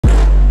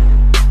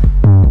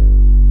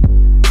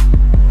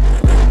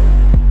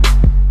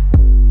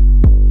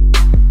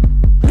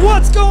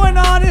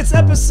It's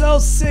episode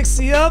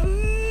 60 of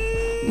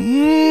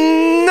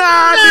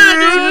Nah,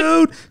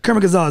 dude.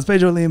 Kermit Gonzalez,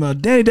 Pedro Lima,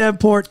 Danny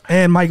Davenport,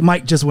 and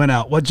Mike just went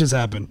out. What just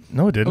happened?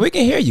 No, it didn't. We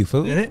can hear you,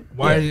 fool. Did it?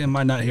 Why am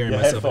I not hearing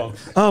myself?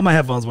 Headphones. Oh, my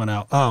headphones went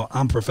out. Oh,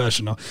 I'm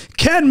professional.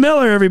 Ken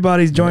Miller,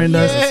 everybody's joining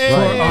us.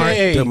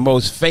 Yay. The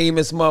most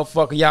famous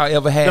motherfucker y'all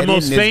ever had. The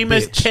most in this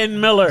famous bitch. Ken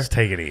Miller. Let's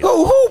take it easy.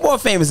 Who more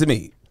famous than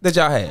me that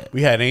y'all had?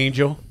 We had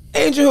Angel.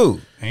 Angel who?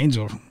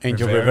 Angel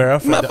Rivera.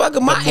 Motherfucker,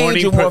 my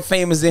Angel more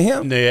famous than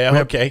him.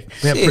 Yeah, okay.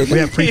 We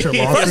have Preacher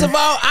Lawson. First of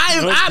all,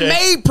 I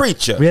made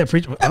Preacher. We had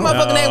Preacher. That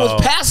motherfucker name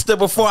was Pastor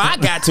before I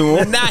got to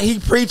him. Now he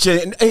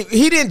preaching.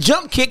 He didn't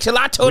jump kick till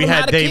I told We him how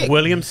had to Dave kick.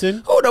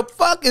 Williamson. Who the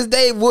fuck is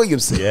Dave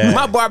Williamson? Yeah.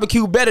 My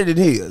barbecue better than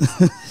his.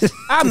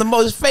 I'm the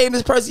most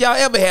famous person y'all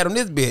ever had on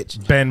this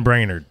bitch. Ben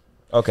Brainerd.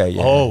 Okay,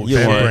 yeah. Oh, you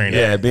Ben won. Brainerd.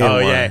 Yeah, Ben Oh,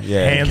 won. yeah.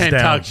 Yeah. Hands Can't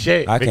down. talk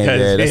shit. I can't.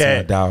 because, Yeah,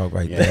 that's my dog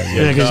right there.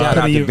 Yeah, 'cause Shout out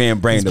putting to you- Ben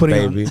he's Brainerd,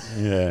 putting baby.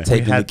 Yeah.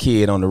 Taking the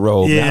kid on the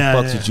road. Yeah, man. I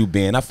fucks yeah. with you,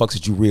 Ben. I fucks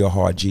with you real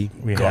hard, G.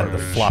 We had the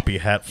floppy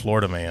hat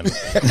Florida man.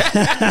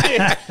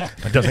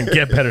 It doesn't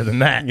get better than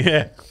that.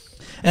 Yeah.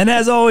 And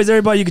as always,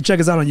 everybody, you can check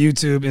us out on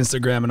YouTube,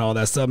 Instagram, and all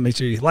that stuff. Make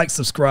sure you like,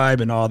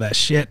 subscribe, and all that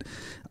shit.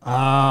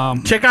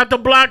 Check out the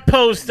blog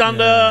post on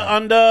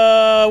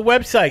the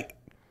website.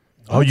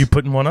 Oh, you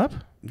putting one up?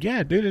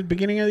 Yeah, dude, at the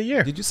beginning of the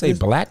year. Did you say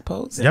black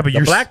post? Yeah, but The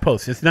you're black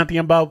post. It's nothing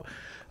about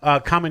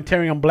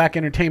commentary on black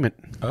entertainment.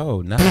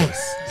 Oh,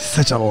 nice.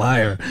 Such a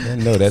liar. I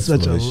know that's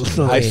Such a bullshit.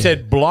 so- I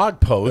said blog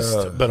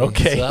post, but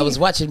okay. So I was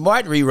watching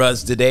Martin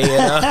reruns today.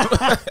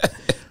 And,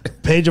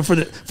 Pedro for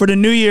the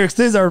new year. This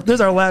is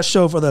our last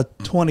show for the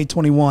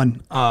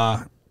 2021.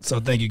 So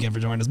thank you again for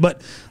joining us.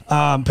 But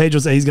Pedro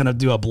said he's gonna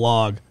do a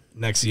blog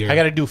next year. I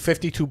got to do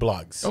 52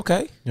 blogs okay.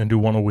 You're going to do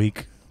one a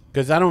week.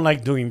 because I don't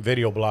like doing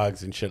video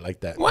blogs and shit like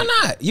that. Why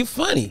not? You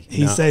funny.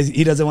 He says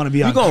he doesn't want to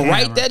be on You gonna camera.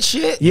 write that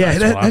shit? Yeah,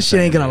 That's what I'm that shit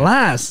ain't saying, gonna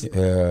last.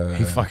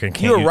 He fucking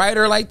can't. You a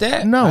writer like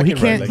that? No, I he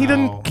can write can't. like He that.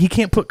 doesn't. He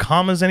can't put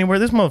commas anywhere.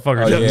 This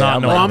motherfucker Oh, does yeah, not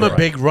I'm know. like- how I'm to a write.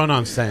 big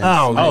run-on sense.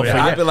 Oh,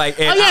 yeah. I'd be like,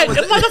 Oh yeah,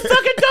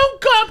 motherfucker,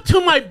 don't go up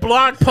to my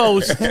blog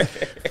post,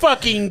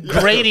 fucking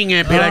grading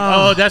it. Be like,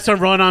 oh, that's a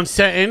run-on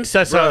sentence.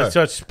 That's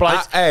a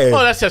splice. Hey. Oh,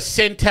 that's a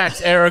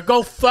syntax error.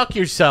 Go fuck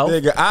yourself.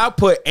 Nigga, I'll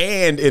put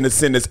 "and" in a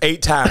sentence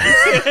 8 times.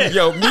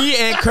 Yo, me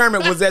and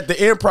Kermit was at the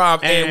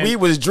Improv and we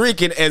was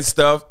drinking and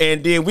stuff,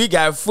 and then we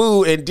got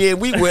food, and then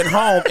we went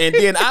home, and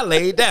then I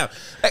laid down.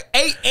 Like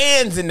 8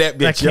 ands in that bitch.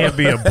 That can't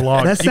be a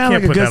blog. That You sound can't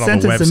like a put good that on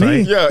the sentence to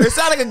me. website. Yeah, it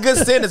sounds like a good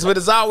sentence, but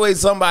it's always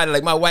somebody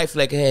like my wife,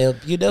 like, hey,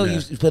 you know,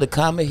 you put a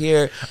comma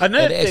here,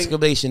 Another an thing-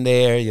 exclamation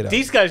there, you know.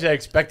 These guys are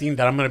expecting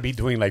that I'm going to be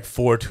doing like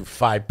 4 to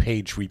 5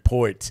 page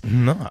reports.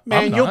 No,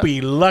 Man, I'm you'll not.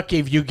 be lucky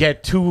if you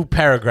get 2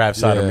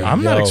 paragraphs out of me. Yeah.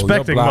 I'm not Yo,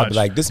 expecting your blog much.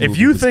 like, this if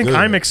movie you was think good.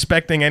 I'm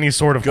expecting any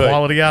sort of Good.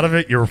 quality out of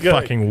it, you're Good.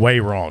 fucking way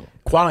wrong.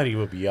 Quality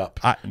will be up.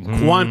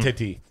 Mm-hmm.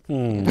 Quantity.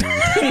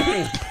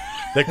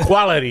 The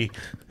quality.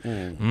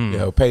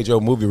 Yo, Pedro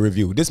movie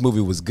review. This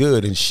movie was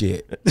good and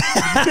shit.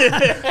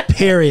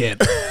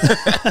 Period.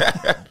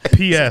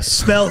 P.S.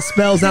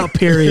 Spells out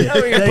period.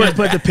 They can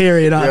put the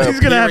period on. He's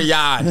gonna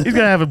Period.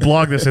 have a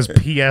blog that says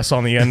P.S.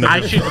 on the end of I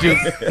it. should do.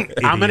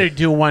 I'm going to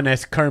do one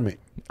as Kermit.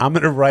 I'm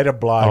going to write a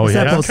blog. Oh, What's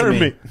that yeah? supposed to mean?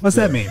 Kermit. What's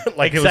that mean?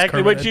 Like it was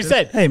Exactly Kermit what you did.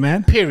 said. Hey,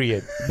 man.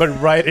 Period. But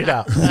write it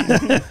out.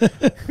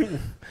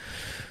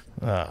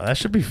 That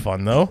should be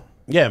fun though.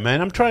 Yeah,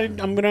 man. I'm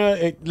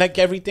gonna like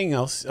everything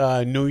else.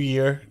 New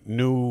year,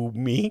 new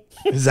me.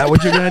 Is that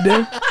what you're gonna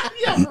do?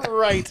 Yeah,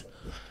 right.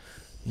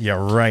 Yeah,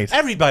 right.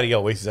 Everybody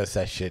always does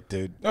that shit,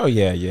 dude. Oh,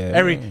 yeah.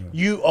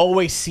 You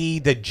always see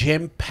the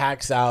gym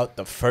packs out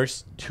the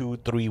first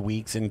 2-3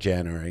 weeks in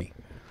January.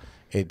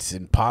 It's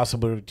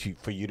impossible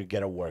for you to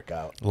get a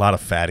workout, A lot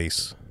of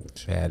fatties.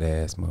 Fat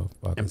ass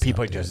motherfucker. and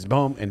people just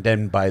boom. And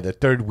then by the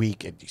 3rd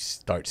week, you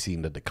start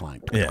seeing the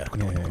decline. Yeah.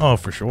 Oh,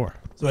 for sure.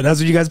 So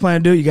that's what you guys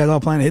plan to do? You guys all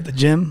plan to hit the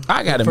gym?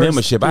 I got a First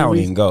membership. I 3 don't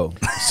weeks? even go.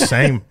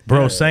 Same,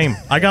 bro. Same.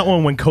 I got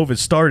one when COVID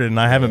started, and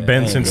I haven't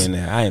been since.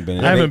 I ain't been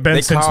there. I haven't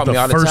been since call me the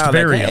all first time,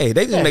 variant. Like, hey,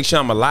 they just make sure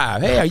I'm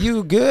alive. Hey, are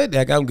you good?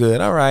 Like, I'm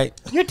good. All right.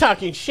 You're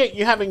talking shit.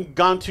 You haven't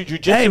gone to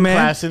jujitsu Hey, man.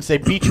 class since they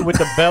beat you with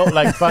the belt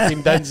like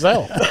fucking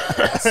Denzel.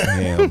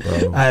 Damn,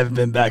 bro. I haven't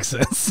been back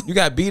since. You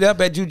got beat up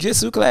at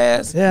jujitsu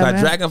class Yeah, by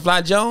man.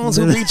 Dragonfly Jones?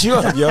 Who beat you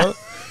up, yo?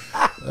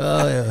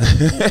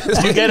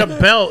 You get a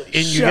belt and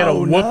you get a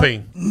Showing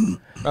whooping.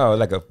 Oh,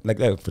 like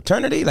a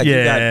fraternity? Like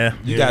Yeah.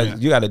 you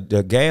got a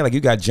gang? Like you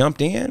got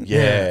jumped in?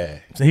 Yeah.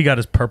 So he got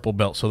his purple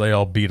belt, so they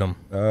all beat him.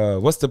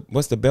 What's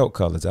the belt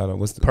colors? I don't.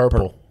 What's the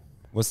Purple.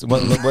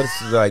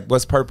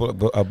 What's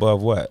purple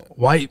above what?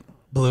 White,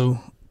 blue,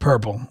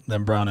 purple,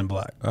 then brown and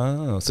black.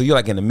 Oh, so you're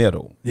like in the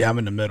middle, Yeah, I'm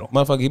in the middle.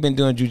 motherfucker. You've been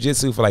doing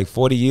jujitsu for like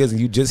 40 years,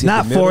 and you just hit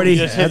Not the middle? 40.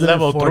 just hit Hasn't been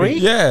level 40. 3?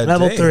 Yeah,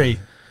 Level damn. 3.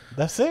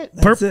 That's it.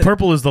 That's it.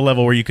 Purple is the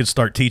level where you could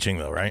start teaching,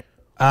 though, right?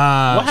 What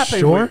happened?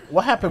 Sure.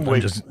 What happened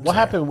with? just What saying.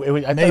 happened?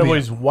 I thought Maybe. it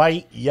was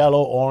white,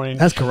 yellow, orange.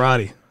 That's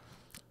karate.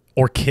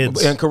 Or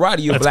kids. In karate,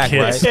 you're That's black,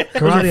 kids. right?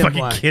 Those Karate are and fucking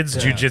black. kids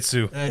Yeah.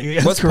 jujitsu.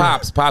 That's What's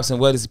correct. pops and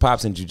what is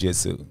pops in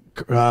jujitsu?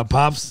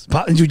 Pops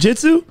in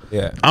jiu-jitsu?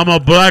 Yeah. I'm a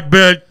black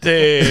belt,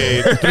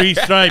 3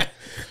 stripe.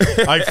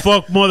 I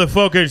fuck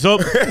motherfuckers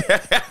up.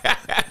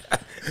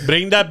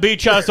 Bring that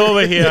bitch ass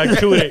over here. I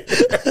shoot it.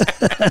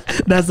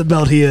 That's the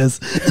belt he is.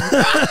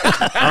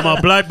 I'm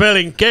a black belt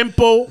in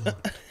Kempo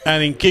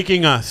and in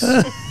kicking ass.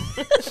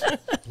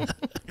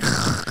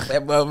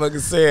 That motherfucker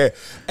said,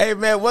 "Hey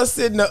man, what's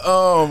in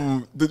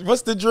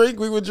what's the drink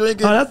we were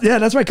drinking?" Oh,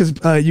 that's right,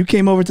 because you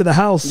came over to the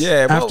house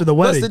after the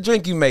wedding. What's the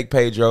drink you make,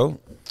 Pedro?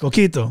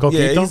 Coquito.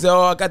 Yeah, he said,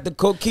 "Oh, I got the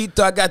coquito.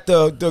 I got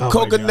the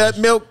coconut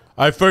milk."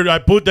 I put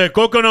the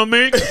coconut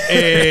milk,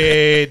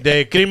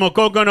 the cream of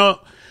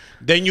coconut.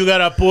 Then you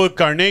gotta put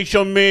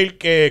carnation milk,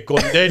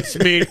 condensed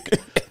milk.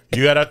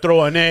 You gotta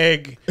throw an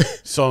egg,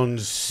 some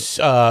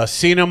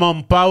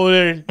cinnamon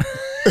powder,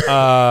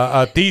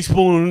 a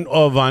teaspoon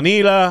of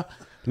vanilla.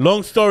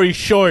 Long story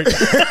short,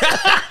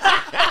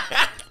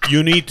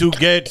 you need to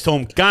get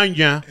some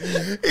caña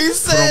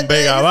from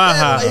Vega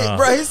Baja.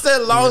 Bro, he said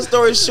long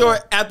story short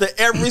after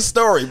every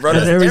story, bro.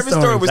 Every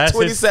story was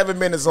 27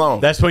 minutes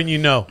long. That's when you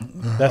know.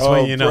 That's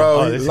when you know.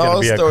 Bro, This is going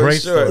to be a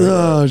great story.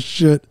 Oh,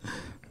 shit.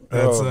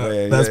 That's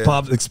yeah.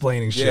 Pop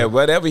explaining shit. Yeah,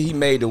 whatever he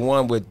made, the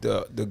one with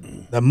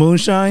the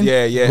moonshine.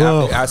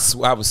 Yeah.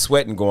 I was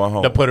sweating going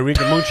home. The Puerto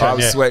Rican moonshine. I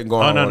was sweating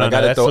going home. No,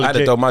 I had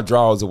to throw my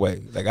drawers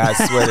away. Like I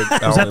sweated.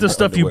 Was that the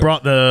stuff you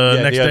brought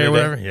the next day or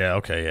whatever? Yeah.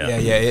 Okay.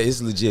 Yeah.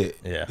 It's legit.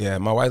 Yeah.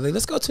 My wife's like,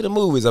 let's go to the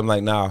movies. I'm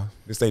like, nah,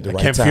 this ain't the right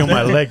time. I can't feel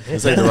my leg.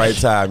 This ain't the right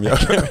time, yo.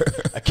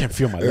 I can't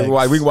feel my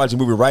legs. We can watch a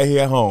movie right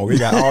here at home. We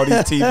got all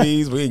these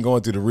TVs. We ain't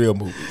going to the real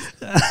movies.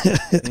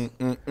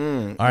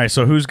 All right.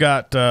 So who's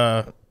got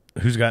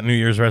New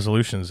Year's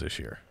resolutions this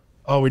year?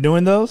 Oh, we're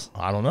doing those?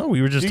 I don't know.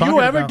 We were just Do talking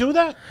you ever about... do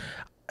that?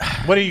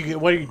 What are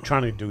you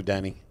trying to do,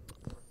 Danny?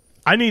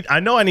 I need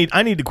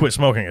to quit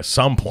smoking at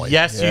some point.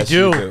 Yes, Yes,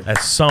 you you do. do. At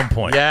some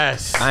point.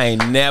 Yes. I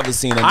ain't never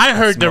seen him. I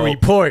heard the smoke.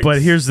 reports.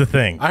 But here's the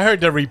thing. I heard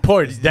the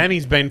reports.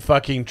 Danny's been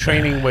fucking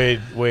training with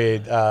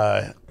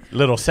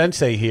little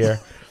sensei here.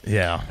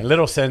 Yeah. And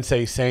little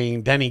sensei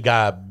saying Danny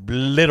got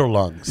little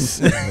lungs.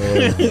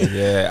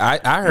 Yeah,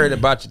 I heard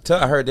about your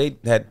tuck. I heard they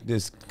had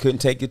couldn't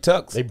take your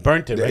tucks. They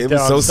burnt it. Right It there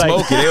was on so site.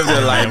 smoky. They was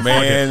just like,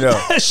 man, no.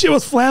 That shit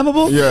was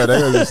flammable? Yeah,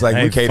 they was just like,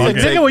 Hey, we can't fuck even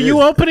it. take Nigga, were this.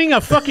 you opening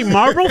a fucking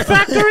Marlboro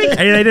factory?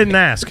 Hey, they didn't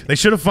ask. They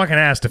should have fucking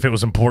asked if it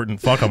was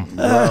important. Fuck them.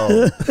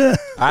 Bro,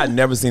 I had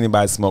never seen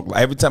anybody smoke.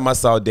 Every time I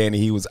saw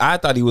Danny, I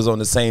thought he was on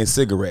the same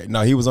cigarette.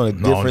 No, he was on a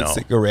different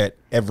cigarette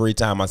every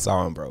time I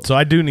saw him, bro. So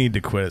I do need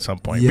to quit at some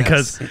point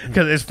Yes.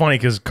 because it's funny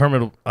because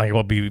Kermit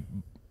will be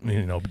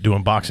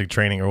doing boxing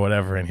training or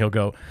whatever, and he'll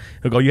go,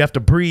 you have to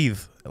breathe.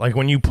 Like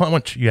when you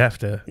punch, you have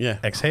to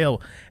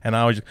exhale. And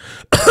I was just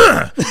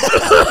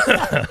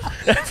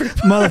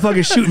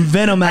Motherfucker shooting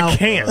venom out. I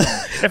can't.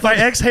 If I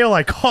exhale,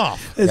 I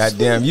cough.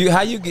 Goddamn,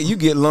 how you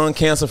get lung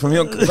cancer from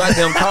him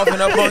goddamn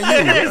coughing up on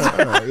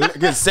you?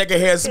 Get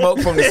secondhand smoke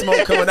from the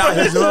smoke coming out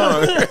his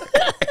lung.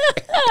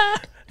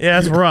 Yeah,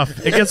 it's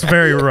rough. It gets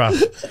very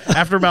rough.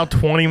 After about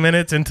 20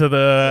 minutes into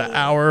the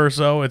hour or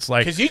so, it's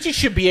like... Because you just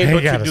should be able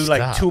to do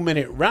like stop.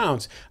 2-minute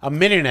rounds, 1.5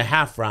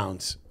 minute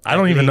rounds. I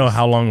don't even know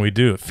how long we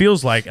do. It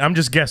feels like... I'm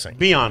just guessing.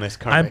 Be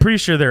honest, Kermit. I'm pretty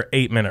sure they're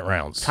 8-minute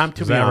rounds. Time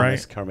to Is be that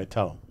honest, right? Kermit.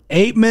 Tell 'em.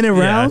 8-minute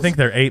rounds? Yeah, I think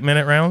they're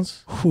 8-minute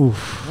rounds.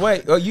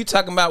 Wait, are you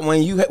talking about when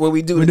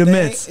we do With the the thing?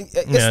 mitts.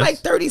 It's like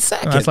 30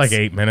 seconds. That's like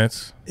 8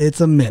 minutes. It's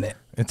a minute.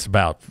 It's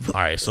about... All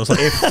right, so it's like...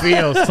 It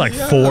feels It's like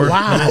 4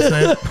 minutes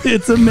in.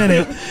 It's a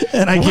minute,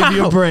 and I give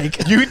you a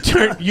break. You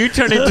turn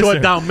into a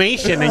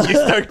Dalmatian and you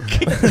start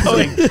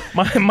going.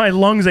 My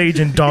lungs age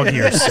in dog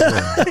years.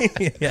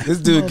 This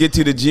dude get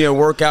to the gym,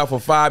 work out for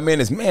 5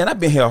 minutes. Man, I've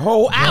been here a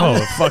whole hour.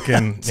 Oh,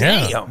 fucking...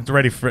 Yeah. Damn.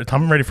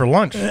 I'm ready for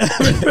lunch.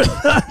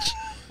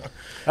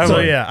 So,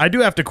 yeah, I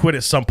do have to quit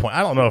at some point. I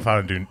don't know if I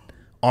would do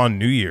on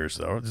New Year's,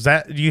 though.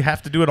 Do you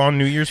have to do it on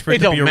New Year's for it It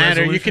to don't be a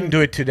matter. resolution? You can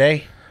do it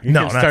today. You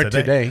No, can not start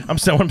today.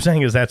 What I'm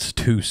saying is that's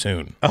too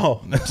soon.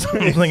 Oh. So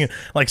I'm thinking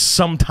like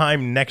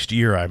sometime next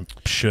year I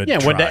should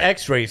Yeah, when the try.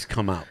 X-rays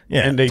come out.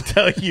 Yeah. And they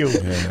tell you.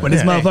 When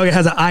this motherfucker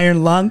has an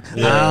iron lung,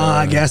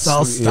 I guess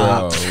I'll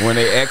stop. Yo, when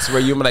they X-ray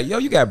you, I'm like, yo,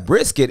 you got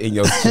brisket in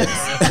your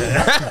chest.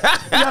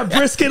 You got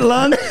brisket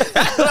lung?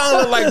 I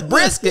don't look like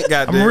brisket,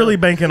 goddamn. I'm really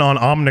banking on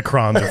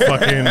Omicron to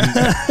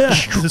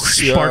fucking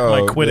spark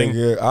my quitting.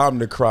 Nigga, I'm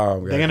the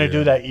crowd. They're going to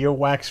do that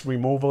earwax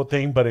removal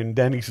thing, but in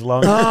Danny's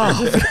lungs.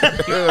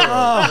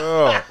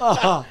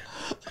 That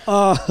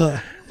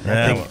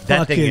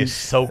thing is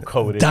so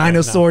coated.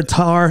 Dinosaur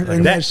tar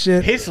and that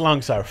shit. His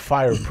lungs are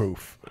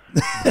fireproof.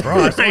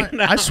 Bro,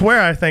 I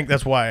swear I think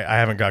that's why I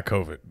haven't got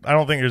COVID. I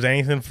don't think there's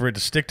anything for it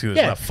to stick to.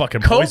 It's not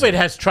fucking poison. COVID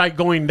has tried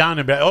going down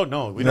and be like, oh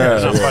no, we're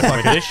not fucking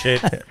with this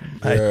shit.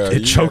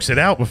 It chokes it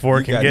out before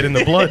it can get in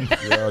the blood.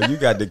 Yo, you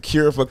got the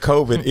cure for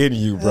COVID in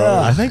you, bro.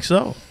 I think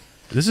so.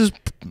 This is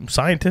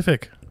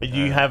scientific. Do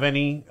you have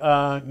any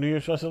New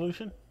Year's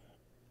resolution?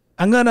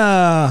 I'm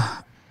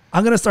gonna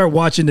start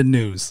watching the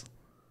news.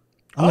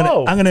 I'm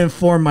gonna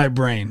inform my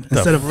brain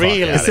instead of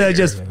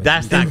just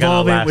That's not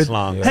gonna involving last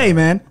long. Hey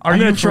man, Are I'm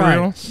you gonna for try.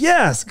 real?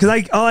 Yes,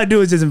 because all I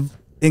do is just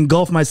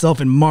engulf myself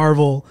in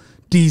Marvel,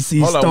 DC,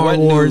 Hold on, Star what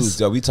Wars, news,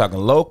 though? We talking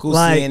local,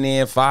 Like-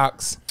 CNN,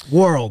 Fox?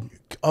 world.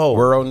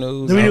 World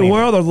news. Do we do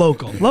world or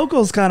local?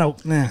 Local's kind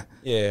of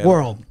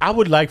world. I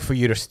would like for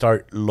you to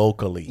start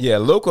locally. Yeah,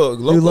 local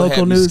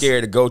have news? you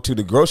scared to go to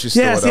the grocery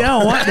store. Yeah, see, I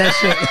don't want that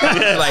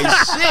shit.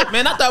 Like, shit,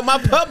 man, I thought my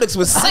Publix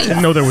was safe. I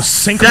didn't know there was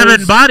sinkholes.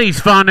 7 bodies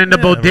found in the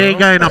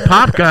bodega in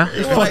Apopka.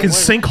 There's fucking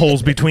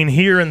sinkholes between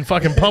here and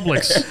fucking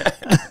Publix.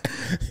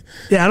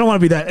 Yeah, I don't want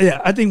to be that.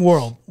 Yeah, I think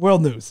world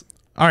news.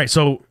 All right,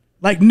 so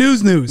like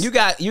news. You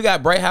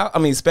got Bright House. I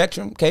mean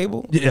Spectrum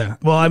cable. Yeah.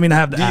 Well, I mean, I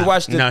have the Do you app.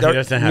 watch the No, he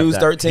doesn't have News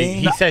that. 13?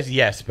 He says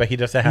yes, but he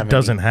doesn't have he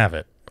doesn't have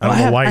it. I don't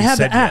know why he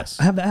said the app. yes.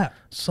 I have the app.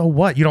 So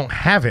what? You don't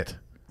have it.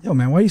 Yo,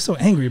 man, why are you so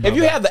angry about If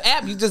you that? have the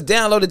app, you just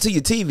download it to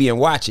your TV and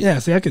watch it. Yeah,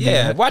 see, I could do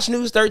that. watch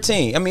News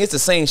 13. I mean, it's the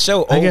same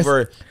show I guess-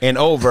 over and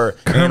over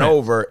and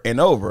over and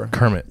over.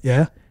 Kermit,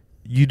 Yeah.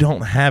 you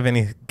don't have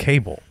any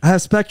cable. I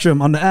have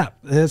Spectrum on the app.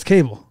 It has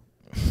cable.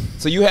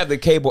 So you have the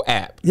cable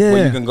app Yeah.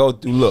 where you can go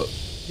through look.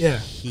 Yeah.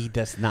 He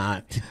does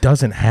not. He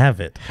doesn't have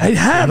it. I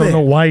have I don't it. know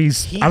why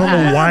he's. I don't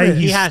know why it.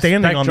 He he's has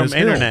standing on Spectrum this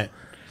hill. internet.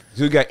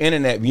 So you got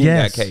internet, but you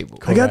Yes. got cable.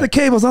 I got the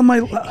cables on my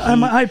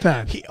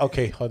iPad.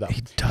 Okay, hold on.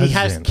 He doesn't.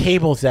 has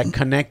cables that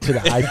connect to the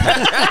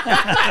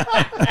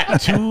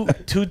iPad.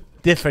 two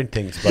different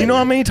things. Buddy. You know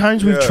how many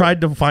times we've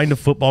tried to find a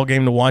football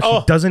game to watch?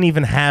 Oh. He doesn't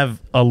even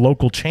have a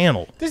local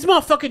channel. This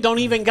motherfucker don't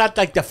even got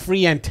like the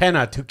free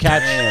antenna to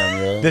catch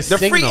the The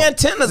signal. free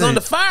antennas on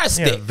the Fire Yeah,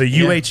 Stick. the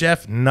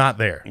UHF not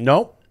there.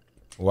 Nope.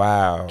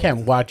 Wow.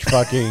 Can't watch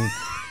fucking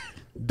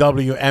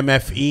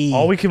WMFE.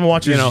 All we can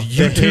watch is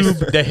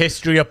YouTube. the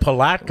history of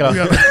Palatka.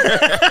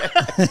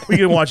 We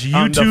can watch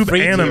On the YouTube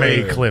free anime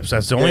TV. clips.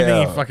 That's the only thing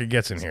Yeah. he fucking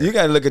gets in here. You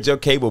got to look at your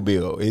cable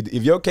bill.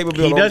 If your cable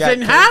bill He don't doesn't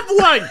got have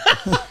one.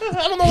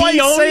 I don't know why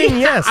he's saying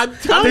yes. I'm I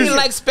telling mean, you.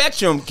 like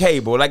Spectrum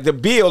cable, like the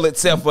bill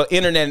itself for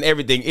internet and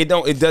everything. It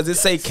does it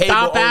say cable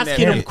Stop on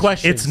asking that him bitch?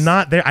 questions. It's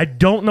not there. I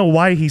don't know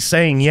why he's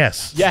saying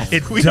yes. Yes,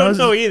 it we don't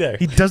know either.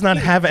 He does not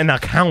have an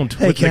account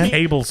with Ken. the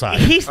cable side.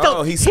 He's still.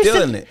 Oh, he's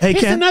still in it. Hey,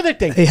 Here's Ken. another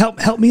thing. Hey,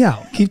 help me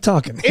out. Keep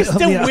talking. It's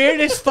Help the me out.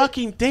 weirdest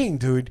fucking thing,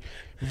 dude.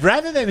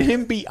 Rather than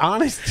him be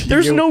honest to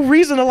There's you, no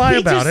reason to lie he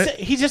about just it.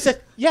 He just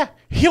said, yeah,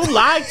 he'll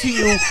lie to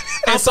you.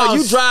 And so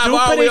you drive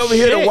all the way over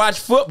here to watch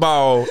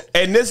football,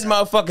 and this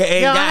motherfucker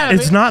ain't Yeah, got I it.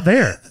 It's not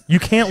there. You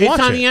can't It's watch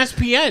on it.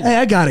 ESPN. Hey,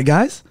 I got it,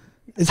 guys.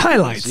 It's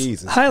highlights.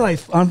 Jesus.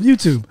 Highlights on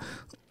YouTube.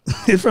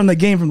 It's from the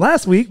game from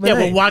last week. But Yeah,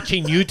 hey. we're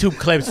watching YouTube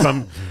clips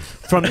from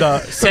the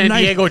San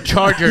night- Diego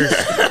Chargers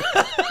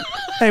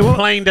Hey, well,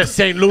 playing the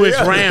St. Louis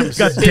Rams.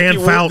 Got Dan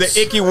Fouts.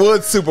 The Icky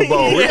Woods Super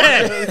Bowl.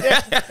 Yeah.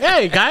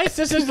 Hey guys,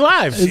 this is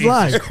live. it's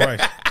live.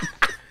 Christ.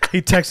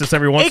 He texts us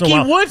every once in Icky a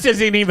while. Woods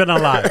isn't even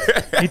alive.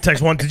 He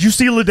texts one. Did you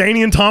see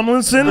LaDainian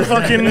Tomlinson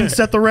fucking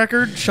set the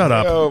record? Shut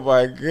up. Oh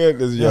my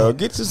goodness, yo!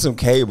 Get you some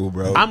cable,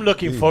 bro. I'm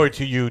looking forward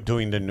to you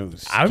doing the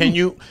news. I'm-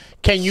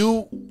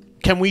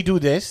 Can we do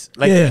this?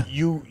 Like Yeah.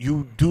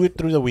 you do it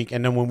through the week,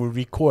 and then when we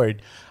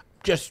record,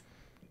 just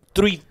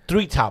three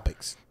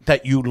topics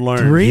that you learn.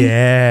 Three?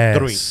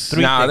 Yes.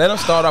 Three. Nah, things. let him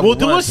start off. We'll with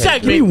do one a thing.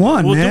 segment.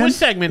 3-1, We'll do man. a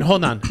segment.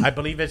 Hold on. I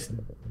believe it's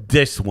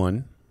this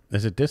one.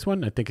 Is it this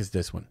one? I think it's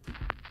this one.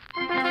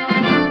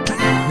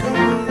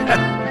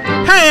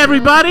 Hey,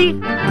 everybody.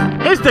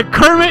 It's the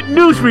Kermit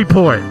News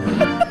Report.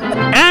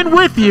 And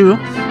with you,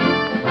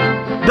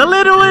 the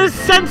littlest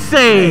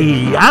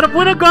sensei out of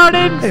Winter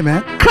Garden, Hey,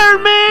 man.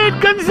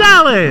 Kermit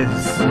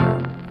Gonzalez.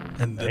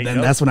 And you then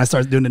go. that's when I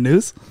start doing the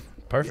news.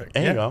 Perfect.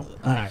 There you go.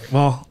 All right.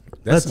 Well,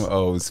 That's let's. some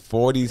O's,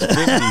 40s,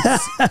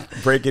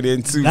 50s. Break it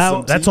into That-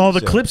 some That's TV all the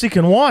show. clips he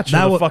can watch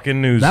That of the was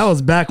fucking news. That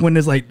was back when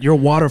there's like your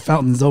water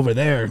fountain's over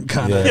there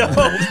kind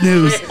of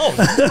news.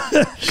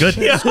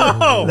 goodness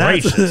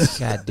gracious.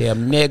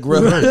 Goddamn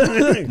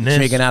nigga.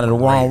 Drinking out of the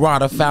wrong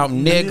water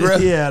fountain, nigga.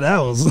 Yeah, that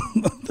was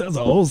an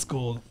old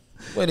school.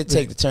 What it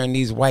take to turn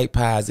these white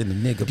pies into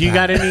nigga Do you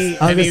got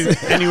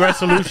any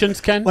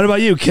resolutions, Ken? What about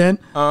you, Ken?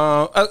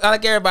 I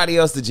like everybody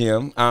else, the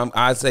gym.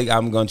 I say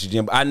I'm going to the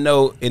gym. I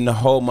know in the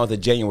whole month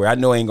of January, I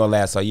know it ain't going to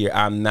last all year.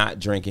 I'm not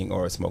drinking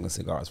or smoking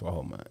cigars for a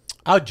whole month.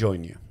 I'll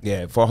join you.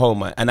 Yeah, for a whole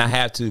month. And I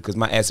have to because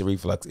my acid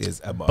reflux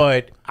is above.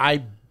 But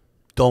I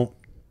don't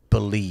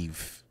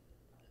believe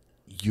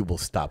you will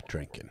stop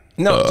drinking.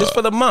 No, just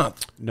for the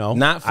month. No,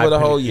 Not for the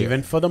whole year.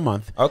 Even for the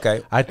month.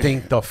 Okay. I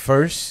think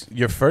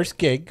your first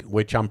gig,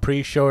 which I'm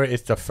pretty sure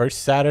is the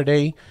first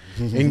Saturday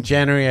in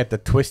January at the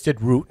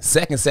Twisted Root,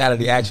 Second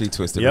Saturday actually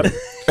twisted. Yep.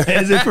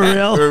 Is it for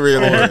real? For real.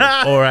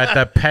 or at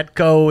the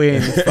Petco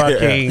in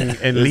fucking in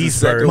This is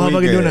Leesburg, second Motherfucker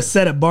weekend. doing a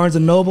set at Barnes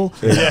and Noble.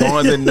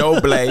 Barnes and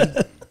Noble.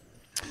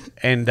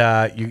 and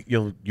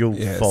you'll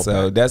Yeah, fall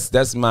so back.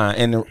 that's mine.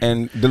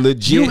 And the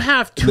legit. You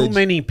have too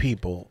many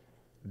people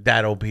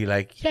that'll be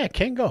like, yeah,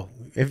 can't go.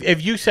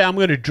 If you say I'm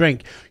going to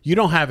drink, you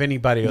don't have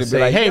anybody else Be say,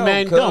 like, hey "Yo,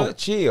 man, cuz, don't.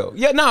 chill."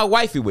 Yeah, no,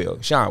 wifey will.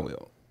 Sean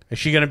will. Is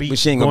she going to be But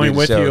she ain't gonna going be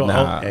with the show. you?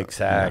 Nah, Oh,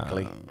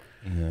 exactly.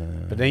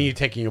 But then you're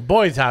taking your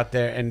boys out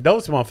there, and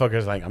those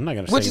motherfuckers like, I'm not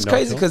going to say Which is no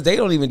crazy to 'em. because they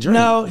don't even drink.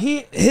 No,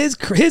 his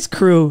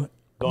crew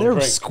They're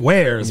drink.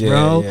 squares,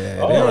 bro. Yeah,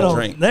 they don't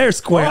drink. They're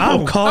square.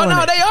 I'm Oh calling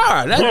no, it. they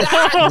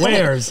are.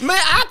 Squares. Man,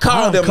 I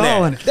call I'm them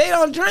calling that. it. They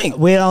don't drink.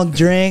 We don't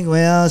drink. We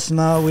don't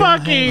smoke. We don't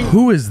Fucking.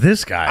 Who is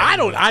this guy?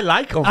 I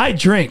like them. I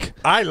drink.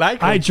 I like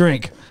them. I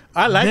drink.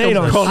 I like They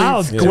them don't. calling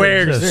I'll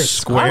squares. They're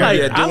square. I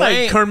Yeah, like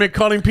Dwayne- Kermit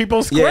calling people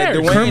Yeah, squares.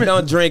 Dwayne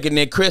don't drink, and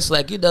then Chris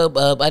like, I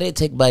didn't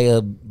take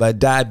my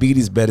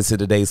diabetes medicine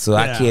today, so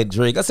I can't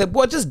drink. I said,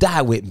 boy, just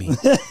die with me.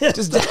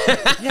 Just die.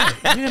 Yeah,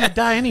 you're gonna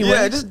die anyway.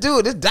 Yeah, just do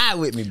it. Just die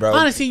with me, bro.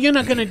 Honestly, you're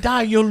not gonna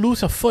die. You'll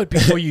lose a foot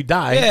before you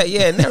die.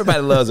 Yeah, and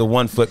everybody loves a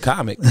 1 foot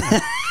comic.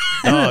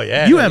 Oh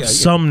yeah. You have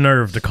some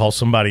nerve to call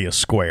somebody a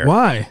square.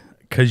 Why?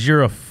 Because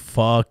you're a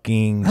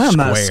fucking I'm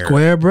not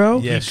square, bro.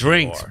 He Yes,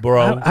 drinks, you are.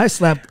 bro. I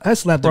slapped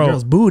the Bro.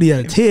 girl's booty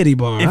at a titty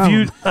bar. If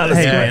you,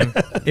 hey man,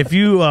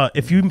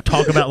 if you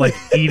talk about like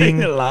eating,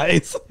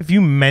 lies. if you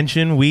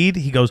mention weed,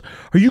 he goes,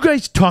 "Are you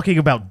guys talking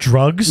about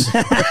drugs?"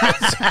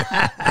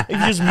 If you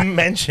just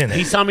mention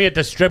He it. saw me at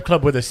the strip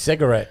club with a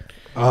cigarette.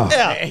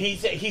 Yeah. And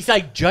he's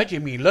like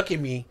judging me. Look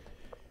at me.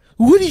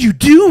 What are you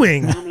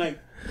doing? I'm like,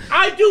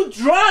 I do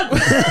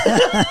drugs.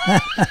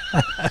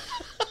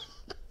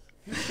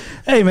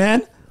 Hey,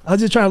 man, I was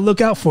just trying to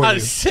look out for A you.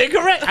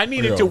 cigarette? I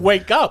needed to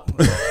wake up.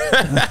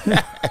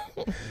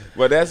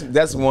 Well,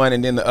 that's one,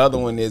 and then the other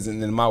one is,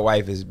 and then my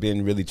wife has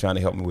been really trying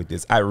to help me with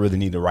this. I really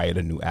need to write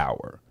a new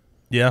hour.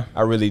 Yeah.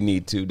 I really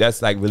need to.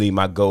 That's like really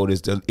my goal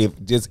is to, if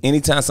just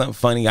anytime something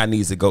funny, I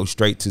need to go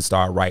straight to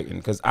start writing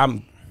because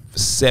I'm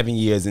 7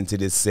 years into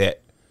this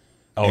set.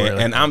 Oh, and,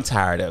 really? and I'm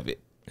tired of it.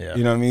 Yeah.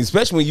 You know what I mean?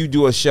 Especially when you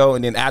do a show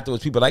and then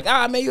afterwards people are like,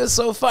 man, you're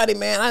so funny,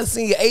 man. I've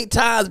seen you 8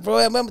 times, bro.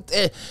 I remember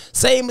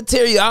same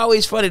material,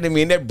 always funny to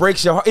me. And that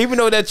breaks your heart. Even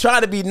though they're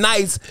trying to be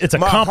nice, It's a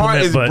my compliment,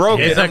 heart is but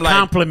broken. It's a I'm like,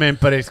 compliment,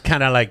 but it's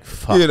kind of like,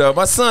 fuck. you know,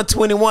 my son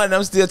 21 and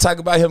I'm still talking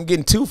about him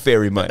getting tooth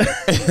fairy money.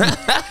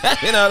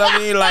 You know what I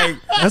mean? Like,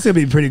 That's gonna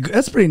be pretty good.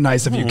 That's pretty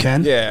nice of you,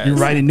 Ken. Yeah. You're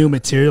writing new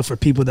material for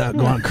people that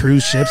go on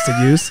cruise ships to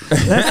use.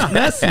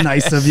 That's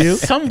nice of you.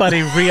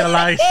 Somebody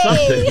realized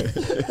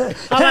something.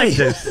 I like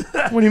this.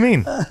 What do you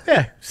mean?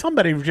 Yeah,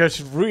 somebody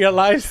just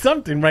realized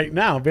something right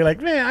now. Be like,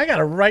 man, I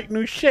gotta write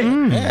new shit.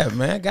 yeah,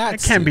 man, I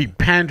can't be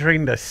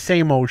pandering the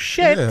same old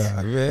shit.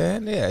 Yeah,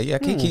 man. Yeah. I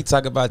can't keep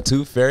talking about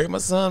tooth fairy. My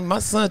son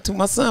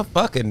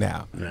fucking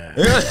now. Yeah.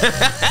 You know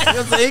what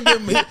I'm saying?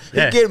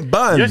 He getting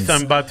buns. Your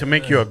son about to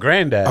make you a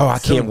granddad. Oh, I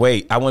can't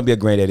wait. I want to be a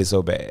granddaddy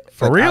so bad.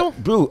 For real?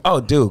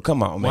 Dude,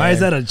 come on, man. Why is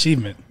that an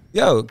achievement?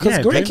 Yo, because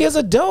Yeah, dude. grandkids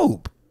are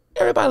dope.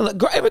 Everybody,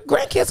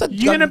 grandkids are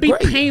You're gonna be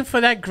great. paying for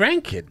that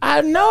grandkid.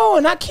 I know,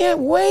 and I can't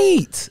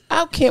wait.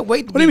 I can't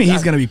wait. What do you mean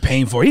he's gonna be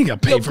paying for it? He ain't gonna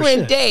pay Your for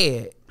shit.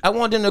 granddad. I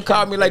want them to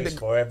call me like pays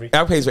for everything.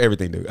 I pays for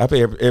everything, dude. I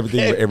pay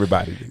everything for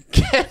everybody.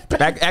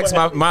 Dude. Ask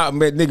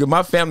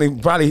my family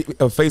probably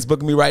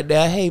Facebooking me right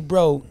now. Hey,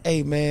 bro.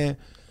 Hey, man.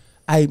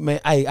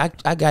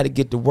 I got to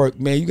get to work,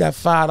 man. You got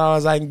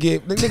 $5 I can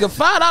get. Nigga,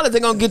 $5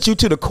 ain't gonna get you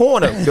to the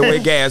corner the way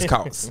gas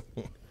costs.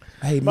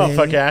 Hey, man.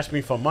 Motherfucker asked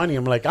me for money.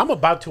 I'm like, I'm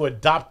about to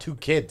adopt 2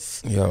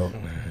 kids. Yo,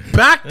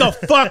 Back the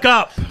fuck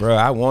up. bro,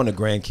 I want a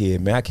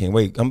grandkid, man. I can't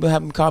wait. I'm gonna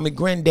have them call me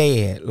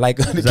granddad, like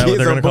the that what kids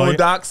they're on gonna call you?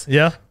 Boondocks.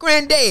 Yeah.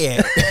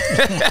 Granddad.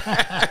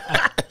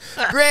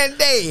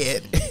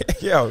 Granddad.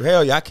 Yo,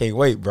 hell yeah, I can't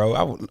wait, bro.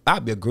 I'll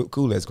be a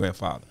cool ass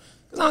grandfather.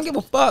 Cause I don't give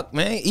a fuck,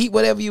 man. Eat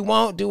whatever you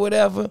want, do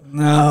whatever.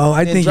 No,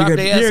 I Then think drop you're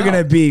their ass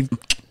gonna be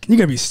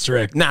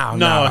strict. No, I he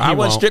wasn't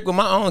won't. strict with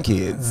my own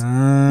kids.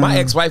 My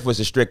ex-wife was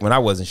strict when I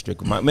wasn't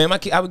strict with my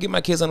I would get my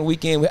kids on the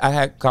weekend. I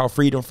had called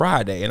Freedom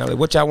Friday, and I'm like,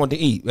 "What y'all want to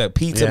eat?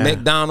 Pizza, Yeah.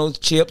 McDonald's,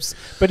 chips."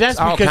 But that's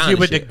all because kind you of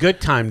were the shit.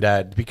 good time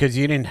dad, because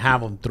you didn't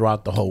have them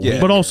throughout the whole Yeah.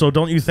 week. But also,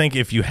 don't you think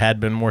if you had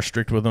been more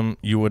strict with them,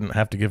 you wouldn't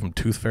have to give them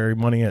tooth fairy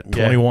money at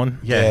 21?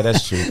 Yeah,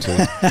 that's true too.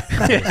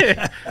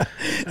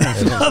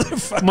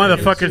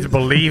 Motherfuckers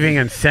believing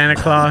in Santa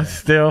Claus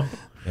still.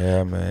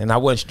 Yeah, man. And I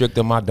wasn't strict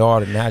on my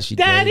daughter. Now she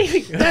Daddy.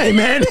 Hey,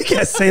 man, you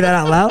can't say that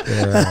out loud.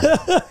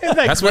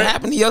 That's what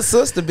happened to your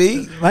sister,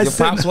 B. My Your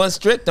pops wasn't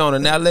strict on her.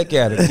 Now look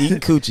at her. Eating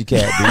coochie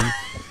cat, B.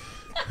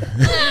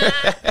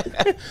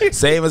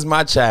 Same as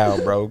my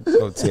child, bro.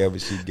 Don't tell me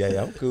she gay.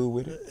 I'm cool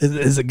with it.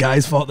 Is it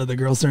guy's fault that the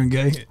girls turn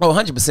gay? Oh,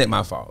 100%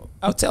 my fault.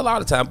 I'll tell all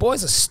the time,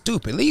 boys are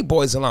stupid. Leave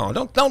boys alone.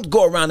 Don't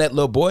go around that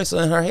little boy. So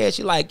in her head,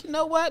 she like, you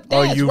know what?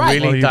 Oh, Dad's you right.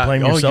 really you thought?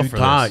 blame Oh, yourself you for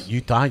thought this. you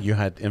thought you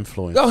had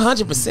influence. Oh,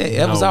 100%.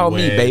 That was No all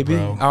way, me, baby.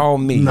 bro. All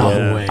me. No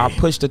bro. way. I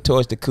pushed her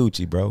towards the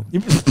coochie, bro.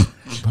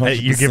 Hey,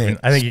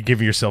 I think you're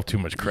giving yourself too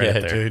much Yeah,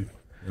 credit there. dude.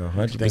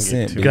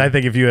 100%. Because I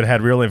think if you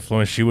had real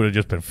influence, she would have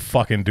just been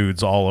fucking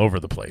dudes all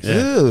over the place.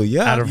 Ew,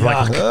 yeah. Out of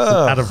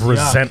out of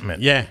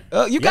resentment. Yeah.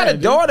 You got a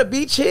dude. daughter,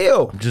 be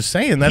chill. I'm just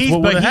saying that's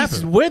what would have He's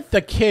happened. with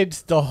the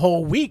kids the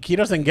whole week. He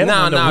doesn't get them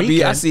on the Nah, B,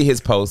 weekend. I see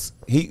his posts.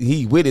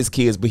 He with his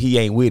kids, but he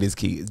ain't with his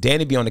kids.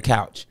 Danny be on the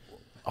couch.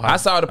 I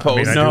saw the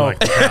post. I do No. like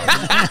the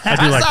couch. I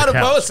do like saw the the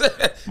couch.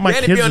 post. My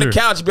Danny kids be on the are-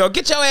 couch, bro.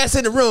 Get your ass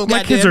in the room.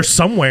 My kids are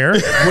somewhere.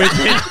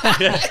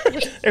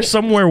 They're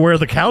somewhere where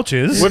the couch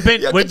is. We've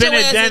been Yo, we've get been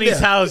your at ass in Danny's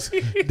there. house.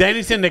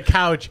 Danny's in the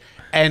couch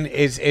and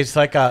it's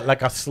like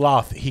a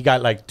sloth. He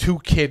got like 2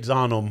 kids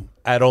on him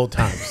at all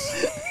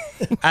times.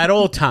 At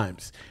all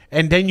times.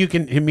 And then you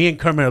can, me and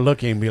Kermit are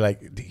looking and be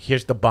like,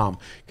 here's the bomb.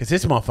 Because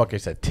this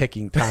motherfucker's a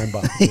ticking time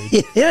bomb.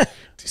 Yeah.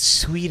 The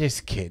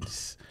sweetest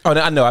kids. Oh,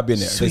 I know. I've been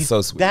there. They're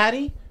so sweet.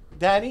 Daddy,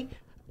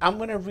 I'm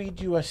going to read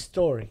you a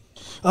story.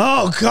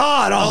 Oh,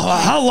 God. Oh,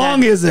 how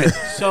long is it?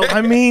 So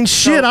I mean,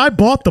 shit, I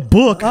bought the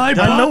book. I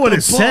know what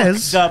it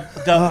says.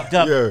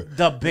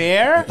 The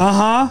bear.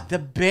 The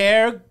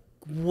bear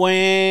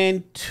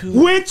went to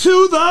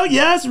the,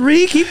 yes,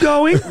 keep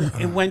going.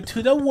 It went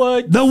to the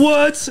woods. The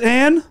woods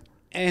and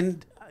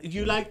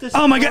you like this?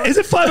 oh my God, is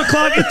it 5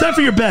 o'clock? It's time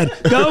for your bed.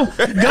 Go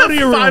to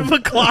your room. 5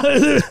 o'clock.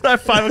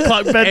 That 5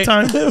 o'clock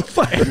bedtime,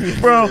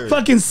 bro.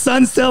 Fucking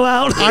sun's still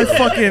out. I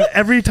fucking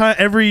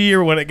every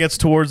year when it gets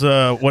towards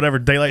whatever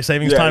daylight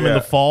savings time in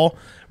the fall,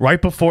 right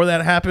before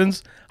that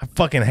happens, I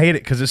fucking hate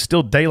it because it's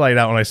still daylight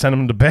out when I send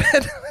him to bed.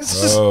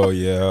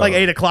 Like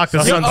 8 o'clock.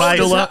 The sun's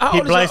still up. He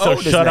plays, so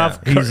shut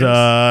off. He's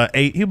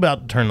 8. He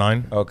about to turn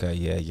 9. Okay,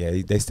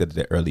 yeah. They still at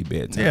the early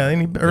bedtime. Yeah, they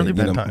need early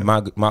bedtime.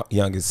 My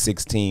youngest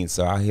 16,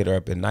 so I hit her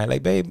up at night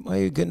like, babe,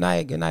 hey, good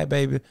night,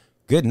 baby.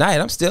 Good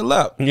night. I'm still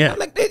up. Yeah. I'm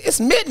like,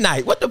 it's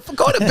midnight. What the fuck?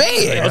 Go to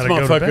bed. Those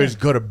motherfuckers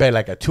go to bed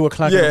like at 2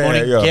 o'clock in the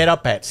morning. Get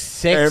up at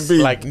 6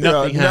 like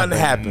nothing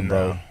happened,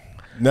 bro.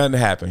 Nothing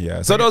happened,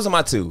 yeah. So those are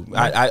my two.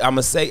 I'm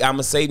gonna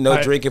say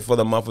no drinking for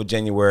the month of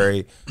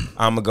January.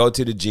 I'm gonna go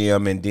to the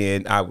gym and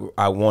then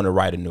I want to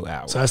write a new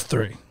album. So that's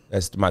 3.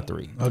 That's my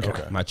 3.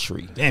 Okay. My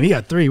tree. Damn, you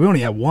got 3. We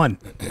only had 1.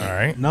 All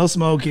right. No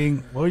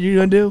smoking. What were you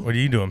gonna do? What are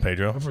you doing,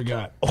 Pedro? I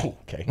forgot. Oh,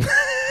 okay.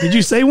 Did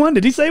you say one?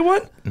 Did he say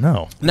one?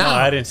 No,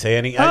 I didn't say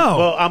any.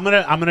 Well, I'm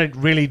gonna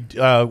really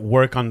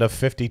work on the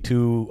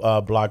 52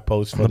 blog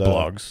posts for the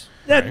blogs.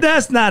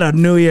 That's not a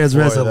New Year's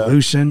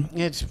resolution.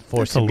 It's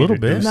forcing a little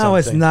bit. No,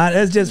 it's not.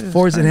 It's just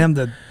forcing him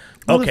to.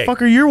 Okay.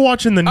 Motherfucker, you're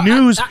watching the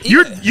news.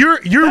 Your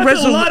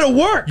That's a lot of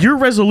work. Your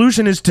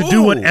resolution is to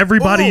do what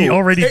everybody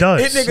already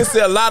does. It nigga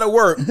said a lot of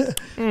work.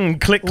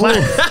 Click, clack.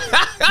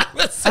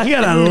 I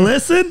gotta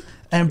listen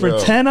and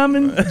pretend I'm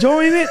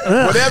enjoying it.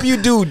 Whatever you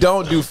do,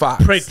 don't do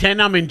Fox.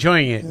 Pretend I'm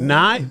enjoying it,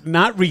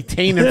 not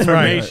retain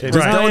information.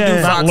 Just don't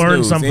do Fox learn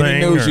News. something. Any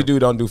news you do,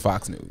 don't do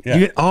Fox News. You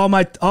get all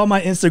my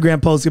Instagram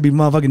posts could be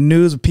motherfucking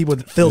news with people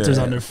with filters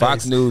on their face.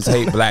 Fox News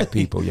hate black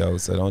people, yo.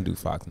 So don't do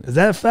Fox News. Is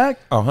that a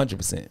fact? Oh,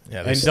 100%.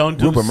 Yeah, And don't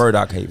do Rupert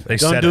Murdoch hate.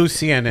 don't do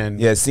CNN.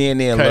 Yeah,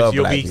 CNN love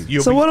black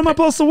people. So what am I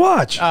supposed to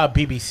watch?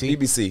 BBC.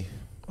 BBC.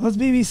 What's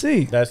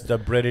BBC? That's the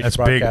British That's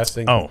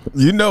broadcasting. big. Oh,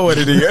 You know what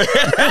it is.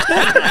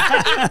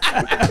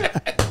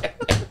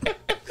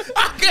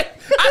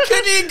 I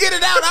couldn't even get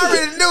it out. I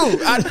already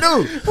knew. I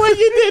knew. When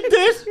you did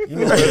this,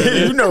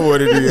 You know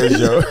what it is,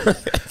 yo.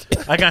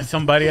 I got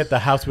somebody at the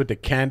house with the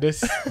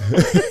Candace.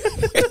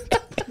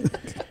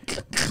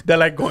 They're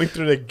like going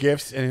through the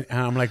gifts, and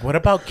I'm like, "What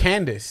about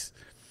Candace?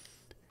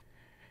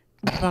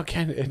 What about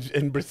Candace?"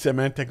 And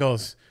Samantha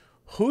goes,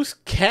 "Who's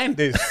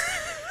Candace?"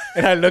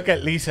 And I look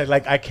at Lisa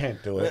like, "I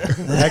can't do it.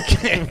 I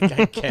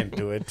can't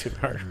do it to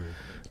her."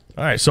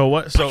 all right. So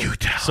what? So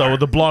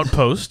the blog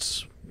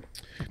posts.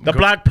 The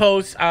blog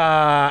posts,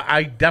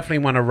 I definitely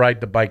want to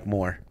ride the bike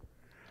more.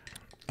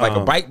 Like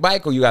a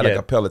bike, or you got like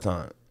a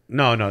Peloton?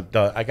 No,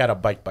 I got a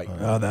bike.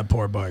 Oh, that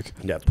poor bike.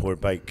 Yeah, poor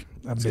bike.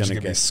 That bitch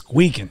gonna be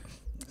squeaking.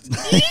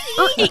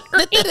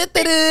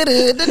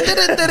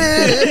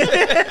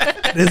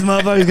 This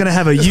motherfucker's gonna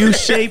have a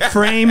U-shaped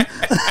frame.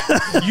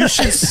 You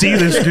should see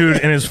this dude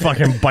in his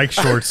fucking bike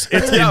shorts.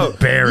 It's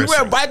embarrassing.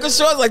 You wear biker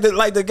shorts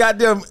like the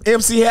goddamn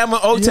MC Hammer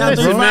Old Town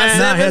 357?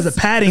 Nah, he has a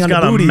padding He's on the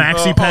got a booty.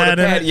 maxi pad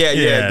in it.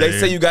 Yeah. They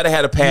say you gotta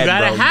have a pad,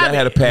 bro. You gotta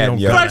have a pad,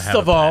 yo. First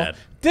of all,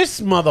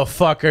 this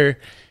motherfucker.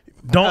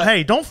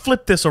 Don't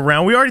flip this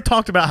around. We already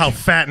talked about how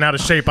fat and out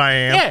of shape I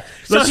am. Yeah,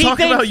 Let's talk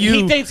about you.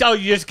 He thinks, oh,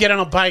 you just get on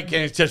a bike and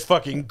it's just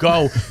fucking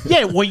go.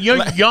 Yeah, when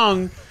you're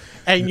young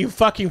and you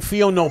fucking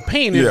feel no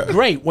pain, it's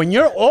great. When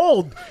you're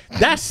old,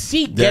 that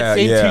seat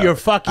gets into your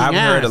fucking I've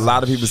ass. heard a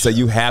lot of people say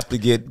you have to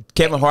get.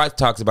 Kevin Hart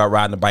talks about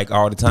riding a bike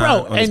all the time.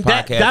 Bro, on his and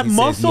podcast. that he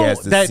muscle, says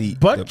he has that seat,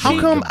 butt How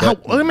come?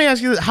 Let me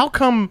ask you this: how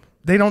come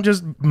they don't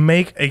just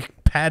make a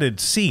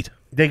padded seat?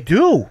 They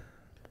do.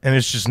 And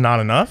it's just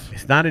not enough?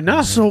 It's not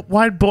enough. So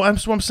why?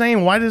 That's what I'm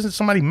saying. Why doesn't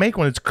somebody make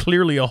one? It's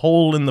clearly a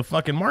hole in the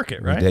fucking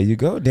market, right? There you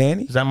go,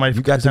 Danny. Is that my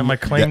my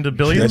claim to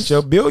billions? That's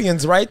your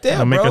billions right there,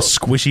 I'll bro. make a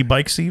squishy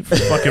bike seat for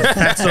fucking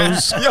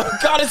fatsos. Yo,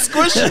 got it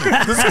squishy.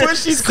 The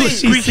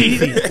squishy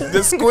seat.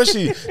 The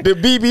squishy. The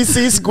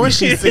BBC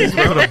squishy seat.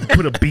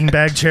 Put a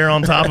beanbag chair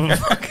on top of a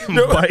fucking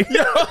bike.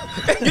 Yo,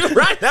 you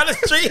ride down the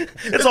street.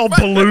 It's all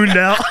ballooned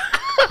out.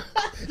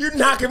 You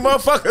knocking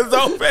motherfuckers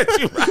off as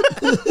you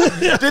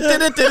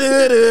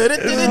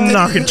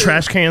knocking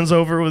trash cans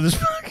over with his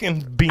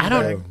fucking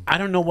beanbag. I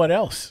don't know what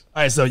else.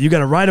 All right, so you got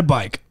to ride a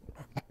bike.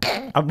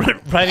 I'm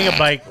riding a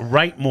bike,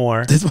 write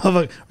more. This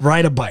motherfucker,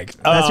 ride a bike.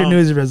 That's your New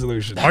Year's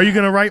resolution. Are you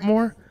going to write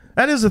more?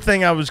 That is the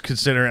thing I was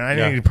considering. I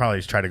need to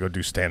probably try to go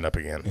do stand up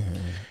again.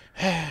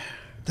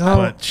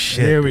 But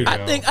shit. There we go.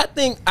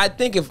 I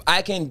think if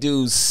I can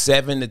do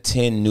 7 to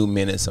 10 new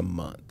minutes a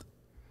month,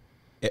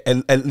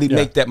 and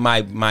make that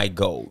my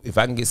goal. If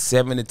I can get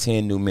 7 to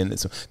 10 new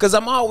minutes, because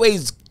I'm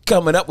always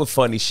coming up with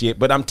funny shit,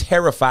 but I'm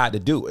terrified to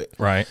do it.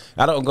 Right.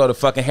 I don't go to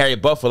fucking Harry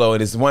Buffalo and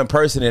there's one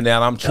person in there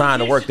and I'm trying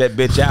to work that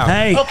bitch out.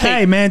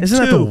 Hey, man, isn't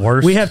that the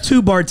worst? We have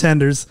 2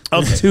 bartenders.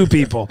 Okay. 2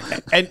 people.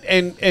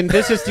 And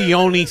this is the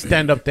only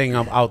stand-up thing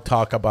I'll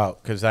talk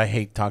about because I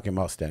hate talking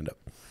about stand-up.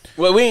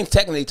 Well, we ain't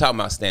technically talking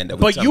about stand-up.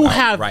 But you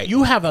have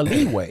a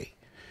leeway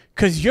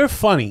because you're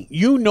funny.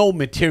 You know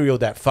material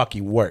that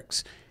fucking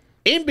works.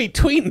 In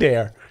between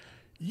there,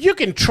 you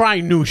can try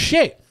new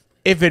shit.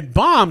 If it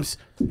bombs,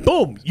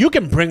 boom, you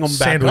can bring them back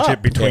Sandwich up.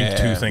 it between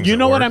 2 things. You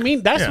know what I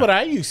mean? That's what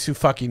I used to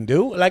fucking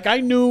do. Like, I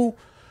knew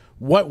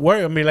what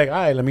worked. I mean, like, all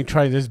right, let me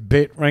try this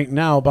bit right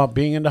now about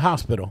being in the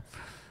hospital.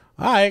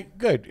 All right,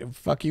 good. It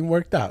fucking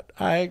worked out.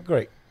 All right,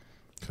 great.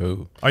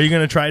 Cool. Are you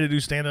going to try to do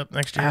stand-up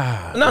next year?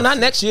 No, not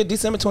next year.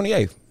 December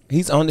 28th.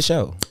 He's on the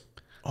show.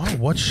 Oh,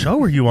 what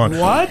show are you on?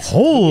 What?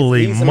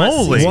 Holy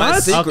moly. He's my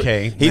secret.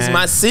 Okay, He's man.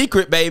 my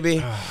secret,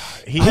 baby.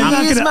 He's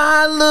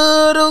my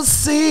little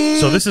secret.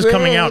 So this is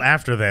coming out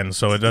after then,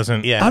 so it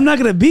doesn't... Yeah. I'm not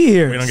going to be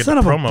here. We don't get Son the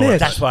of a promo. bitch.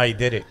 That's why I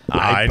did it.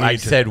 I I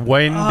said,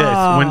 when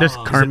does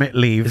Kermit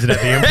leave? Is it at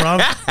the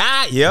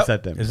Improv? Yep. Is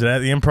that them? Is it at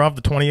the Improv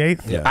the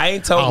 28th? Yeah. I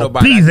ain't told I'll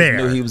nobody. be I just there.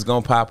 knew he was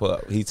going to pop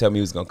up. He told me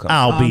he was going to come.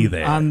 I'll be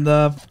there. On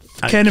the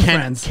Ken and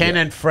Friends. Ken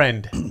and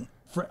Friend.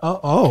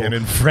 Ken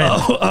and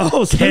Friend.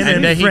 Ken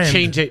And then Friend. he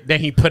changed it. Then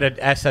he put an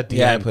S at the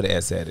Yeah, I end. put an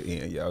S at the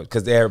end, yo,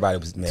 because everybody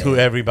was mad. To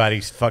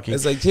everybody's fucking.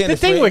 It's like Ken the and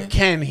thing Friend. with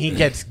Ken, he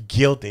gets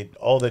guilted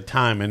all the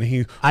time, and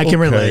he. I can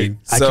relate.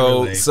 I can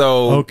relate.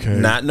 So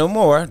not no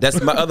more.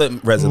 That's my other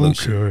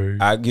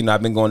resolution. Okay.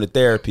 I've been going to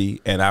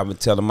therapy, and I've been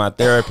telling my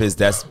therapist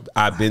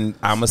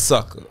I'm a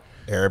sucker.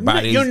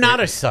 Everybody, You're not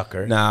a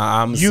sucker.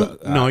 Nah, I'm.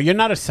 No, you're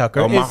not a sucker.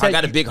 Oh, It's I that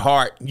got a big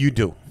heart. You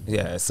do.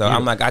 Yeah, so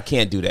I'm like, I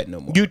can't do that no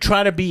more. You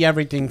try to be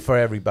everything for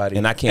everybody,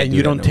 And I can't And do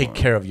you that don't no take more.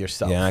 care of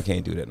yourself. Yeah, I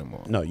can't do that no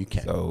more. No, you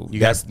can't. So You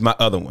that's my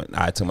other one.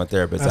 I told my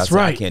therapist, That's I said,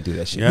 right. I can't do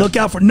that shit. Look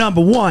out for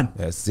number 1.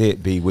 That's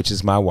it, B, which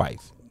is my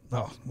wife.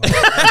 Oh.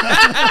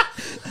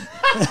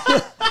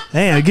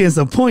 Man, getting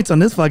some points on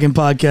this fucking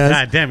podcast.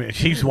 God damn it!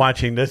 She's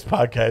watching this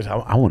podcast.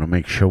 I want to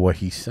make sure what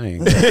he's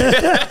saying. She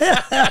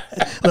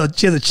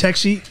has a check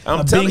sheet.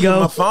 I'm a telling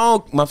bingo.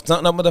 you, my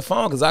number the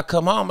phone, because I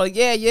come home, I'm like,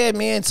 yeah,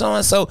 man, so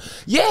and so.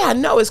 Yeah, I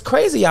know, it's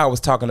crazy I was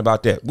talking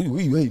about that.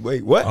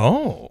 Wait, what?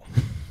 Oh.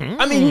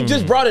 I mean, you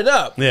just brought it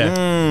up.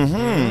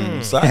 Yeah.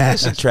 So I think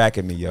she's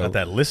tracking me, yo. Got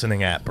that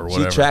listening app or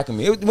whatever. She's tracking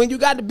me. When you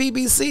got the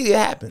BBC, it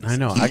happens. I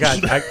know.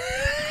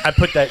 I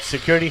put that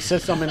security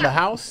system in the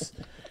house.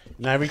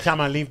 Now every time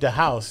I leave the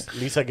house,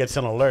 Lisa gets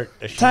an alert.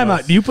 That she Time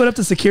knows. out. Do you put up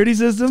the security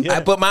system? I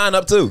put mine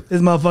up too.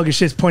 This motherfucking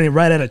shit's pointing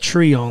right at a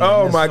tree on.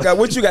 Oh my God.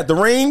 What you got, the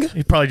ring?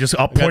 He probably just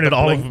pointed the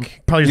all of them.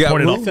 blink. Probably just Yeah,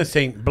 pointed well, all. Lisa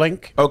saying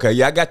blink. Okay,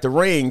 yeah, I got the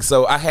ring,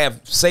 so I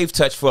have Safe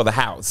Touch for the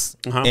house,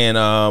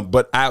 and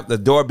but out the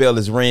doorbell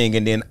is Ring,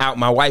 and then out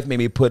my wife made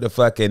me put the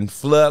fucking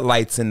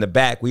floodlights in the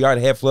back. We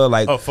already had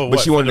floodlights, Oh, for but what?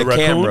 she For wanted the the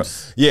camera.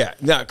 raccoons? Yeah,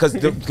 no, because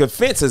the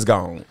fence is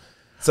gone.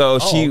 So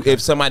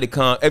if somebody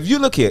come, if you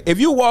look here, if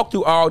you walk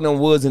through all them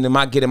woods and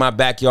get in my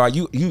backyard,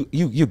 you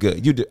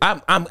good. You do.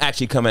 I'm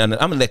actually coming. I'm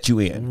gonna let you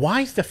in.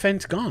 Why is the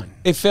fence gone?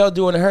 It fell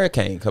during the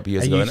hurricane a couple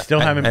years And ago. you still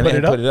haven't I put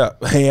didn't it up? put it up.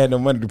 I ain't had no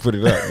money to put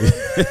it up.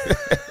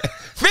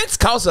 Fence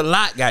costs a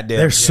lot, goddamn.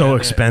 They're so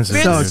expensive.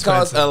 Fence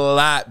costs a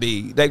lot,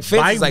 B. Like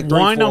fence Buy is like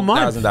one a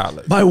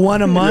 $3,000-$4,000. By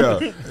one a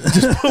month.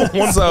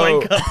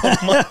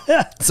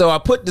 So I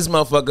put this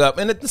motherfucker up,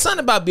 and it's something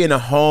about being a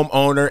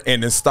homeowner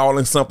and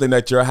installing something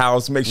at your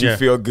house makes you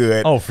feel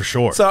good. Oh, for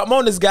sure. So I'm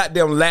on this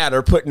goddamn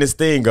ladder putting this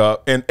thing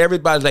up, and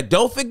everybody's like,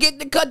 "Don't forget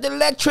to cut the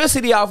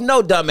electricity off."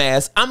 No,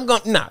 dumbass. I'm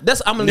gonna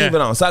leave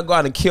it on. So I go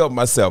out and kill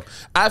myself.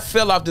 I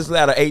fell off this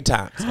ladder 8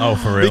 times. Oh,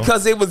 for real?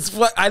 Because it was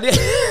I did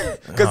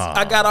because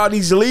I got all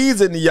these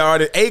leaves in the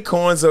yard and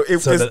acorns, so it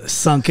So was that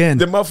sunk in.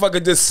 the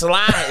motherfucker just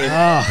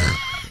sliding.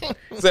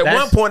 So at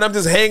one point, I'm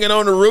just hanging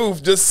on the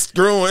roof, just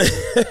screwing.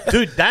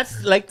 Dude,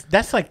 that's like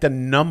the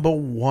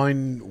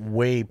 #1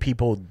 way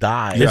people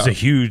die. It's a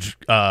huge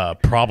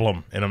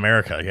problem in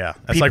America. Yeah,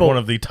 that's like People- one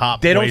of the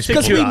top. they don't ways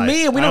Because people we die.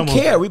 men, we don't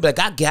care. We be like,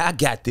 I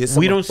got this.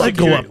 We I'm don't a I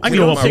fucking- go up. I we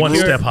go don't up one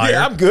care. step higher.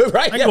 Yeah, I'm good,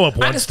 right? I Yeah. go up I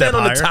one can step stand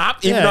on the higher. top,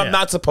 even Yeah, though I'm yeah.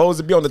 not supposed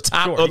to be on the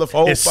top of the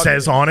whole. It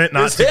says on it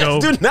not It to says, go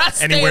do not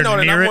stand anywhere on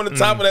it. near I'm on the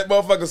top of that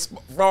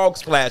motherfucking frog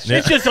splash.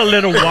 It's just a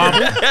little wobble.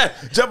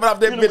 Jumping off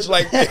that bitch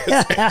like this.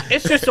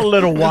 It's just a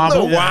little A wobble.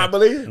 little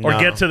wobbly. Or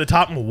get to the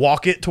top and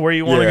walk it to where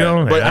you want to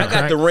go. But Yeah. I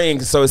got the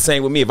ring, so it's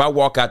saying with me, if I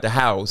walk out the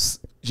house,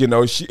 you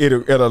know,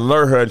 it'll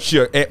alert her and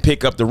she'll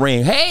pick up the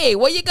ring. Hey,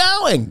 where you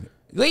going?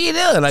 What you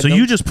doing? Like, So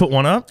you just put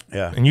one up,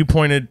 Yeah. and you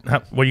pointed.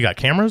 What you got?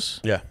 Cameras?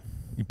 Yeah.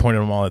 You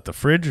pointed them all at the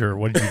fridge, or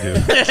what did you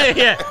do?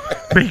 Yeah.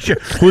 Make sure.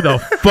 Who the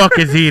fuck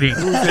is eating?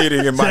 who's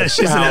eating in my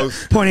She's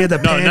house? pointing at the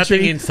No, pantry.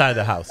 nothing inside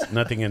the house.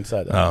 Nothing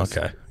inside the Oh, house.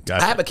 okay. I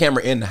Got it. have a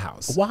camera in the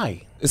house.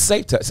 Why? It's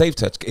Safe Touch. Safe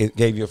Touch it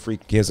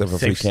gives us a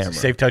free camera.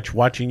 Safe touch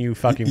watching you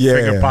fucking Yeah.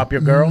 finger pop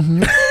your girl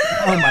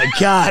Oh my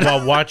God.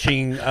 while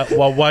watching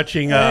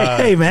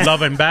Hey, man.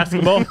 Love and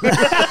Basketball.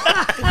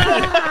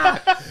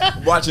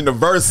 Watching the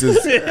verses.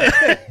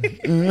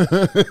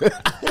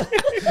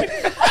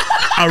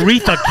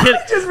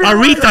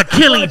 Aretha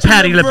killing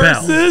Patti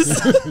LaBelle.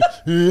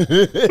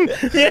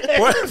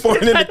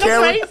 Pointing in the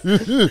camera.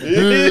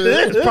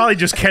 It's probably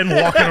just Ken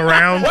walking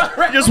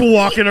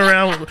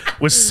around,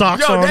 with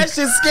socks on. That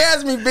shit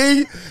scares me,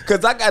 B.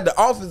 Because I got the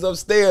office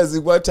upstairs.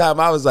 And one time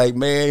I was like,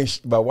 man,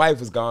 my wife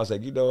was gone. I was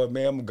like, you know what,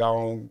 man, I'm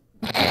going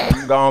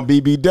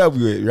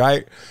BBW it,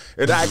 right?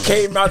 And I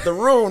came out the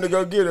room to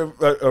go get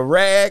a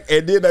rag,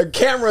 and then the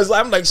camera's.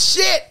 I'm like,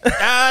 shit!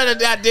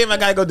 Damn, I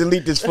gotta go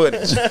delete this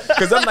footage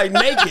because I'm like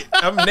naked.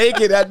 I'm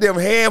naked. That damn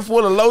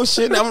handful of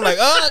lotion. I'm like,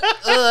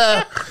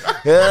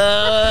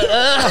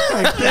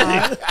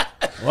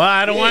 Well,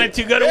 I don't want it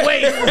to go to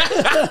waste.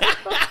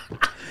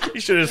 You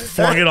should have just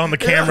flung it on the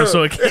camera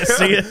so it can't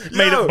see it.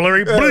 Made it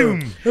blurry.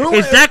 Boom.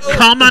 Is that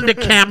cum on the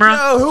camera?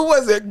 No, who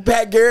was it?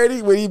 Pat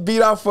Garrity when he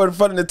beat off in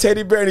front of the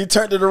teddy bear and he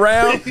turned it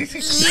around.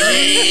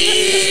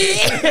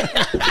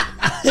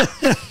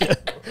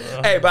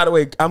 Hey, by the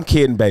way, I'm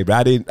kidding, baby.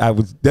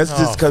 That's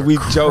just because we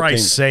joking.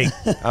 Christ's sake.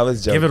 I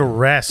was joking. Give it a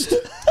rest.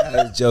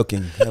 I was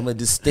joking. I'm a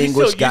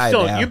distinguished guy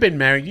now. You've been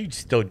married. You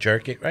still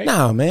jerk it, right?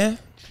 No, man.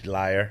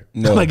 Liar.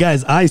 No. My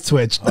guy's eyes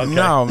twitched. Okay.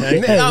 No,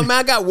 man. No, man.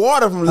 I got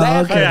water from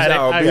laughing at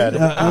y'all. I got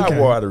it. I'm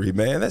watery,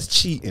 man. That's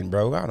cheating,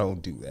 bro. I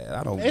don't do that.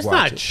 I don't. It's watch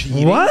not it.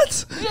 cheating.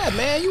 What? Yeah,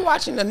 man. You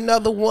watching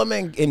another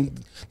woman and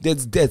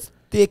that's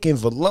thick and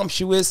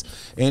voluptuous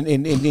and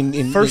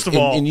First of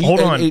all,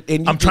 hold on.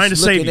 I'm trying to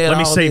save you. Let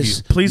me save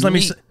you. Please let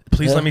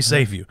me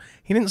save you.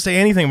 He didn't say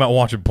anything about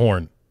watching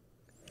porn.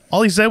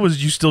 All he said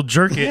was you still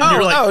jerk it. And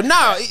you're like,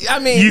 no. I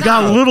mean, you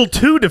got a little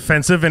too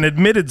defensive and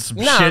admitted some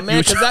shit. Nah,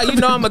 man, because you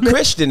know I'm a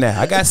Christian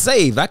now. I got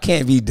saved. I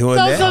can't be doing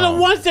that. Those are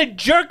the ones that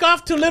jerk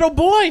off to little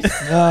boys.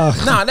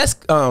 No, that's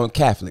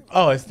Catholic.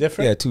 Oh, it's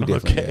different? Yeah, two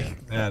different. Okay.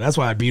 Yeah, that's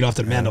why I beat off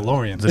the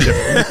Mandalorian.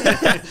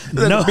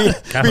 No,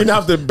 beating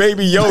off the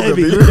baby Yoda.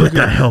 Put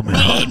the helmet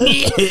on.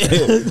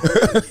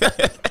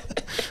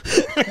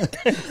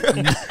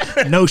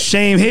 No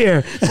shame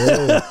here.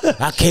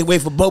 I can't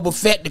wait for Boba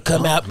Fett to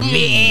come out. We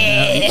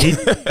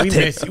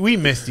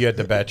missed you at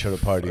the bachelor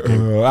party.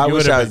 I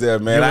wish I was there,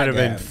 man. It would have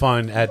been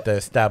fun at the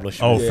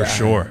establishment. Oh, for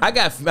sure. I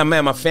got,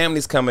 man, my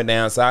family's coming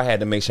down, so I had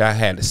to make sure I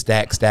had to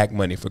stack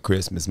money for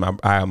Christmas.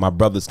 My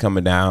brother's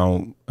coming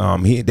down.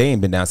 They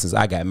ain't been down since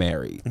I got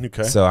married.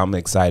 Okay. So I'm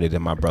excited that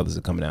my brothers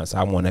are coming down. So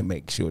I want to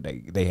make sure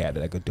they had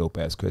like a dope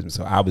ass Christmas.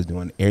 So I was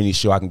doing any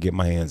show I can get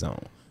my hands on.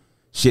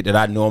 Shit that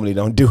I normally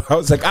don't do. I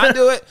was like, I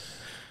do it.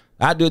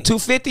 I do it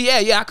 250.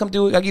 Yeah, I come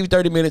do it. I give you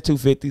 30 minutes,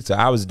 250. So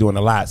I was doing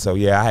a lot. So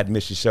yeah, I had to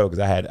miss the show because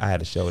I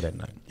had a show that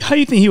night. How do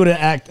you think he would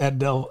have acted at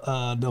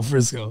Del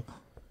Frisco?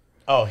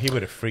 Oh, he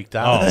would have freaked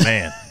out. Oh,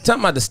 man.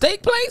 Talking about the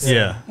steak place?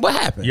 Yeah. What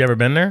happened? You ever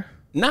been there?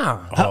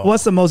 Nah.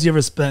 What's the most you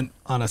ever spent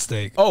on a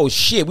steak? Oh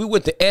shit, we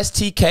went to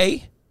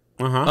STK.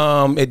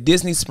 At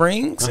Disney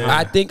Springs.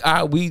 I think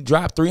we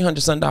dropped $300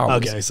 some.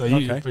 Okay, so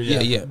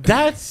yeah.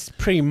 That's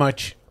pretty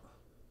much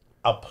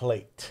a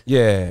plate.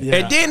 Yeah.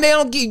 And then they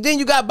don't get. Then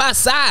you got to buy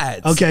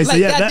sides. Okay, so like,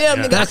 yeah, goddamn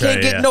nigga, I can't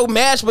get no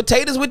mashed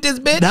potatoes with this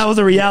bitch. That was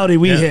a reality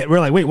we hit. We're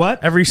like, wait,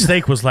 what? Every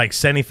steak was like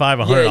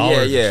 $75,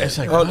 $100. Yeah. It's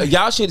like,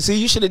 y'all should see.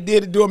 You should have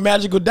did it doing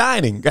magical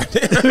dining.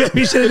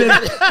 We should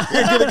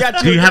have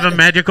got Do you have a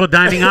magical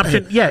dining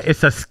option? Yeah,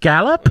 it's a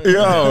scallop.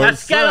 Yo, a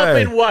scallop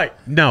in what?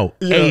 No,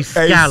 a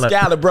scallop. A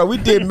scallop, bro. We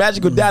did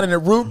magical dining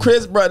at Root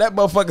Chris, bro. That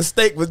motherfucking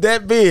steak was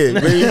that big,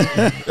 man.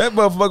 That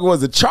motherfucker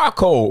was a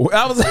charcoal.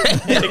 I was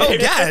like, oh,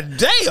 god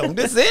damn,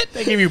 this it?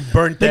 They give you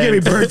burnt ends. They give me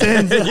burnt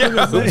ends.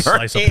 A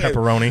slice of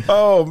pepperoni.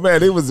 Oh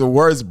man, it was the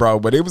worst, bro.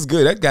 But it was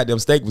good. That goddamn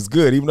steak was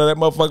good, even though that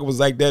motherfucker was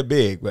like that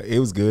big. But it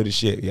was good as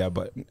shit. Yeah,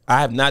 but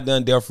I have not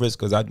done Del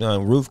Frisco's. I've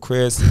done Roof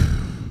Chris,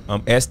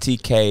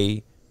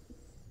 STK.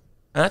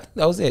 And I think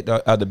that was it.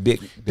 The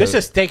big. There's a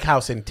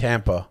steakhouse in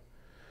Tampa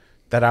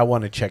that I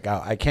want to check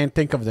out. I can't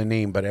think of the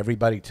name, but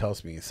everybody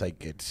tells me it's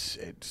like it's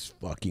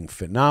fucking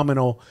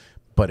phenomenal,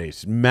 but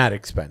it's mad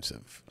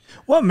expensive.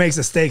 What makes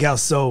a steakhouse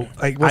so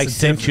like? I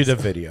sent you the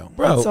video,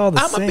 bro. It's all the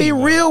I'm same, gonna be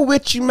bro. real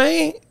with you,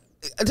 man.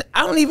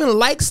 I don't even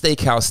like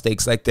steakhouse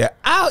steaks like that.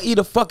 I'll eat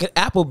a fucking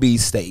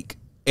Applebee's steak,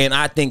 and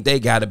I think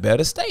they got a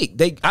better steak.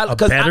 Steak?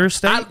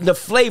 The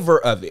flavor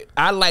of it.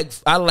 I like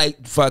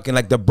fucking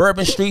like the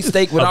Bourbon Street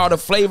steak with all the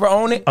flavor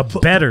on it. A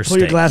better steak.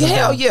 Your glasses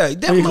Hell down. yeah,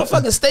 that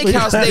motherfucking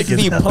steakhouse steak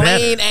be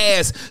plain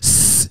ass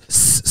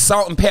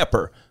salt and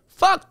pepper.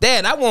 Fuck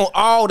that. I want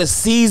all the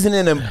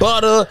seasoning and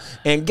butter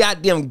and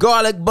goddamn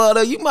garlic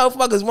butter. You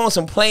motherfuckers want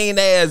some plain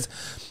ass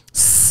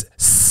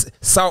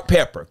salt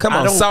pepper. Come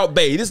on, Salt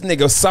Bay. This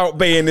nigga Salt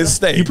Bay in this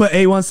steak. You put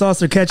A1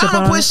 sauce or ketchup on I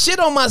don't it? put shit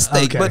on my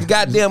steak, but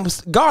goddamn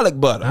garlic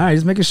butter. All right,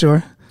 just making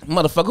sure.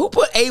 Motherfucker, who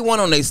put A1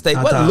 on their steak?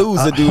 What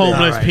loser do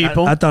homeless that?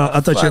 people. I thought I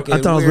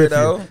was with you.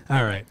 All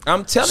right.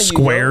 I'm telling you.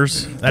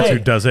 Squares. That's who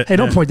does it. Hey,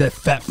 don't point that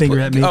fat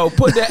finger at me. Oh,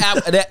 put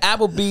that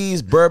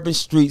Applebee's Bourbon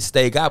Street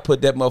steak. I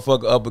put that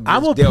motherfucker up against I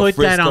will Del put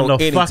that Frisco on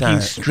the anytime.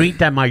 fucking street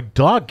that my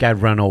dog got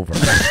run over.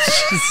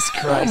 Jesus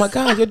Christ. Oh my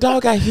God, your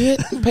dog got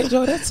hit,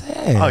 Pedro. That's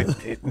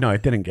sad. No,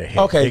 it didn't get hit.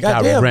 Okay, it got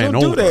goddamn, ran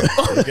don't over. do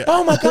that.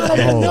 Oh my God, I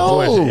didn't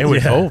know. It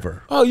was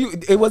over. Oh,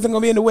 it wasn't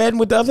gonna be in the wedding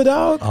with the other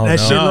dog. Oh, that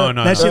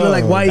shit looked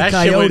like White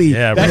Coyote.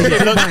 Yeah, That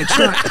shit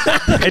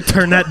looked, it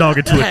turned that dog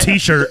into a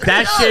T-shirt.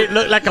 that shit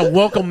looked like a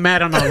welcome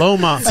mat on a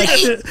Loma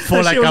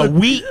for like a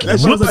week. That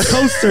shit was a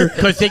coaster.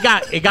 Because it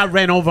got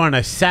ran over on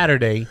a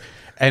Saturday,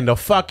 and the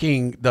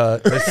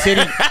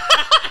city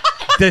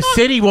the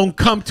city won't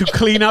come to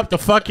clean up the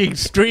fucking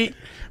street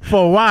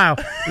for a while.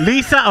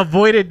 Lisa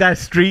avoided that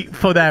street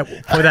for that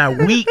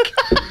week.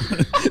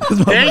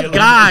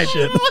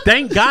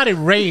 Thank God it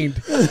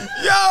rained. Yo,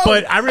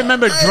 But I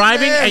remember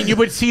driving, and you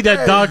would see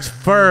that dog's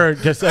fur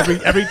just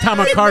every time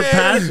a car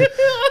passed.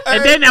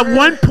 And then at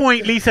one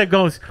point, Lisa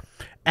goes,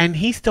 and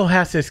he still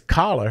has his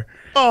collar.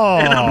 Oh,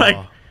 And I'm like,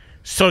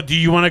 so do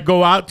you want to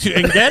go out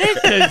and get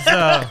it?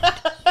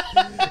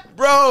 'Cause,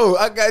 bro,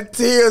 I got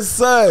tears,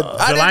 son.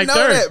 I July didn't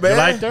know 3rd. that, man.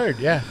 July 3rd,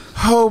 yeah.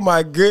 Oh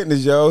my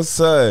goodness, yo,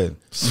 son.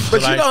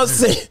 But you don't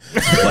see.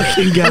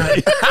 Fucking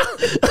guy.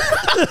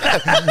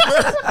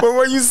 But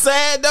were you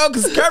sad though?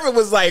 Because Kermit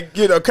was like,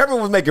 Kermit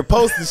was making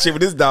posts and shit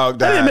with his dog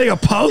died. I didn't make a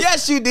post.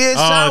 Yes, you did.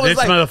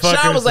 Oh,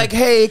 Sean was like,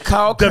 hey,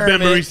 call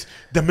Kermit.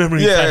 The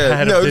memories I Yeah,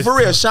 had no, of this. for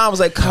real. Sean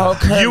was like, call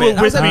Kermit. You were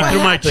I was with like, me what through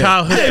my happened?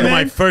 childhood, Hey, through my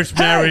man. first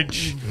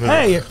marriage.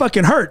 Hey, it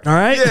fucking hurt, all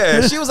right?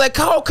 Yeah, she was like,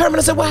 call Kermit.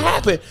 I said, what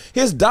happened?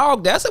 His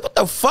dog died. I said, what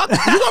the fuck? You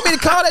want me to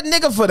call that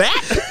nigga for that?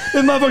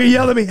 This motherfucker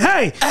yelled at me,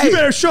 hey, you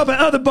better show up at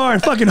other bar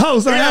and fucking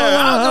host. I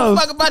I don't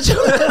give a fuck about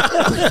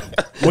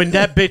you. When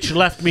that bitch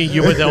left me,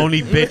 you were the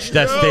only bitch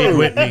that stayed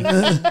with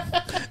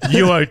me.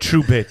 You are a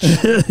true bitch.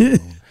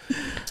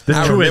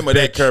 I remember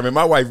that, Kermit.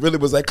 My wife really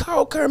was like,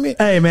 call Kermit.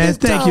 Hey, man, His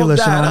thank you, dog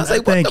LaShawn. died. I was like,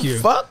 what Thank the you.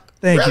 fuck?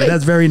 Thank Really? you.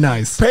 That's very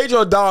nice.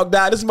 Pedro dog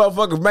died. This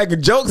motherfucker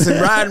making jokes and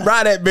riding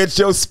that bitch,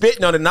 yo,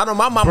 spitting on it. Not on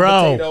my mama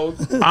Bro,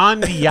 potatoes. on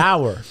the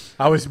hour,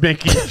 I was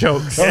making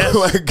jokes. Oh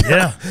my God.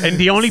 yeah. And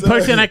the only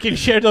person I can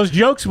share those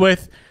jokes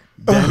with,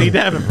 Danny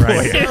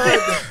Davenport.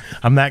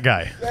 I'm that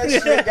guy. That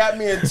shit got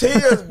me in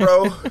tears,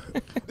 bro.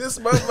 This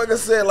motherfucker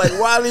said like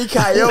Wile E.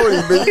 Coyote,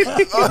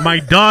 bitch. My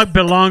dog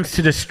belongs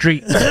to the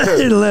street.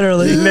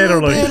 Literally.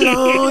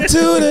 Belong to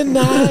the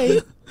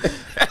night.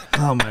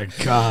 Oh, my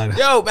God.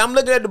 Yo, I'm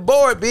looking at the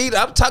board, B.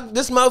 I'm talking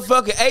this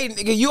motherfucker. Hey,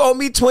 nigga, you owe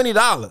me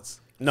 $20.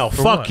 No,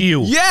 fuck what?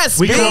 you. Yes,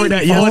 We B. covered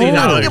that I yesterday.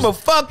 don't give a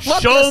fuck.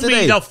 Fuck Show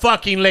yesterday. me the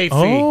fucking late fee.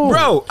 Oh.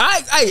 Bro, I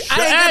ain't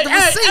got the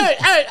receipt.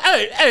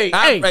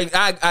 Hey.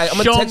 I'm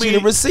gonna Show text you me-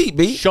 the receipt,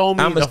 B. show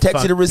me I'm gonna the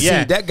text you the fuck- receipt.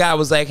 yeah. That guy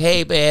was like,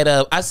 "Hey,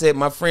 man," I said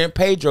my friend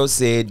Pedro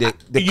said that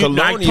the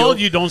Colonial. I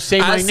told you don't say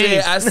my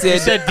name. I said You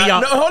said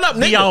no, hold up,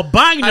 the nigga.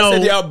 albino. I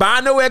said the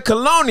albino at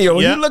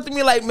Colonial. Yeah. You looked at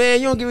me like,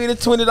 man, you don't give me the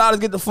 $20.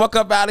 Get the fuck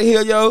up out of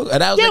here, yo.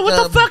 And I was Yeah, like,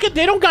 what the fuck?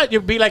 They don't got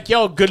you. Be like,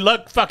 yo, good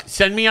luck. Fuck,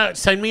 send me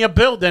a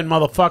bill, then,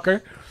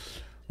 motherfucker.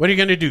 What are you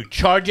gonna do?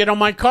 Charge it on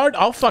my card?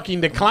 I'll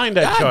fucking decline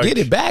that I charge. get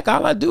it back.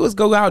 All I do is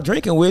go out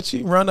drinking with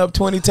you, run up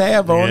 20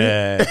 tab on it.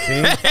 Yeah,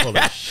 see? Full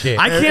of shit.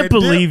 I can't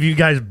believe you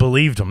guys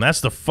believed him.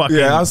 That's the fucking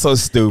Yeah, I'm so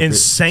stupid.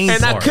 insane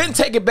And I part. couldn't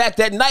take it back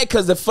that night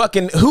because the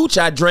fucking hooch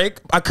I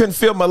drank, I couldn't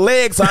feel my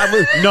legs. So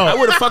I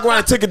would have fucked around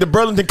and took it to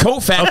Burlington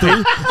Coat Factory.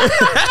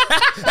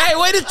 Hey,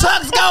 where the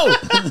tux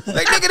go?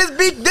 Like, nigga,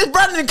 this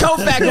Burlington Coat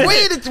Factory.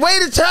 Where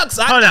the tux?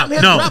 Hold I'm up, here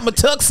to no. drop my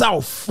tux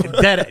off.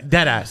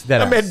 Dead ass.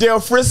 I'm at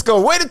Del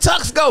Frisco. Where the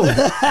tux go?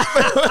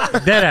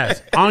 Dead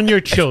ass. On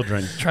your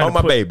children. On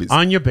my babies.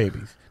 On your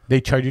babies. They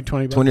charge you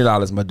 $20.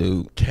 $20, my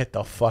dude. Get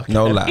the fuck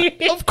No out. lie.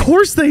 Of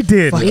course they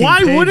did. Fucking Why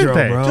Pedro, wouldn't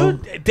they? bro.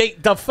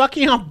 Dude,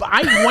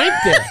 I went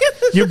there.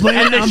 You're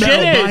blaming And the on the shit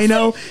is-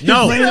 albino? You're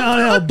No. blaming on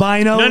the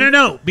albino?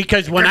 No.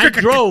 Because when I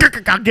drove,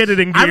 I'll get it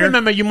in gear. I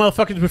remember you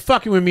motherfuckers were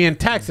fucking with me in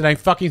taxi, and I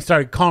fucking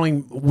started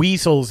calling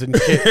weasels and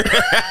shit.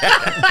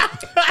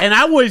 And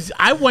I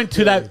went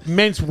to that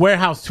men's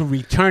warehouse to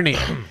return it,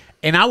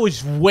 and I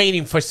was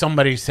waiting for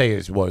somebody to say,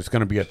 it's going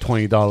to be a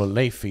 $20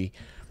 late fee.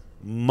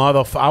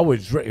 Motherfucker, I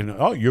was written.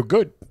 Oh, you're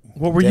good.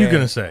 What were you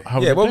gonna say?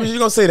 Yeah, what was you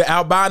going to say? The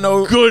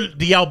albino? Good.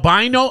 The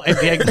albino, and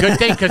the good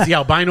thing because the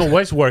albino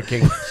was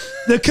working.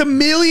 The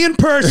chameleon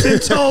person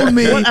told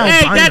me. Hey, albino?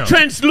 that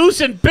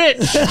translucent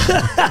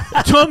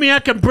bitch told me I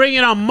can bring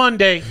it on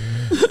Monday.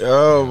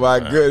 Oh, my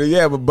goodness.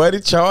 Yeah, but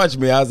Buddy charged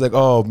me. I was like,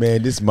 oh,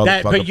 man, this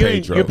motherfucker But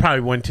Pedro. you probably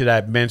went to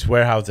that men's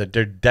warehouse that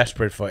they're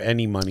desperate for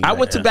any money. I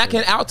went to back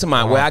in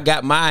Altamont where I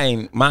got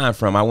mine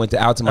from. I went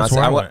to Altamont. That's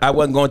where I went. I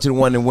wasn't going to the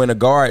one in Winter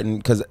Garden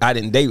because I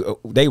didn't.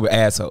 They were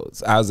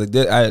assholes. I was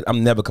like,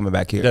 I'm never coming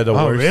back here. They're the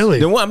Oh, worst. really?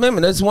 The one,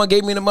 remember, this one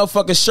gave me the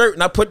motherfucking shirt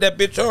and I put that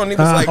bitch on. He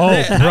was like, Oh,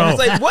 that. bro. I was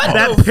like, what?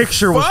 That the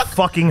picture fuck? was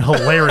fucking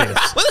hilarious.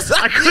 What's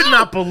I could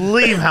not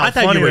believe how I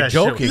thought funny you were that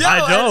joking. shit was.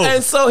 Yo, I know.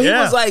 and so he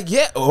Yeah. was like,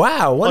 yeah,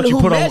 wow. Why don't you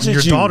put on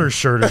your daughter's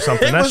shirt or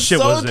something. That shit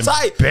was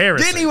tight.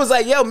 Embarrassing. Then he was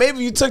like, "Yo, maybe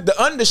you took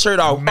the undershirt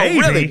off." Maybe.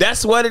 Oh, really?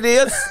 That's what it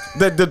is.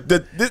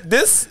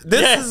 This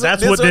is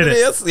that's what did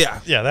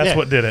it. Yeah, that's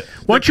what did it.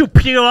 Why don't you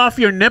peel off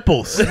your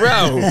nipples,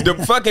 bro?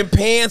 The fucking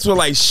pants were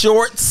like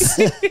shorts.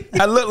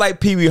 I look like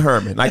Pee Wee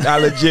Herman. Like I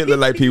legit look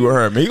like Pee Wee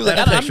Herman. He was like,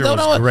 "That picture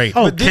was great."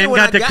 Oh, Ken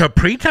got the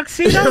capri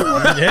tuxedo.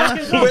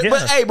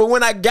 But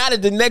when I got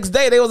it the next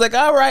day, they was like,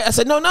 "All right." I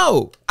said,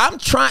 "No, I'm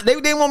trying." They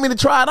didn't want me to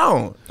try it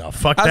on. Oh,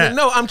 fuck I that. said,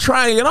 "No, I'm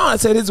trying it on." I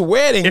said, "It's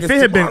wedding." If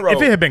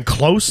it had been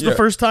close the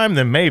first time,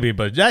 then maybe.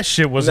 But that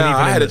shit wasn't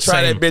even. I had to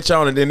try that bitch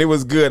on, and then it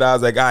was good. I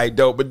was like, "All right,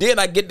 dope." But then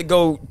I get to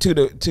go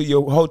to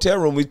your hotel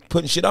room. We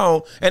putting shit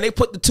on, and they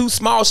put the 2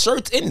 small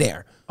shirts in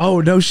there. Oh,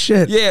 no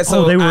shit. Yeah,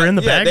 so they were in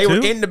the bag, they too?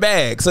 were in the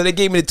bag. So they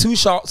gave me the 2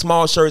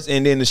 small shirts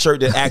and then the shirt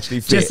that actually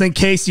fit. Just in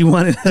case you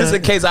wanted. Just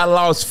in case I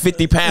lost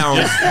 50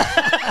 pounds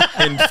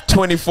in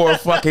 24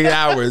 fucking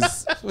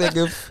hours.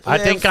 I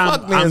think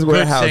I'm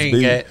good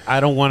saying it.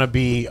 I don't want to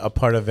be a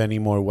part of any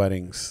more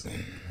weddings.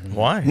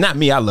 Why? Not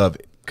me. I love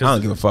it. I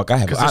don't give a fuck.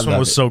 Because this one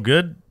was so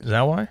good. Is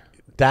that why?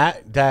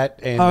 That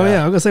and oh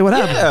yeah, I'm gonna say what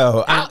happened.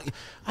 Yeah,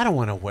 I don't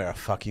want to wear a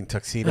fucking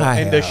tuxedo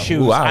and the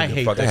shoes. I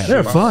hate the shoes.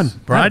 They're fun,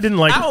 bro. I didn't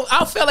like.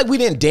 I felt like we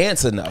didn't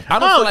dance enough. I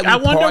don't feel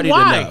like we partied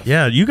enough.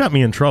 Yeah, you got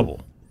me in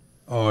trouble.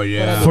 Oh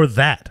yeah, for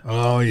that.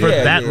 Oh yeah, for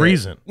that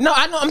reason. No,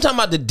 I know. I'm talking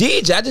about the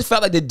DJ. I just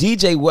felt like the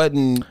DJ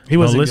wasn't. He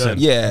wasn't listen, good.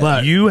 Yeah,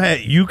 but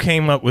you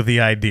came up with the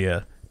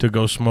idea to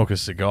go smoke a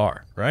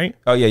cigar, right?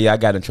 Oh yeah, I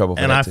got in trouble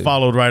for and that I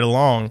followed right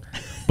along.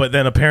 But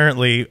then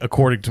apparently,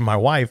 according to my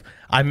wife,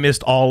 I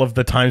missed all of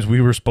the times we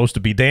were supposed to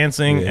be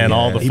dancing and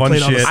all the fun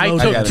shit. I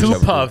took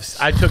 2 puffs.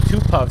 I took 2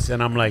 puffs,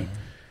 and I'm like,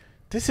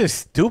 this is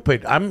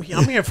stupid. I'm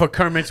here for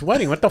Kermit's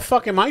wedding. What the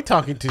fuck am I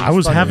talking to? I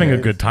was having a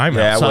good time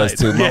outside. I was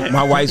too.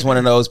 My wife's one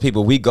of those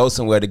people. We go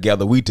somewhere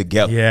together. We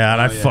together. Yeah,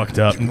 and I fucked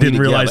up and didn't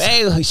realize.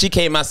 Hey, she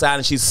came outside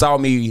and she saw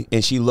me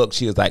and she looked.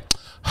 She was like,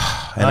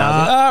 and I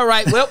was like, all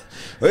right, well.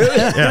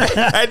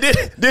 I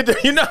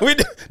did you know, we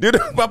did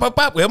the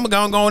pop. We're going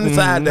to go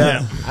inside now.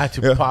 Yeah. I had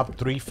to pop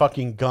 3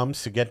 fucking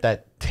gums to get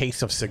that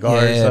taste of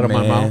cigars out of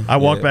my mouth. I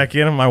walked back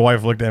in and my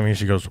wife looked at me and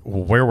she goes,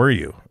 well, where were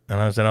you?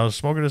 And I said, I was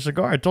smoking a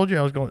cigar. I told you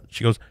I was going.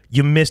 She goes,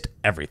 you missed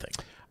everything.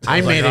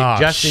 I made it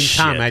just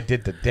in time. I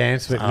did the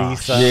dance with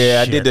Lisa.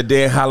 Yeah, I did the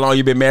dance. How long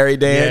you been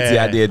married dance?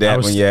 Yeah, I did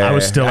that one. Yeah, I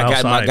was still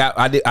outside.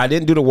 I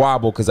didn't do the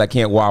wobble because I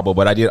can't wobble,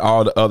 but I did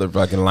all the other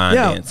fucking line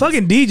dances.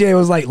 Fucking DJ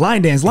was like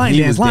line dance. Line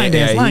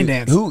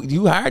dance. Who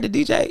you hired the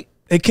DJ?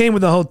 It came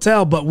with the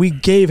hotel, but we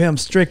gave him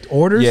strict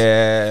orders.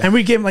 Yeah, and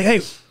we gave him like,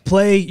 hey,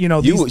 play. You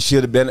know, you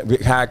should have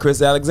been hired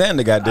Chris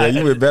Alexander. Goddamn,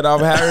 you would better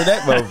off hiring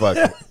that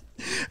motherfucker.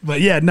 But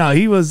yeah, no,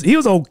 he was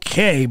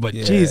okay, but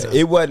Jesus,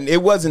 it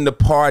wasn't the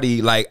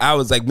party. Like I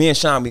was like me and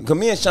Sean, because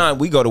me and Sean,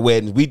 we go to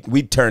weddings,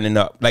 we turning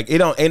up. Like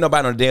ain't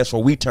nobody on the dance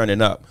floor, we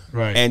turning up.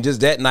 Right. And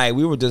just that night,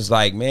 we were just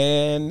like,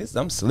 man,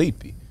 I'm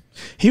sleepy.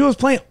 He was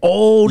playing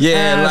old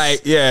ass,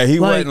 he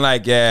wasn't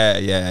like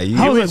He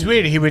was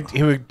weird. He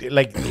would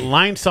like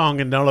line song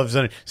and all of a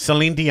sudden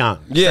Celine Dion.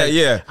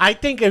 Yeah. I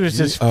think it was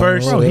his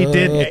first. Bro, he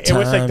did. It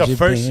was like the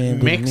first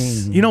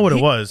mix. You know what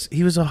it was?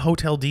 He was a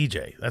hotel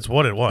DJ. That's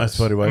what it was. That's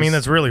what it was. I mean,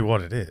 that's really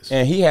what it is.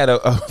 And he had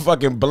a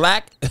fucking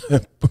black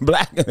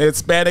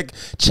Hispanic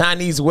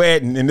Chinese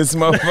wedding, and this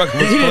motherfucker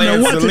was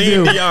playing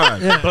Celine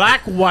Dion. Yeah.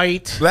 Black,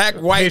 white,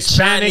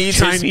 Hispanic,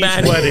 Chinese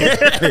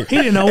wedding. He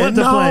didn't know what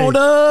to play. All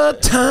the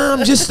time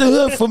just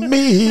stood for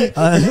me.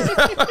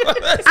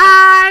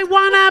 I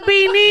wanna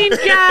be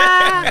ninja.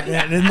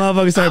 Yeah, this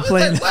motherfucker started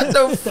playing. Like, what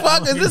the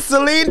fuck is this,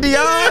 Celine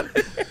Dion?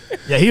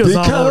 Yeah, he was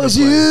all over the place. Because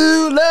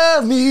you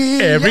love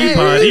me.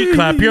 Everybody,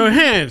 clap your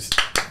hands.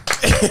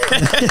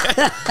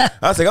 I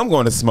was like, I'm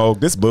going to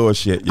smoke this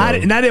bullshit. Yo. I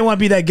didn't want to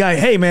be that guy.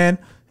 Hey, man,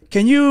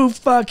 can you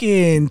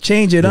fucking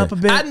change it up a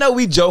bit? I know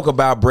we joke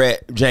about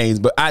Brett James,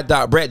 but I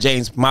thought Brett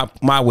James,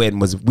 my wedding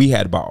was, we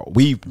had a ball.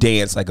 We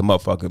danced like a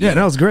motherfucker. Yeah,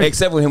 that was great.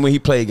 Except for him when he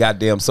played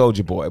goddamn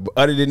Soulja Boy. But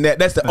other than that,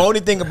 that's the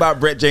only thing about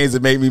Brett James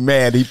that made me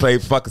mad. He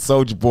played fucking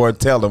Soulja Boy and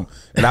Tell Him,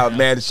 and I was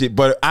mad as shit.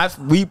 But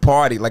we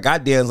partied. Like, I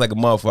danced like a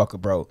motherfucker,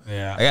 bro.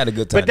 Yeah. I had a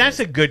good time. But that's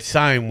a good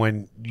sign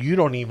when you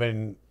don't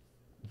even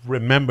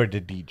remember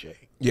the DJ.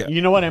 Yeah.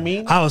 You know what I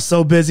mean? I was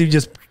so busy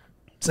just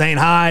saying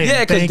hi.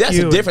 Yeah, because that's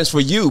a difference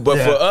for you, but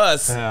for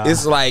us, Yeah.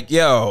 it's like,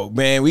 yo,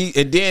 man,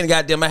 and then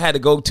goddamn, I had to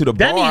go to the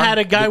bar. Then he had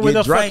a guy with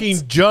a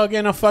fucking jug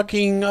and a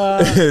fucking and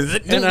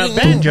a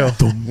banjo.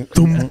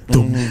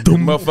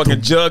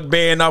 Motherfucking jug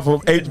band off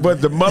of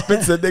the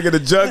Muppets, that nigga the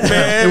jug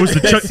band. It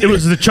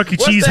was the Chuck E.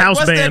 Cheese house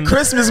what's band. That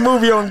Christmas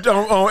movie on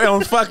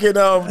fucking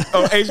on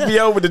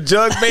HBO with the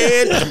jug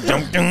band?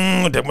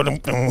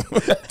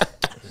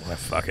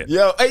 Fuck it.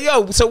 Yo,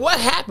 so what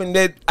happened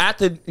that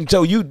after,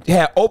 so you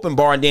had open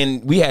bar and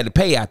then we had to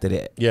pay after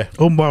that? Yeah.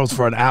 Open bar was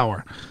for an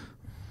hour.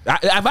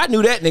 If I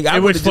knew that nigga, I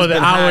It would was have for just the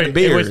been hour. hiding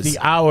beers. It was the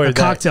hour. A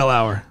cocktail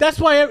hour. That's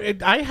why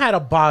I had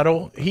a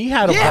bottle. He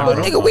had a Yeah,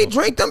 bottle. but nigga, we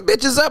drink them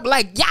bitches up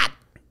like yacht.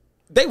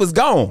 they was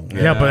gone.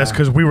 Yeah, but that's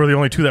because we were the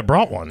only two that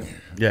brought one.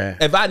 Yeah.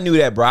 If I knew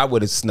that, bro, I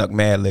would have snuck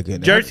mad liquor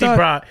in there.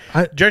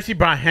 Jersey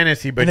brought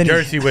Hennessy, but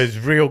Jersey was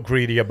real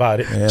greedy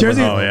about it. Yeah,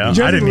 Jersey,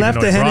 Jersey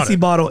left the Hennessy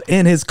bottle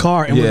in his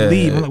car and would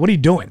leave. I'm like, what are you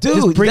doing?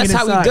 Dude, that's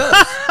how he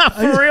does.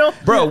 For real?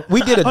 Bro,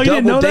 we did a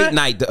double date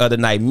night the other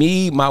night.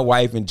 Me, my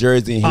wife, and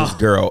Jersey and his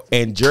girl.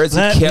 And Jersey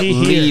kept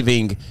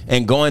leaving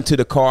and going to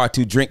the car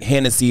to drink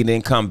Hennessy and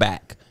then come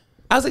back.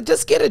 I was like,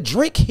 just get a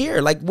drink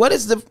here. Like, what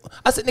is the...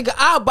 I said, nigga,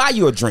 I'll buy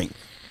you a drink.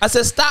 I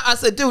said, stop. I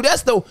said, dude,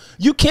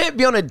 you can't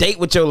be on a date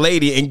with your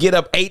lady and get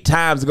up 8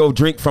 times to go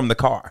drink from the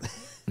car.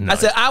 No. I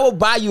said, I will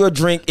buy you a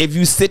drink if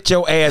you sit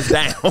your ass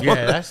down.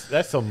 Yeah,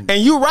 that's some...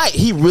 And you're right.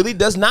 He really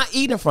does not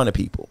eat in front of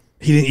people.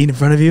 He didn't eat in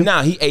front of you?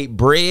 No, he ate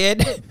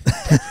bread.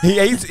 he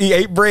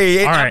ate bread, he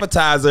ate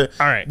appetizer.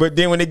 All right. But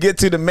then when it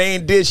gets to the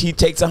main dish, he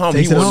takes it home.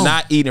 He will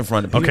not eat in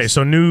front of people. Okay,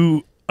 so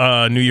New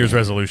Year's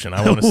resolution.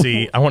 I want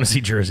to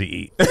see Jersey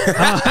eat.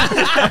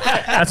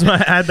 That's my.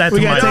 Add that we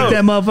to gotta my. take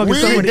that motherfucker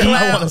somewhere to eat.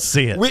 I want to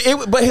see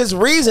it. But his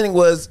reasoning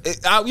was,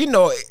 you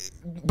know,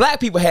 black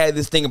people had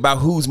this thing about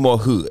who's more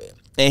hood,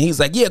 and he's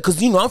like, yeah,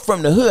 because you know I'm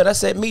from the hood. I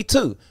said, me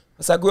too.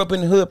 I said, I grew up in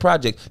the hood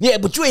project. Yeah,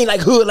 but you ain't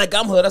like hood like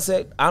I'm hood. I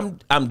said,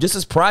 I'm just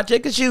as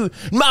project as you.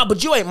 Nah,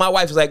 but you ain't. My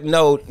wife was like,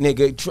 no,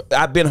 nigga,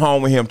 I've been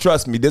home with him.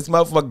 Trust me, this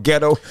motherfucker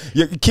ghetto.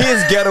 Your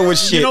kids ghetto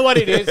as shit. You know what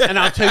it is? And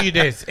I'll tell you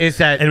this, is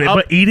that...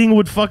 but eating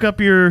would fuck up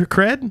your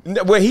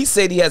cred? Well, he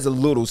said he has a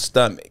little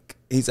stomach.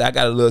 He said, I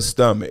got a little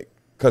stomach.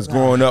 Because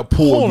growing up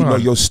poor, you know,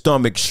 your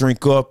stomach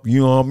shrink up. You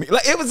know what I mean?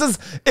 Like, it was just,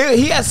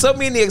 he had so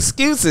many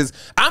excuses.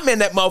 I'm in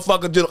that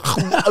motherfucker just,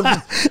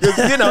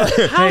 you know.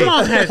 How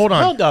long has, hold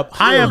on. Hold up.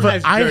 I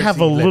have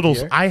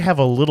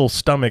a little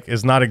stomach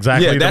is not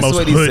exactly the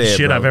most hood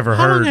shit I've ever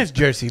heard. How long has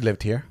Jersey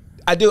lived here?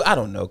 I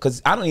don't know,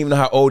 because I don't even know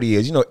how old he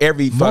is. You know,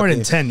 more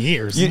than 10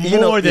 years.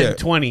 More than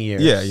 20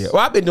 years. Yeah.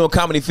 Well, I've been doing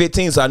comedy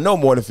 15, so I know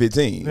more than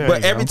 15.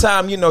 But every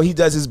time, you know, he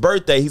does his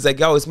birthday, he's like,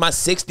 yo, it's my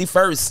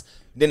 61st.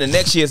 Then the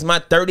next year it's my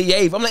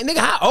 38th. I'm like, nigga,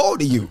 how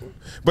old are you?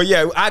 But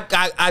yeah,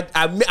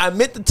 I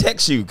meant to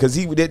text you because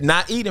he did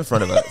not eat in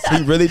front of us.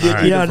 He really did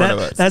eat in front of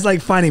us. That's like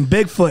finding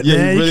Bigfoot, yeah,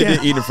 man. He really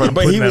did eat in front of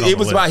us. But it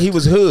was why he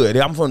was hood.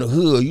 I'm from the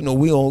hood. You know,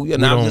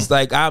 I'm just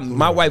like,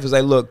 my wife was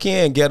like, look,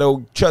 Ken,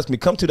 ghetto, trust me,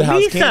 come to the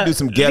house. Ken do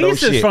some ghetto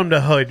shit. Lisa's from the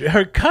hood.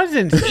 Her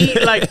cousins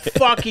eat like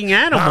fucking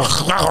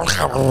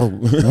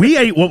animals. We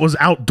ate what was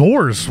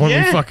outdoors when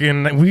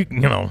you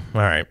know,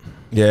 all right.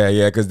 Yeah,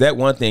 because that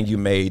one thing you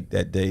made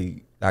that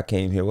day, I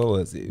came here. What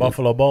was it?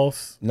 Buffalo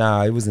balls?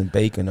 Nah, it was in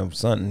bacon or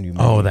something. You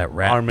made. Oh, that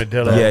rat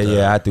armadillo.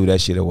 Yeah, I threw that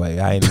shit away.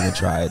 I ain't even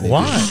tried it.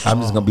 Why?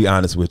 I'm just gonna be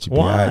honest with you.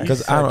 Why?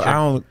 Because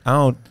I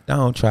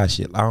don't try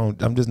shit.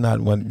 I'm just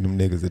not one of them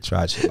niggas that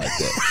try shit like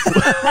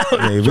that.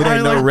 If it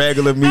ain't no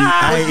regular meat,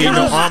 I ain't eating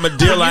no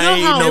armadillo. I ain't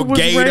eating no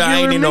gator. I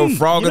ain't eating no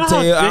frog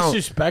tail. How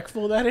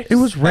disrespectful that is. It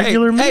was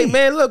regular meat. Hey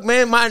man, look,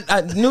 man, my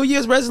New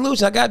Year's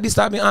resolution. I gotta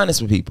stop being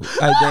honest with people.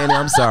 Hey, Danny,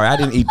 I'm sorry. I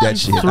didn't eat that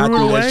shit. I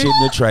threw that shit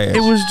in the trash.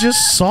 It was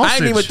just sausage. I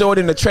didn't even throw it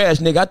in the trash.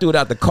 Nigga, I threw it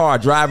out the car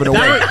driving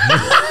away.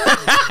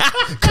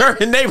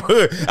 Kermit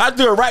neighborhood. I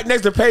threw it right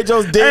next to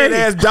Pedro's dead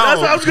ass dog. That's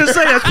what I was gonna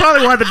say. That's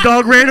probably why the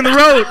dog ran in the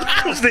road.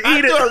 Was to eat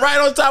I threw it right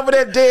on top of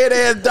that dead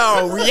ass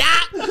dog.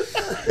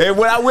 Yeah. And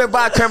when I went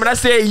by Kermit, I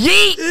said,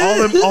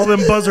 yeet. All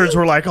them buzzards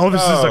were like, oh,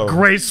 this is a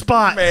great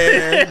spot.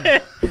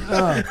 Man.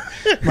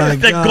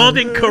 The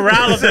golden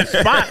corral of the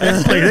spot.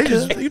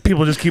 These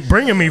people just keep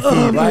bringing me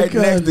food. Right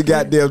next to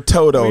goddamn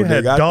Toto,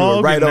 nigga. I threw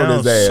it right on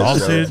his ass.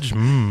 Sausage.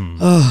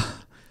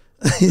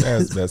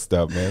 That's messed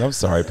up, man. I'm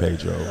sorry,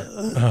 Pedro.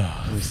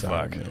 I'm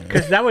sorry.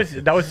 Because that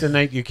was the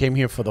night you came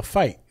here for the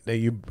fight. That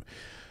you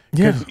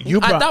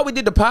I thought we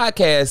did the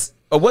podcast,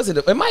 or was it?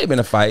 It might have been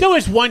a fight. There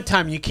was one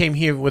time you came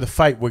here with a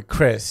fight with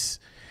Chris,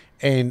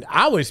 and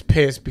I was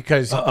pissed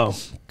because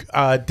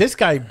this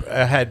guy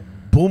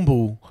had Boom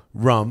Boo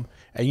rum,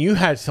 and you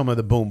had some of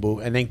the Boom Boo,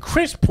 and then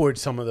Chris poured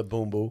some of the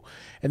Boom Boo,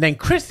 and then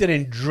Chris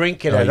didn't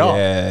drink it at all.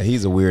 Yeah,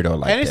 he's a weirdo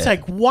like that. And it's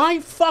like, why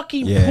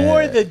fucking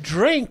pour the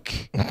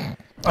drink?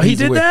 Oh, he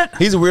did that?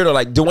 He's a weirdo.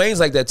 Like Dwayne's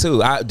like that too.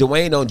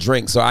 Dwayne don't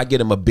drink, so I get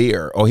him a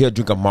beer or he'll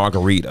drink a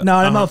margarita. No,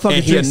 that motherfucker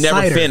and he'll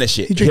never finish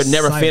it. He'll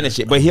never finish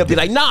it. But he'll be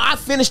like, "No, I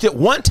finished it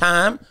one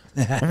time.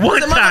 One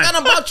time. I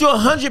done bought you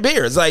 100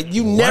 beers. Like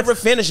you never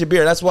finish a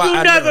beer. That's why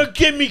you never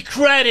give me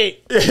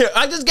credit.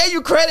 I just gave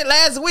you credit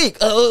last week.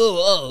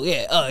 Oh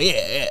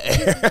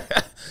yeah.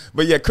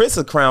 But yeah, Chris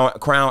is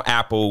crown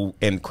apple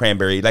and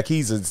cranberry. Like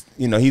he's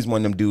one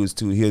of them dudes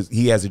too.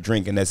 He has a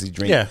drink and that's his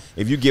drink. Yeah.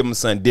 If you give him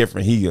something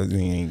different, he ain't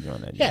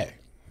doing that. Yeah.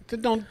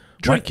 Then don't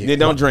drink it. They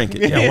don't drink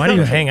it. Yeah, why do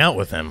you hang out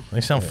with them?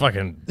 They sound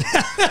fucking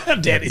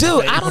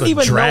Dude, I don't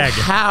even know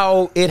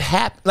how it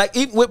happened. Like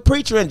even with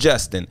Preacher and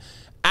Justin,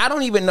 I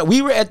don't even know.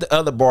 We were at the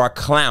other bar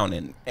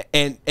clowning,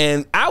 and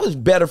I was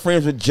better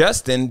friends with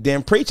Justin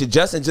than Preacher.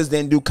 Justin just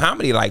didn't do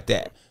comedy like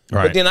that.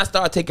 Right. But then I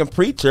started taking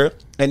Preacher,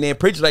 and then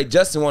Preacher like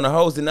Justin want to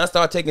host, and I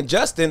started taking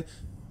Justin.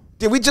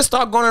 Then we just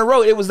started going on the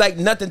road. It was like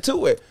nothing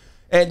to it.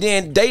 And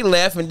then they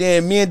left, and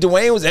then me and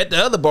Dwayne was at the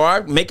other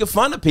bar making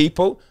fun of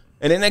people.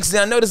 And the next thing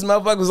I know, this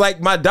motherfucker was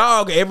like my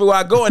dog everywhere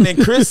I go. And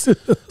then Chris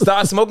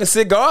started smoking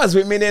cigars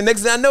with me. And then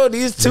next thing I know,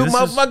 these two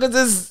motherfuckers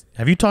is.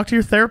 Have you talked to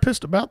your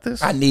therapist about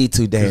this? I need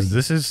to, Dan.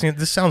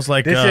 This sounds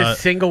like this is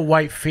single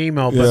white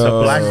female, but the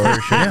black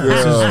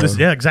version.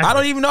 Yeah, exactly. I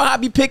don't even know how I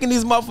be picking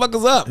these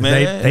motherfuckers up,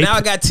 man. Now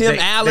I got Tim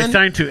Allen. They're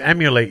trying to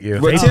emulate you.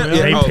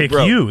 They pick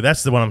you.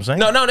 That's what I'm saying.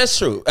 No, that's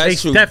true.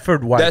 That's true.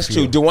 Stepford Wife. That's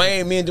true.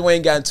 Me and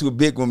Dwayne got into a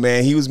big one,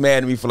 man. He was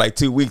mad at me for like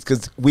 2 weeks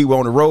because we were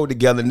on the road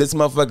together, and this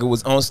motherfucker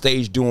was on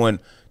stage doing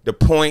The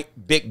Point,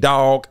 Big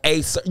Dog,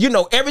 Ace,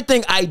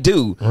 everything I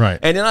do. Right.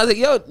 And then I was like,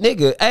 yo,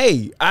 nigga,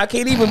 hey, I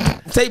can't even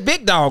say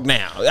Big Dog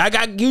now.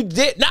 You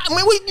did. Nah, I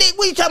mean,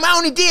 we talking about I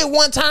only did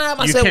one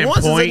time. I said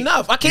once is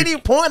enough. I can't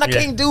even point. I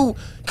can't do.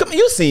 Come on,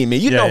 you seen me.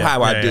 You know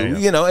how I do.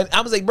 And I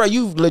was like, bro,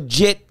 you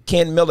legit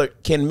Ken Miller.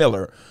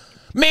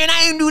 Man,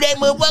 I ain't do that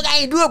motherfucker. I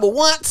ain't do it but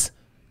once.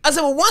 I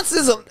said, well, once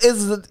is a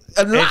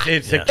lot.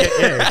 It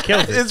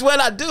kills it. It's what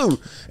I do.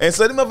 And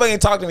so the motherfucker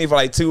ain't talked to me for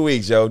like 2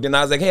 weeks, yo. Then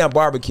I was like, hey, I'm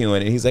barbecuing.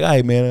 And he's like,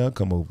 hey, man, I'll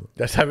come over.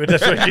 That's what you do.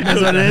 That's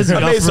what it is.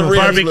 I made some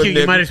ribs, barbecue.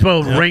 You might as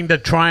well ring the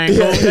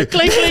triangle. Clink,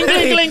 clink,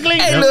 clink, clink,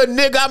 clink. Hey, little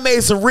nigga, I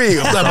made some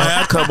ribs. I'm like,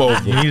 I'll come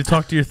over. You need to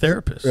talk to your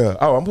therapist. Yeah.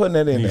 Oh, I'm putting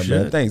that in there,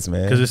 man. Thanks,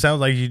 man. Because it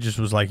sounds like he just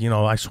was like,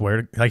 I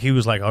swear. Like he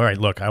was like, all right,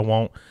 look, I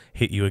won't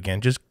hit you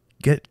again. Just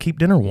keep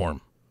dinner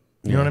warm.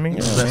 You know what I mean?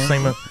 It's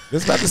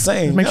about the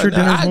same. Make sure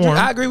dinner's warm.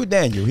 I agree with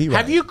Daniel. He right.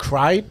 Have you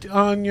cried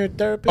on your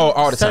therapist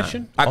all the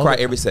session? time. I cry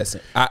every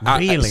session.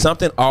 Really?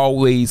 Something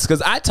always,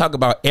 because I talk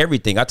about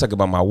everything. I talk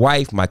about my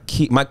wife, my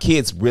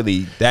kids.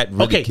 Really, that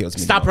really kills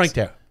me. Stop right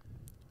there.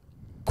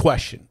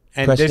 Question.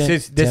 And this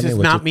is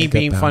not me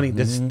being funny.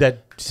 This is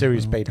that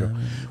serious, Pedro.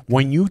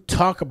 When you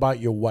talk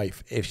about your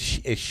wife, is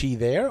she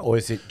there or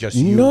is it just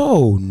you?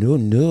 No.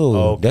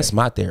 Okay. That's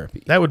my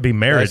therapy. That would be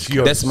marriage.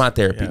 That's my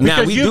therapy. Yeah. Now,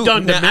 because you've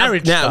done the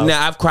marriage stuff.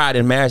 Now I've cried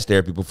in marriage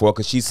therapy before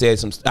because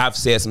I've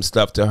said some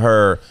stuff to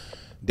her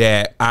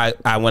that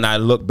I when I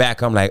look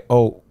back, I'm like,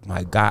 oh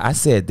my God, I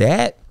said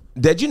that.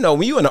 That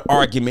when you're in an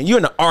argument, you're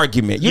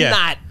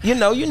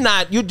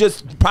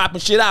just popping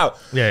shit out.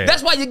 Yeah.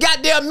 That's why you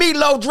goddamn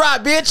meatloaf dry,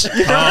 bitch. You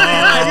know what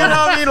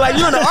I mean? Like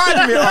you're in an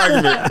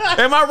argument.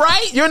 Am I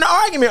right? You're in an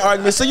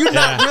argument. So you're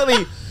not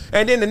really.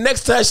 And then the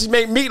next time she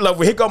make meatloaf,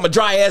 well, here go my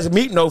dry ass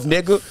meatloaf,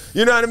 nigga.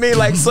 You know what I mean?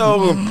 Like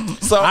so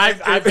I've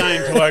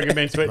gotten into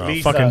arguments with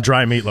Lisa. Fucking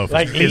dry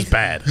meatloaf is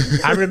bad.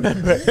 I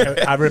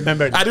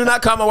remember. I do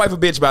not call my wife a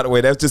bitch, by the way.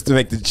 That's just to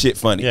make the shit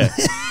funny. Yeah.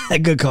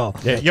 Good call.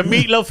 Yeah. Your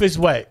meatloaf is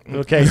wet.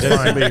 Okay,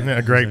 that's fine.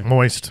 Yeah, great,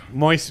 moist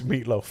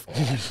meatloaf.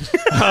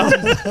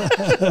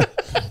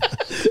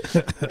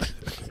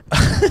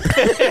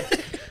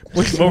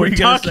 What were you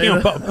talking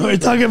about? We're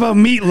talking about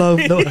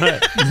meatloaf.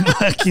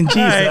 Fucking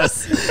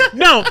Jesus. Right.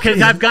 No,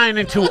 because I've gotten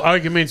into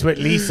arguments with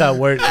Lisa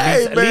where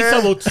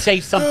Lisa will say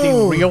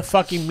something real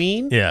fucking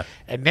mean. Yeah.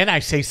 And then I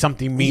say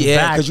something mean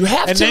back. because you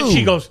have and to. And then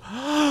she goes,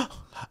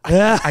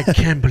 I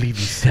can't believe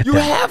you said that. You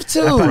have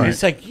to. Right.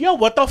 It's like, yo,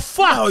 what the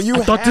fuck? No,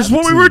 I thought this is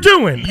what we were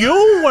doing.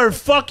 You were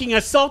fucking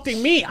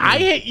assaulting me. I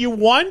hit you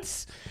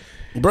once.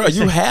 Bro,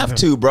 you have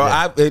to, bro.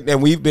 Yeah.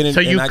 And we've been in. So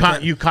you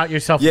caught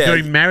yourself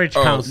during marriage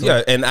counseling.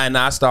 Yeah, and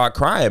I start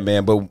crying,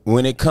 man. But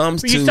when it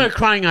comes to, you start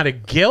crying out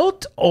of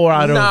guilt or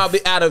out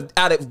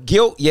of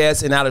guilt,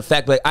 yes, and out of the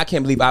fact like I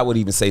can't believe I would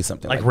even say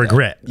something like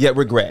regret. That. Yeah,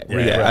 regret.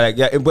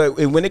 Yeah. But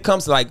when it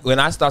comes to when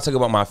I start talking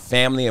about my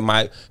family and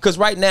because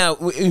right now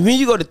when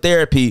you go to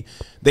therapy,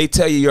 they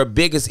tell you your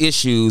biggest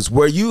issues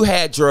where you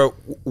had your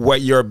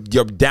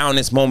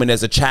downest moment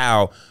as a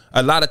child.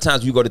 A lot of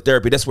times you go to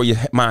therapy, that's where your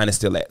mind is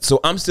still at. So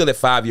I'm still at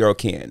 5-year-old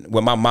Ken.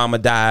 When my mama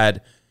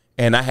died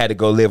and I had to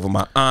go live with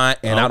my aunt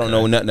and I don't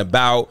know nothing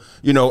about,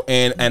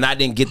 and I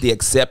didn't get the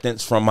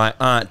acceptance from my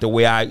aunt the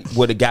way I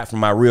would have got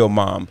from my real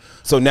mom.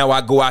 So now I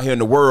go out here in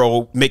the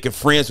world making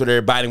friends with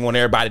everybody and want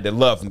everybody to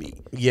love me.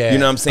 Yeah. You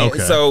know what I'm saying?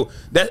 Okay. So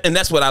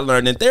that's what I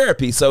learned in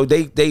therapy. So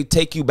they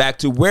take you back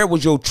to where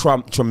was your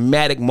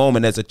traumatic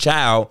moment as a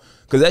child?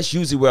 Because that's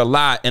usually where a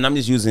lot, and I'm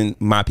just using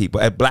my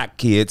people, at black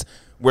kids,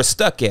 we're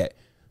stuck at.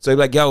 So they're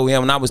like, yo,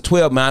 when I was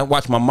 12, man, I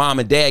watched my mom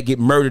and dad get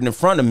murdered in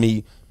front of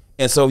me.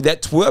 And so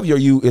that 12-year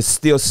you is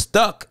still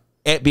stuck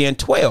at being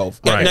 12.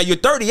 Right. Now you're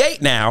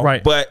 38 now,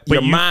 but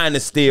your mind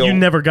is still. You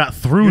never got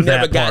through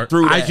that part.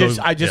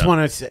 I just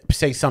want to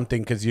say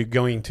something because you're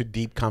going to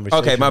deep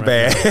conversation. Okay, my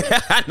bad.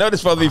 I know this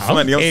is supposed to be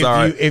funny. I'm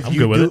sorry. I'm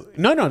good with it.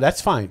 No,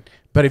 that's fine.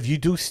 But if you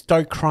do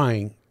start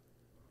crying,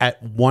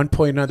 at one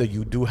point or another,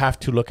 you do have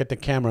to look at the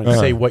camera and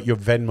say what your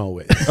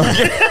Venmo is.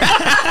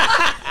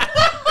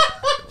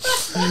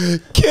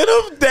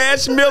 Kidham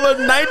Dash Miller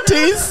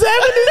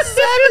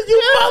 1977,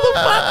 you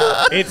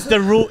motherfucker. It's the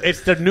rule.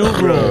 It's the new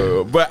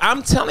rule. But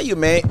I'm telling you,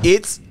 man,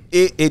 it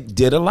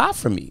did a lot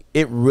for me.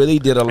 It really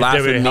did a lot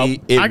for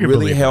me. It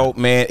really helped,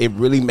 man. It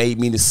really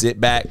made me to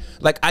sit back.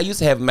 Like I used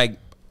to have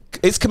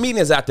it's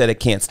comedians out there that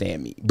can't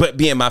stand me, but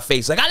be in my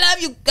face like I love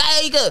you,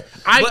 guy.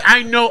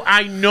 I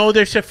know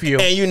there's a few,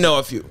 and you know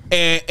a few,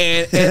 and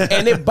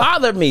it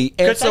bothered me.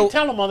 And so I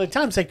tell them all the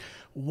time, it's like,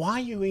 why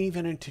you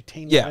even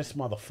entertaining this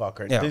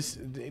motherfucker? Yeah.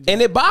 And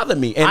it bothered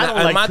me.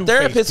 And my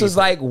therapist was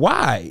like,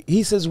 why?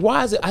 He says,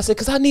 why is it? I said,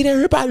 because I need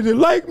everybody to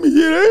like me.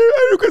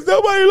 Because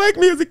nobody liked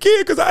me as a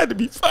kid because I had to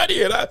be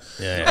funny. And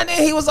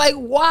then he was like,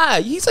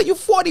 why? He said, you're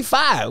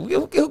 45.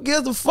 Who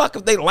gives a fuck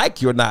if they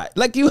like you or not?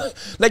 Like you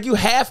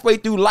halfway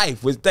through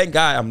life, which thank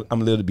God I'm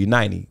little to be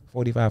 90.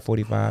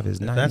 45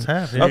 is 90. That's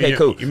half. Yeah. Okay,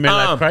 cool. You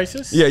midlife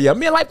crisis? Yeah,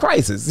 midlife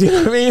crisis. You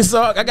know what I mean?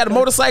 So I got a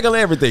motorcycle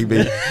and everything,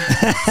 man.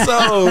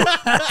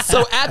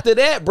 So after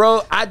that,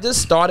 bro, I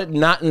just started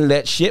not to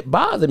let shit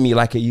bother me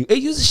like it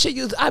used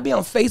to. I'd be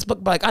on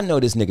Facebook, like, I know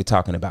this nigga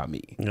talking about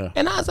me. Yeah.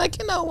 And I was like,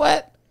 you know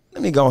what?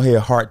 Let me go ahead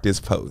and heart this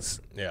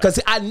post. Because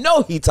I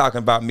know he talking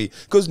about me.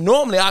 Because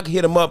normally I could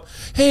hit him up,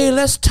 hey,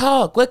 let's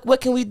talk. What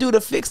can we do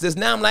to fix this?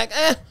 Now I'm like,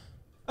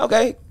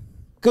 okay.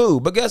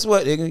 Cool, but guess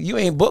what? You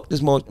ain't booked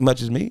as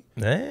much as me.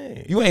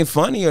 Hey. You ain't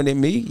funnier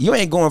than me. You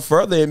ain't going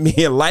further than me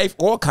in life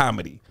or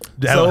comedy.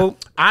 So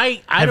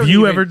I have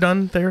you ever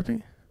done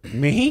therapy?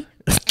 Me?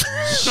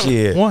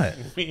 Shit. What?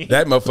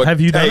 That motherfucker. Have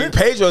you done it?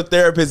 Pedro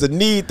therapist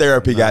need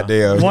therapy.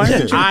 Goddamn. Why?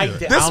 This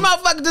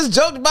motherfucker just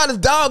joked about his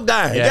dog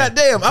dying. Yeah.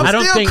 Goddamn. I'm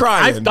still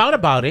crying. I've thought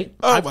about it.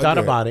 I've thought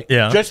about it.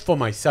 Yeah. Just for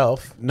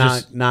myself,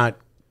 not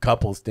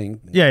couples thing.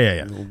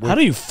 Yeah. How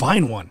do you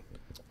find one?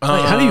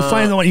 Like, how do you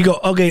find the one you go,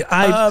 okay,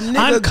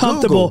 I'm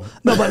comfortable. Google.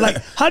 No, but like,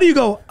 how do you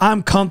go,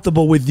 I'm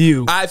comfortable with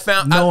you?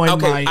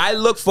 I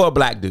look for a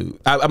black dude.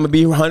 I'm going to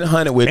be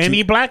 100 with you.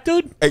 Any black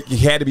dude? He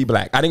had to be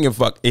black. I didn't give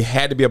a fuck. It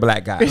had to be a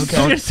black guy.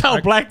 Okay. You saw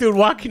a black dude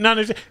walking down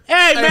the street.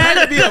 Hey, man.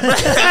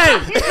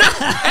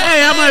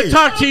 Hey, I'm going to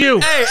talk to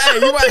you. Hey,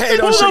 you want to hate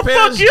on Chappelle? Who the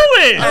fuck you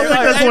is? I think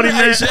that's what he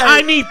meant.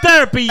 I need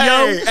therapy, yo.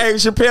 Hey,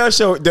 Chappelle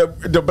show,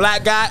 the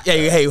black guy.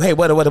 Hey,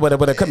 what,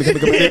 come here.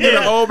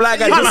 The old black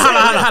guy.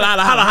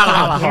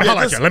 Holla.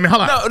 Let me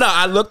holla. No,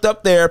 I looked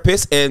up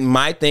therapists, and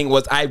my thing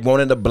was I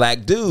wanted a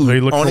black dude. So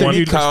you looked for one.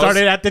 You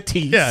started at the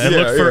T. Yeah, and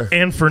looked for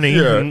Anthony.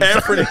 Yeah.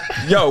 Anthony.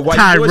 Yo, why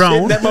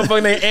Tyrone. That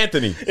motherfucker named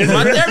Anthony.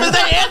 My therapist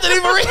named Anthony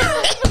for real.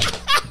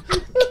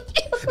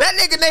 That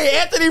nigga named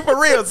Anthony for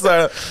real,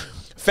 sir.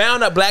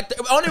 Found a black.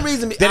 Only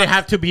reason did it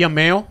have to be a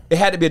male? It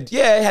had to be. It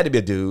had to be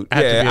a dude.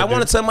 I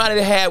wanted somebody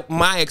that had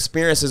my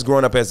experiences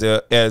growing up as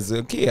a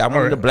kid. I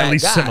wanted a black at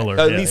least guy. Similar.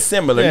 At least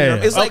similar. Yeah,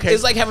 you know?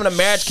 It's like having a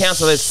marriage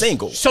counselor that's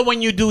single. So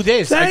when you do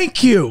this,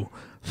 thank you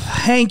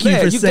for saying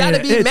you gotta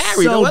be it.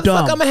 married. So what the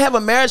fuck? dumb. I'm gonna have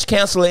a marriage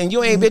counselor and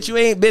you ain't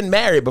been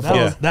married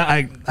before.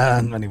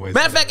 Anyways.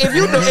 Matter of fact,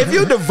 if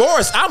you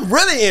divorce, I'm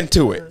really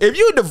into it. If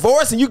you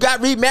divorce and you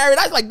got remarried,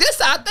 I was like, this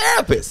our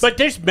therapist. But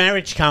there's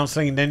marriage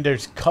counseling, and then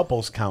there's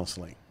couples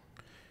counseling.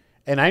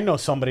 And I know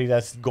somebody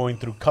that's going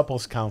through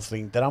couples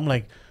counseling that I'm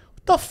like,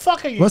 what the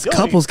fuck are you What's doing?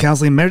 Couples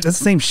counseling? Marriage? That's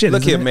the same shit.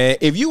 Look here, man.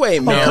 If you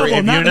ain't married,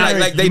 if you're not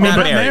like they not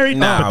married,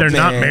 but they're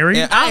not married.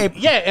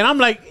 And I'm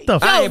like,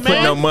 I ain't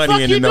putting no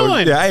money into no.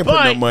 Yeah, I ain't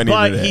putting no money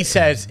into that. But he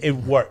says it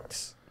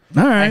works.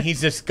 All right. And he's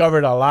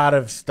discovered a lot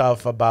of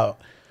stuff about.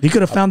 He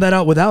could have found that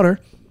out without her.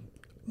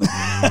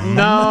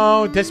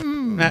 No, this.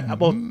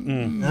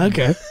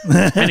 Okay.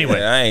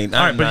 Anyway, I ain't.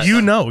 All right, but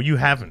you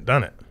haven't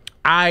done it.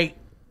 I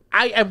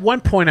at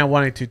one point I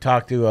wanted to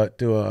talk to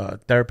a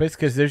therapist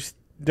because there's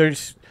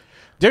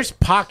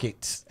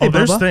pockets. Oh,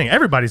 there's thing.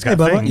 Everybody's got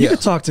things. You can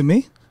talk to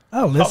me.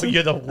 I'll listen.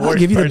 You're the worst. I'll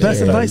give you the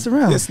best advice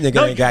around. This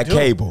nigga ain't got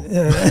cable.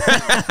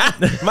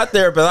 My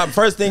therapist,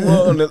 first thing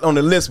on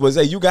the list was,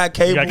 hey, you got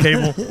cable? You got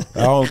cable?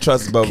 I don't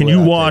trust Bubba. Can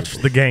you watch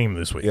the game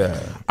this week? Yeah.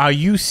 Are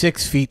you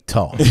 6 feet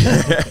tall?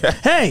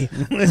 Hey.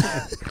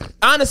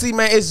 Honestly,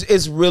 man,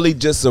 it's really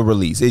just a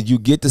release. You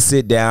get to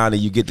sit down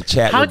and you get to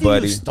chat with buddy. How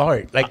do you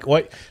start? Like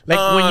what?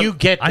 Like when you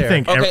get there?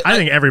 I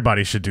think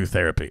everybody should do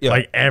therapy. Yeah.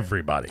 Like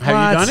everybody. Have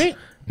you done it?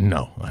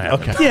 No, I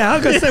haven't. Okay. Yeah, I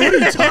was gonna say, what are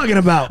you talking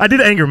about? I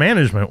did anger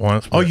management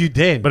once. Oh, you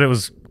did? But it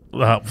was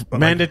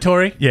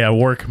mandatory?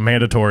 Work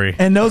mandatory.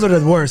 And those are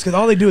the worst because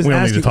all they do is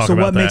ask you, so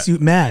what makes you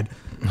mad?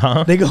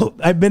 Huh? They go,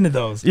 I've been to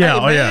those. Yeah,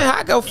 hey, man,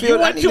 I go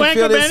feel. I need to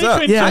fill this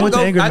up. Yeah, I went to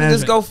anger management. I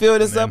just go fill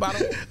this up.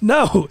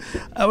 No,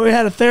 we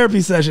had a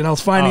therapy session. I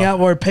was finding out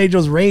where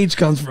Pedro's rage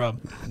comes from.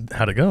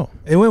 How'd it go?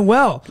 It went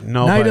well.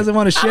 No, now he doesn't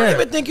want to share. I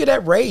don't even think you're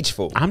that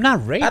rageful. I'm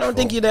not rageful. I don't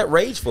think you're that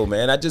rageful,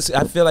 man. I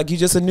feel like you're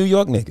just a New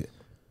York nigga.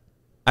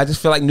 I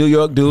just feel like New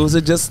York dudes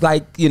are just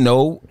like,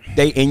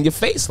 they in your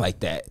face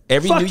like that.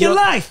 Fuck your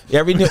life.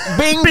 Bing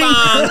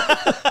bong.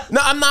 No,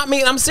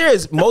 I'm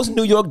serious. Most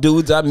New York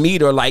dudes I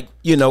meet are like,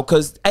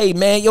 cause hey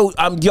man, you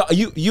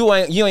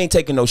ain't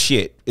taking no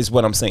shit, is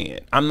what I'm saying.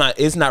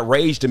 It's not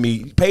rage to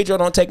me. Pedro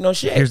don't take no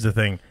shit. Here's the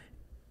thing.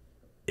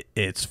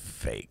 It's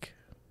fake.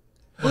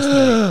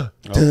 The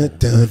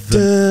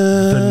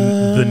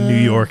New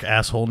York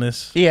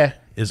assholeness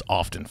is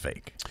often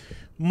fake.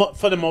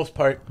 For the most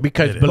part,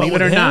 because believe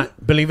it or not,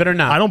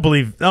 I don't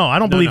believe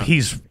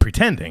he's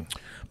pretending,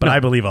 but I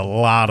believe a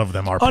lot of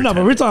them are. Oh no,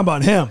 but we're talking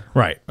about him,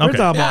 right? Okay. We're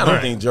talking about I don't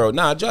think Joe.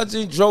 Nah,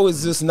 Joe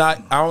is just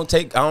not. I don't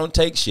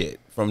take shit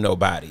from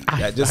nobody.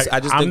 I just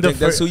think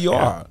that's who you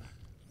are.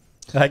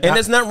 Like, and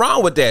there's nothing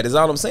wrong with that. Is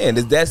all I'm saying.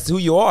 That's who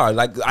you are.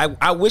 Like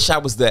I wish I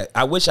was that.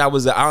 I wish I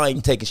was that. I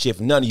ain't taking shit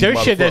from none of you.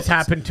 There's shit that's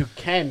happened to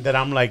Ken that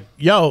I'm like,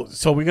 yo,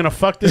 so we're gonna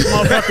fuck this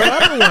motherfucker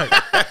up or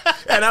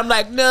what? And I'm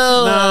like,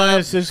 no,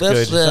 it's just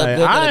good.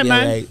 All right,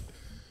 man. Right.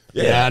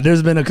 Yeah,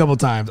 there's been a couple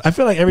times. I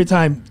feel like every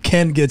time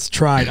Ken gets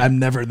tried, I'm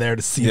never there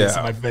to see this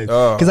in my face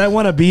because I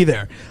want to be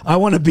there. I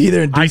want to be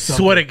there and do something. I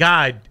swear to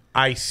God.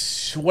 I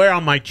swear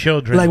on my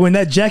children. Like when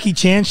that Jackie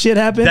Chan shit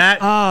happened,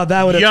 that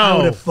would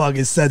have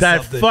fucking said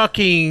that something.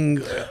 Fucking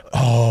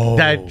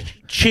that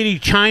Chitty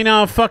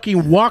China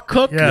fucking wok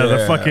cook. Yeah,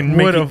 the fucking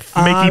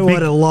I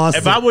would have lost.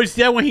 If I was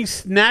there when he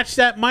snatched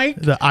that mic,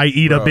 I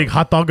eat a big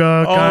hot dog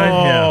guy.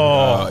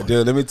 Yeah.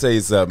 Dude, let me tell you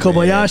something.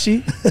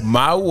 Kobayashi. Man.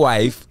 My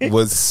wife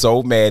was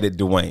so mad at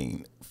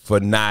Dwayne for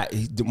not.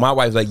 My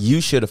wife's like, you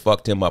should have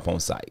fucked him up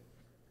on site.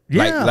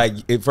 Yeah.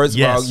 Like first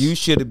of all, you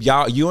should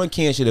have you and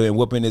Ken should have been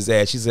whooping his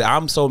ass. She said,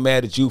 I'm so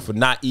mad at you for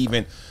not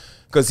even,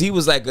 because he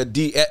was like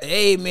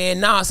hey man,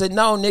 no. I said,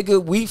 no,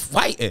 nigga, we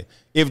fighting.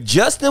 If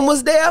Justin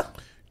was there,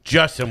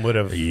 Justin would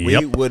have.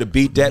 We would have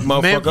beat that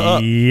motherfucker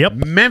up. Yep.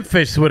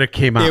 Memphis would have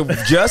came out.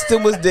 If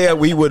Justin was there,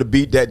 we would have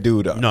beat that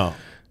dude up. No.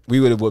 We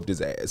would have whooped his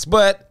ass.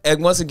 But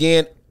once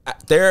again,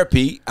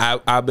 therapy,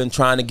 I've been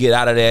trying to get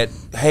out of that.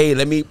 Hey,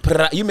 let me put it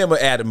out. You remember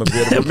Adam a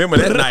bit. Remember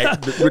that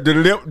night with the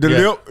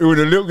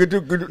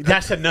lip.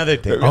 That's another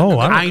thing. Oh,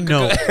 I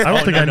know. I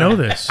don't think I know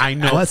this. I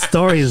know. What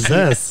story is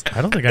this?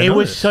 I don't think I know It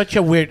was this. such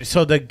a weird.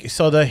 So the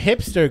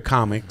hipster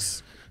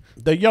comics,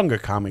 the younger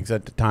comics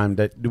at the time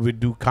that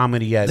would do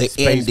comedy at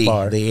Space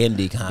Bar, the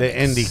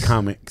indie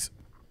comics,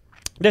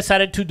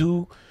 decided to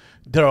do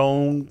their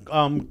own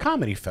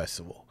comedy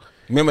festival.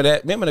 Remember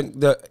that? Remember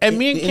the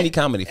indie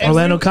comedy festival?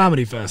 Orlando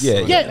Comedy Fest.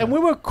 Yeah, and we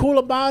were cool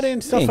about it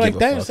and stuff like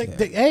that. It's like,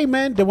 hey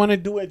man, they want to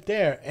do it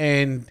there,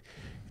 and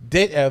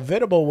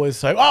Vidable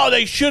was like, oh,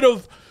 they should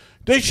have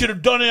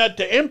done it at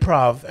the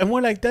Improv, and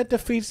we're like, that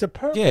defeats the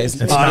purpose. Yeah, it's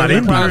not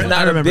Improv. It's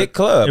not a big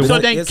club. So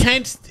then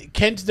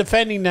Ken's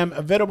defending them.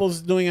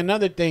 Vidable's doing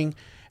another thing,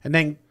 and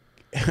then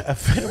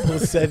Vidable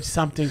said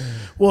something.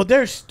 Well,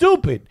 they're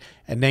stupid.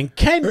 And then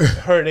Ken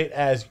heard it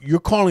as,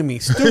 you're calling me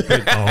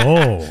stupid.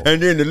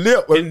 And then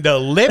the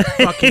lip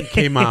fucking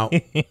came out.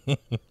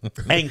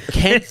 And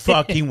Ken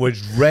fucking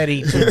was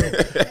ready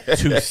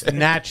to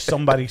snatch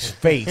somebody's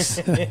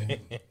face.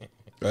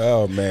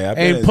 Oh, man.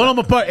 And pull them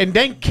apart. And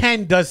then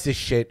Ken does this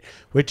shit,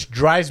 which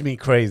drives me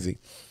crazy.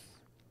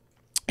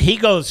 He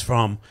goes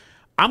from,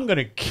 I'm going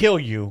to kill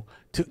you,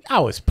 to, I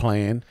was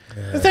playing.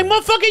 It's like,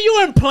 motherfucker, you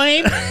weren't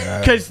playing.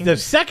 Because the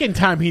second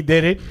time he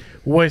did it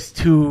was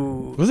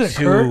to... Was it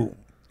Kurt?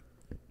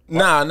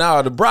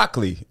 No, the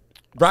broccoli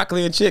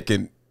and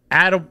chicken.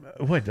 Adam,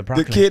 what, the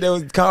broccoli? The kid that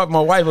was called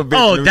my wife a bitch.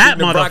 Oh, that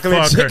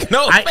motherfucker.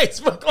 No,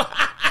 Facebook Live.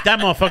 That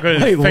motherfucker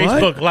is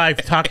Facebook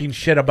Live talking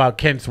shit about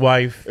Kent's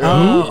wife. Who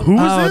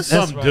was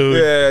this? Some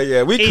dude.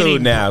 Yeah. We cool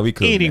now.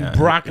 Eating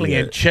broccoli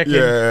and chicken.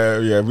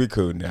 Yeah, we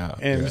cool now.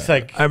 And it's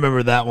like, I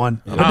remember that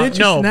one. But did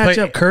you snatch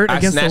up Kurt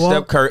against the wall? I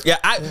snatched up Kurt. Yeah,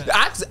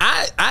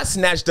 I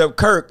snatched up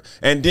Kurt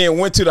and then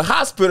went to the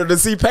hospital to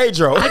see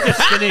Pedro.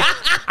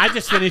 I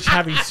just finished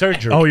having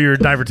surgery. Oh, you're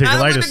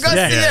diverticulitis.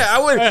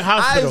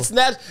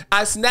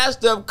 I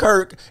snatched up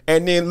Kirk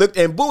and then looked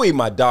and Bowie,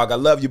 my dog. I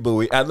love you,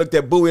 Bowie. I looked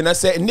at Bowie and I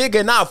said, nigga,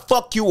 and I'll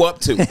fuck you up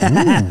too.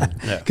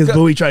 Because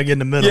Bowie tried to get in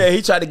the middle. Yeah,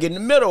 he tried to get in the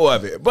middle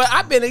of it. But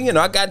I've been,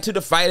 I got into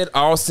the fight at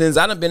Austin's.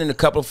 I done been in a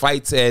couple of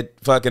fights at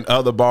fucking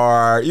other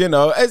bar.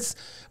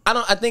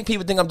 I think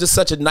people think I'm just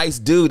such a nice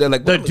dude. They're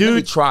like, let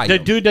me try the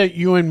dude that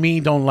you and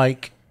me don't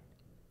like.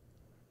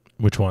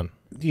 Which one?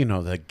 You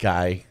know, the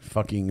guy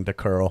fucking the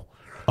curl.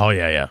 Oh,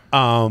 yeah.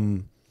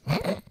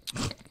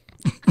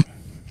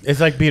 It's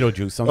like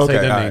Beetlejuice. Don't say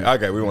the name.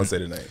 Okay, we won't say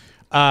the name.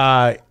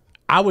 I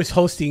was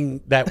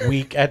hosting that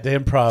week at the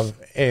Improv,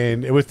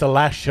 and it was the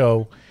last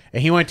show,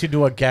 and he went to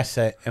do a guest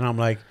set, and I'm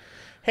like,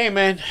 hey,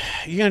 man,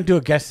 you're going to do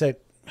a guest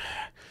set.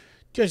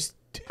 Just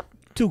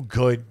do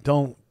good.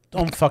 Don't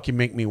fucking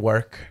make me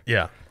work.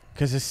 Yeah.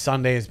 Because this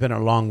Sunday has been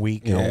a long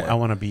week, and I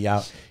want to be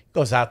out. He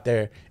goes out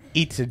there,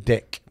 eats a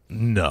dick.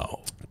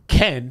 No.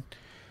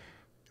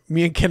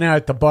 Me and Ken are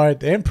at the bar at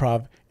the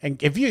Improv,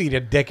 and if you eat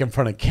a dick in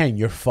front of Ken,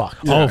 you're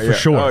fucked. For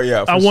sure. Oh,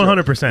 yeah.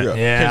 100%.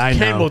 Yeah, I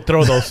Ken know. will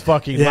throw those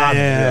fucking lobs,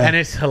 and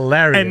it's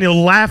hilarious. And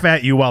he'll laugh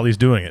at you while he's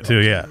doing it, too,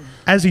 yeah.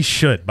 As he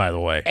should, by the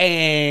way.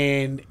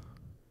 And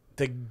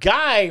the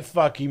guy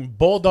fucking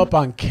bowled up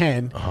on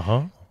Ken.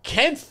 Uh-huh.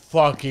 Ken's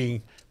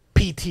fucking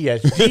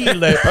PTSD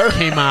lip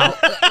came out.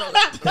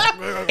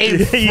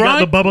 You got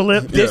the bubble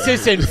lip? This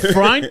is in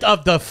front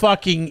of the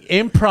fucking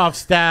Improv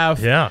staff.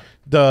 Yeah.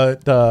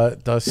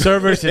 The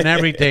servers and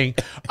everything.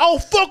 Oh,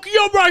 fuck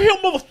you right here,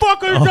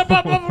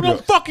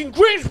 motherfucker. Fucking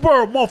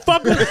Greensboro,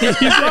 motherfucker.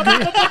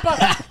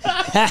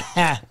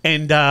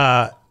 And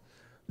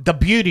the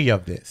beauty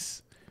of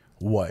this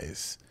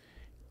was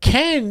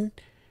Ken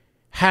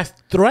has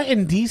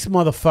threatened these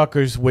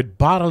motherfuckers with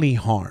bodily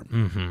harm.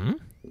 Mm-hmm.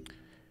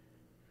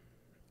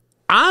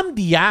 I'm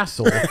the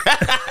asshole.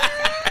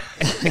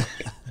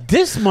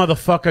 This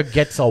motherfucker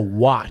gets a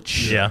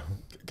watch. Yeah.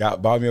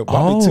 Bought me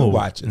 2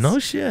 watches. No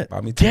shit.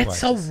 Bought me 2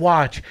 Gets watches. a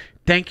watch.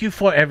 Thank you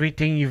for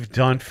everything you've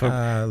done for.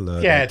 I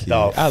love Get that kid. the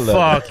I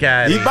love fuck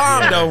that. out of He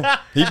bombed here. though.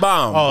 He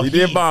bombed. Oh, he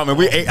did bomb, and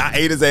I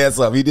ate his ass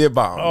up. He did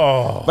bomb.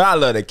 Oh. But I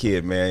love that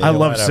kid, man. I love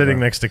whatever. sitting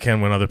next to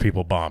Ken when other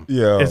people bomb.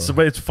 Yeah.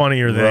 It's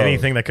funnier than Bro.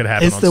 anything that could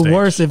happen. It's on the stage.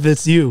 worst if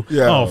it's you.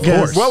 Yeah. Oh, of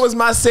course. What was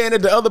my saying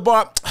at the other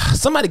bar?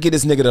 Somebody get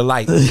this nigga the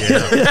light.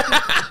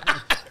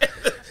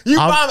 You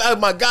bomb? Oh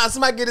my God!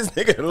 Somebody get this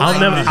nigga the light.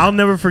 I'll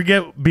never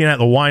forget being at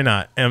the Why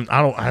Not, and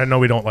I know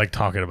we don't like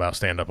talking about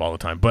stand up all the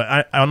time,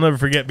 but I'll never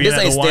forget being This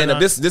at ain't the Why stand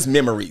up. Not. This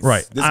memories.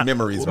 Right. This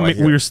memories. Right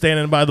We here. were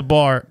standing by the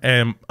bar,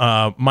 and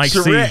Mike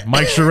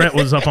Charette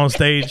was up on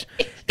stage,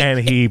 and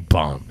he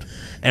bombed.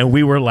 And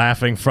we were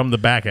laughing from the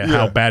back at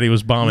how bad he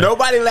was bombing.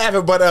 Nobody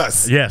laughing but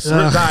us. Yes.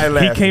 We're dying He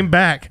laughing. came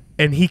back,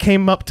 and he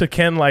came up to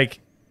Ken like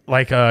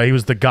he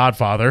was the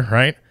Godfather,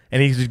 right?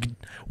 And he's,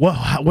 well,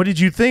 what did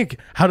you think?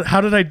 How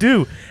did I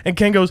do? And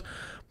Ken goes,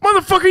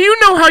 motherfucker, you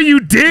know how you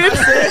did.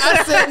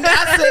 I said,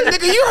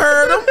 nigga, you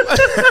heard him.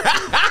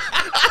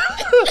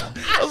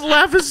 I was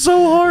laughing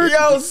so hard.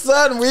 Yo,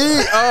 son,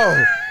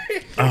 bro.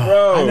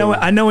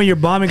 I know when you're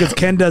bombing because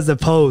Ken does the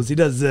pose. He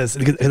does this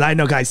because I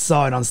know guys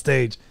saw it on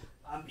stage.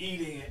 I'm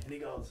eating it, and he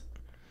goes.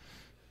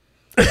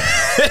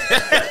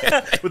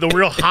 With the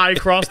real high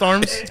crossed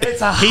arms.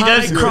 It's a He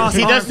high does. cross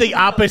He arm. does the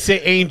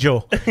opposite.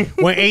 Angel.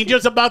 When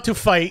Angel's about to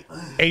fight,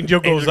 Angel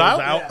goes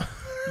out. out.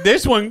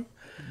 This one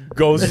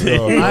goes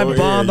in. I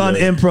bombed on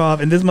improv,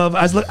 and this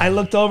motherfucker. I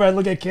looked over. I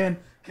look at Ken.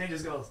 Ken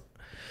just goes.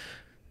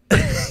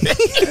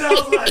 And I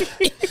was like,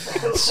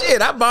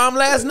 Shit, I bombed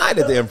last night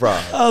at the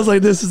Improv. I was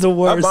like, this is the I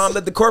worst. bombed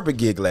at the corporate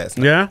gig last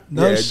night. Yeah.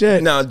 No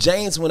shit. No,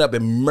 James went up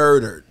and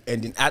murdered,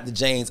 and then after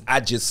James,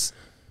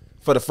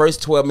 for the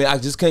first 12 minutes, I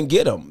just couldn't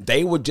get them.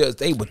 They were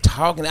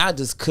talking. I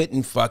just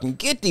couldn't fucking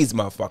get these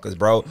motherfuckers,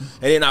 bro. And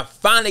then I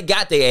finally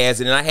got their ass,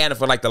 and then I had them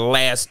for like the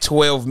last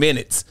 12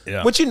 minutes.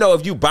 Yeah. But you know,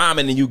 if you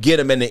bombing and you get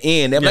them in the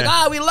end, they're like,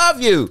 "Oh, we love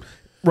you."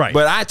 Right.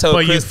 But I told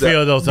But you Krista,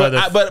 feel those but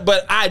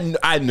other-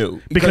 I knew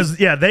Because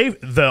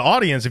the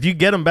audience, if you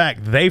get them back,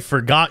 they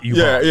forgot you.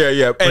 Yeah, bombed. yeah,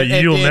 yeah. But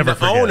you'll then never the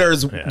forget it.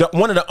 owners. Yeah.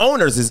 One of the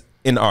owners is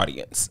in the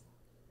audience.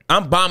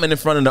 I'm bombing in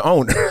front of the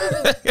owner.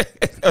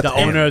 The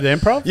owner of the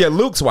Improv. Yeah,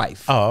 Luke's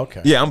wife. Oh,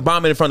 okay. Yeah, I'm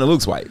bombing in front of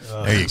Luke's wife.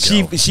 There you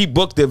go. She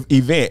booked the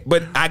event,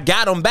 but I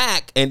got them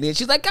back, and then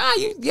she's like, "Ah,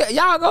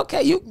 y'all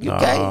okay? You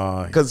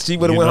okay?" Because she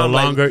would have You're went no home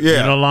longer. like, "Yeah,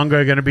 You're no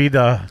longer going to be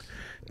the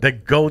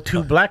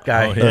go-to black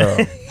guy. Oh,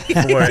 yeah.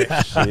 For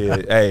it.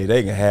 shit. Hey,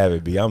 they can have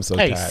it, B. I'm so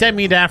Hey, tired. send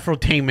me the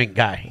Afrotainment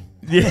guy.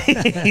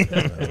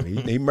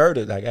 He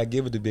murdered. Like I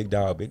give it to Big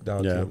Dog. Big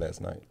Dog Yeah. killed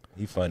last night.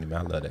 He funny, man.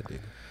 I love that nigga.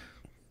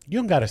 You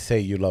don't gotta say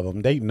you love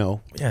him. They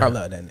know. I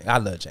love that nigga. I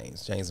love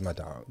James. James is my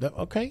dog.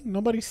 Okay,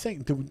 nobody's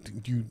saying. Do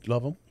you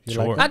love him? You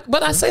Sure. like him?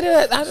 But I say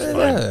that.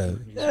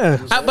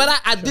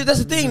 But I did. That's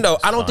the thing, though.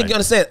 I don't think you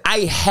understand. I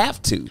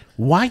have to.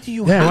 Why do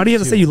you? Yeah, why do you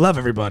have to say you love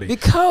everybody?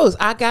 Because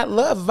I got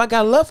love. If I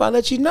got love, I'll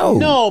let you know.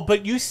 No,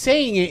 but you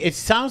saying it, it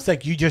sounds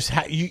like you just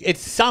it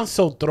sounds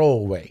so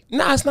throwaway.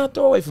 Nah, it's not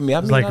throwaway for me.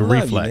 I mean, like I a love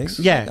reflex.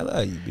 You, nigga. Yeah. I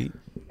love you, B.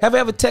 Have I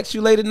ever text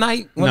you late at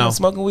night when No. I'm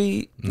smoking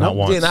weed? Not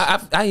once. Then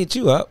I hit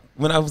you up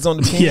when I was on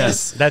the pen.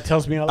 Yes. That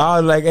tells me a lot. I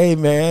was like, hey,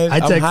 man,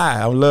 I'm high.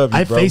 I love you,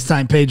 I bro.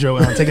 FaceTime Pedro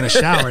when I'm taking a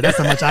shower. That's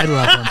how much I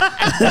love him.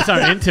 That's our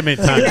intimate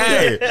time.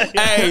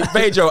 hey,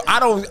 Pedro,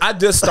 I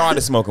just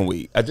started smoking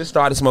weed. I just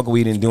started smoking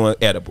weed and doing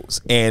edibles.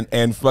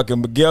 And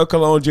fucking Miguel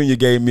Colon Jr.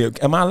 gave me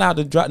am I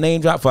allowed to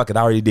name drop? Fuck it,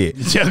 I already did.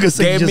 Yeah, I was gonna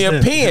say, Gave me a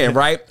just pen,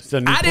 right? a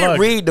new I didn't plug.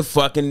 read the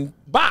fucking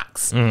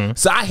box.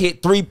 So I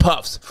hit 3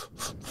 puffs.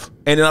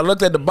 And then I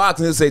looked at the box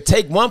and it said,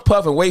 take 1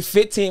 puff and wait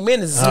 15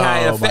 minutes to see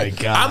how it Oh, my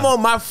affects. God. I'm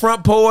on my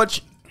front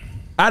porch.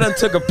 I done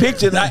took a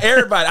picture.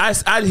 Everybody,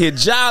 I hit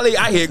Jolly,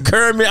 I hit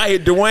Kermit, I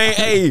hit Dwayne.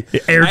 Hey,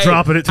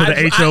 Airdropping it to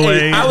the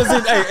HOA. I was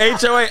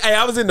in HOA. Hey,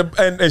 I was in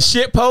the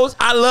shit post.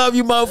 I love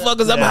you,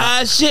 motherfuckers. I'm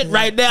high as shit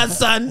right now,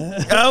 son.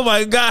 Oh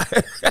my God.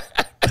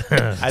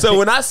 So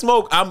when I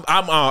smoke,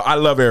 I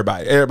love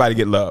everybody. Everybody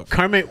get love.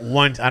 Kermit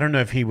once, I don't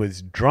know if he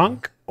was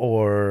drunk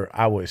or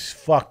I was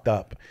fucked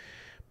up,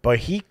 but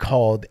he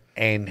called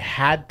and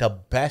had the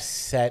best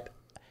set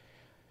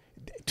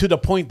to the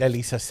point that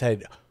Lisa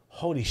said,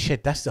 holy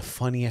shit, that's the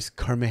funniest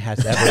Kermit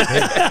has ever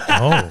been.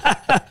 Oh.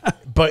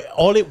 But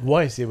all it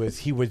was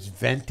he was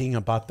venting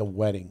about the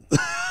wedding.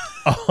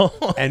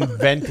 And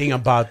venting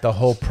about the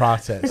whole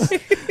process.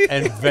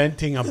 And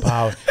venting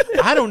about,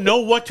 I don't know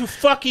what to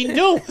fucking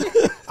do.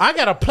 I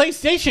got a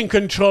PlayStation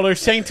controller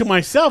saying to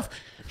myself,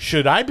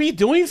 should I be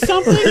doing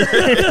something?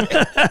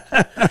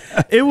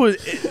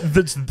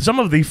 Some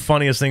of the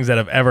funniest things that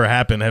have ever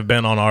happened have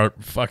been on our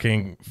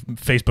fucking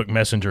Facebook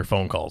Messenger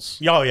phone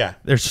calls. Oh, yeah.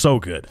 They're so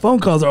good. Phone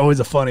calls are always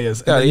the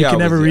funniest. Yeah, You can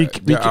never you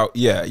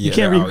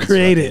can't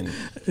recreate it.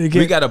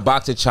 We got a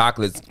box of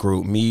chocolates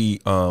group. Me,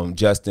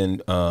 Justin,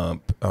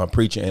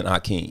 Preacher, and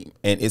Akeem,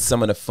 and it's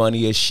some of the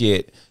funniest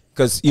shit.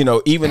 Because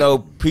even though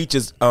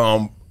Preacher's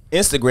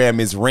Instagram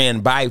is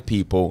ran by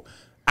people,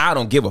 I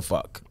don't give a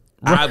fuck.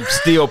 I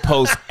still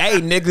post,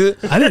 hey nigga.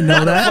 I didn't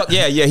know that.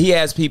 Yeah, he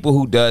has people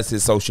who does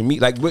his social media.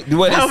 Like what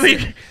That'll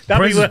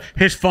be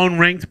his phone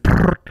rings.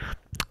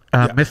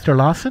 Mr.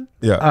 Lawson?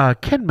 Yeah.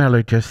 Ken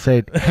Miller just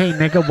said, hey,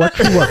 nigga, what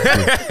you up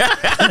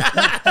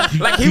to?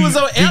 Like he was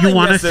on Ellen Do you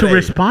want us yesterday. to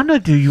respond or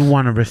do you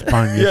want to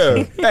respond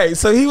yourself? Yeah. Hey,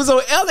 so he was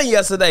on Ellen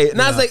yesterday.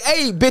 And I was like,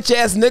 hey, bitch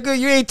ass nigga,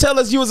 you ain't tell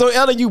us you was on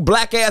Ellen, you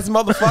black ass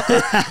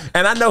motherfucker.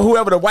 And I know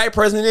whoever the white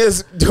person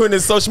is doing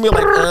this social media,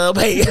 like,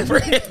 hey.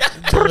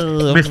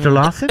 Mr.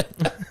 Lawson?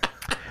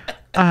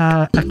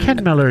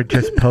 Ken Miller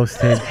just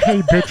posted,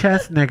 hey, bitch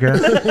ass nigga.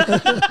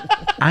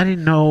 I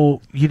didn't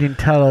know you didn't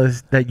tell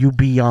us that you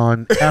be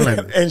on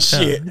Ellen. And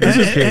shit.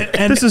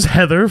 This is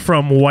Heather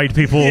from White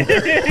People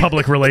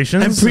Public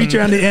Relations. And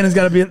preacher on the end has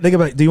got to be thinking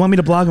about, do you want me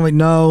to blog? I'm like,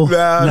 no.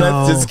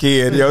 No, that's just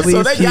kid, yo. Please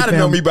So they keep gotta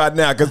know him. me by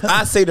now, because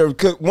I say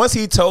once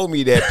he told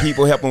me that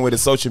people help him with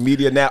his social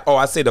media now,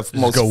 I say the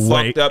most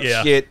fucked up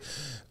shit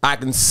I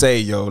can say,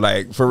 yo,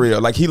 like for real.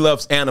 Like he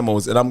loves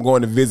animals, and I'm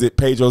going to visit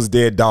Pedro's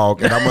dead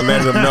dog, and I'm gonna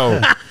let him know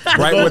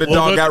right where the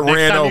dog got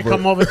ran over.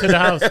 Come over to the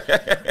house.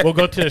 We'll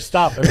go to the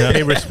stop and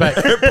pay respect.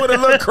 Put a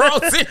little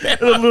cross in there.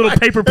 A little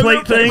paper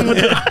plate thing with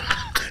the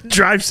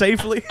drive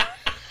safely.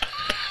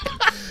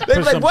 They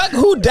be like, what?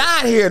 Who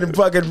died here? The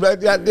fucking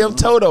goddamn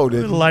Toto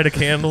did. Light a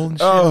candle and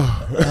shit.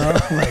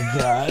 Oh my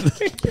God.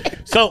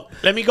 So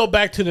let me go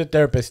back to the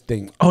therapist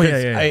thing. Oh,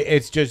 yeah.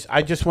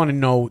 I just want to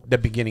know the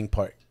beginning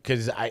part,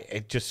 because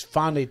I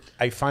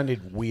find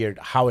it weird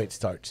how it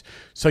starts.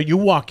 So you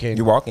walk in.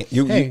 You walk in.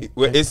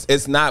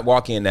 It's not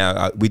walk in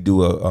now. We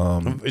do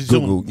a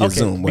Zoom. Google,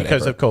 Zoom, whatever.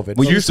 Because of COVID.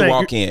 We So used to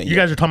walk in. You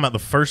guys are talking about the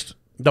first.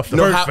 The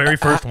very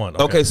first one.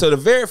 Okay, so the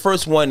very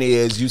first one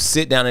is you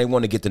sit down and they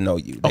want to get to know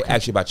you. They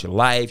ask you about your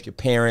life, your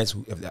parents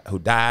who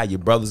died, your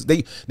brothers.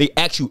 They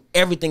ask you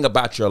everything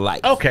about your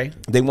life. Okay.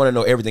 They want to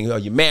know everything. Are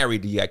you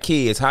married? Do you got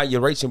kids? How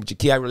your relationship with your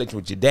kid? How your relationship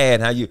with your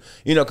dad? How you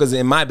know? Because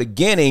in my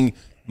beginning,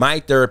 my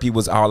therapy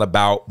was all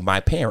about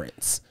my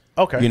parents.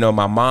 Okay. You know,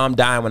 my mom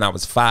died when I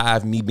was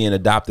 5. Me being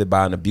adopted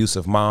by an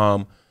abusive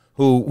mom,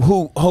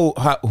 who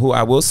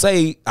I will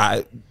say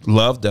I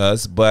loved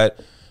us, but.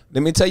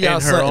 Let me tell y'all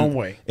something. In her own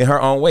way. In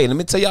her own way. Let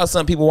me tell y'all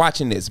something, people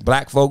watching this,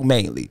 black folk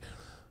mainly.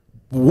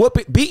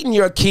 Beating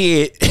your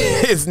kid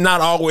is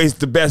not always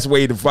the best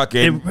way to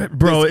fucking...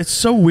 Bro, it's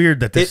so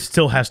weird that this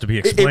still has to be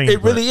explained.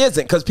 It really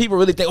isn't, because people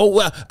really think, oh,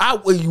 well, I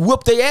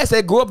whoop their ass,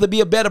 they grow up to be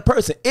a better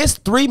person. It's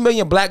 3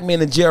 million black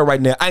men in jail right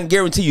now. I can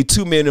guarantee you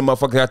 2 million of them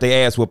motherfuckers got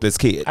their ass whooped as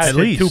kids. At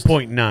least.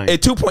 2.9. At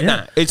 2.9.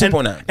 Yeah. At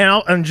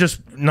 2.9. And just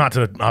not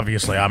to...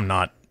 Obviously, I'm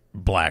not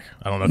black.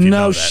 I don't know if you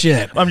know that.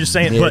 shit. I'm just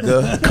saying,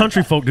 but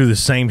country folk do the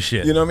same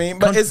shit. You know what I mean?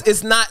 But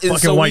it's not... Fucking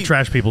so white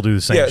trash people do the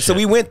same shit. So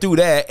we went through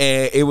that,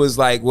 and it was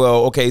like,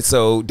 well, okay,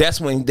 so that's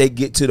when they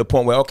get to the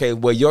point where, okay,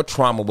 well, your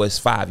trauma was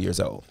 5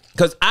 years old.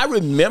 Because I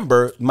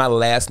remember my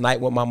last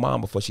night with my mom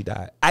before she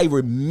died. I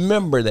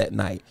remember that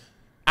night.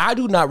 I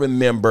do not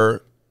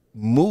remember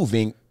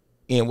moving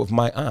in with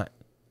my aunt.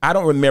 I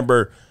don't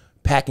remember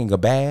packing a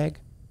bag.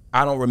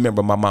 I don't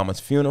remember my mama's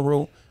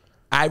funeral.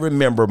 I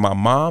remember my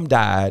mom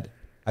died.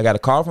 I got a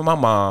call from my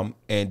mom,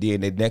 and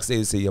then the next day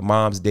they say your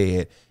mom's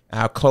dead.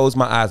 And I closed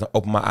my eyes and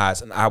opened my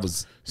eyes, and I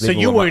was. So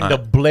you were in the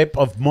blip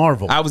of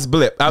Marvel. I was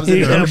blip. I was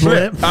in the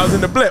blip. I was in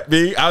the blip,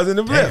 B. I was in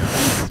the blip.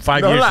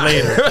 5 years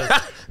later.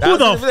 Who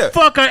the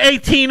fuck are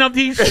 18 of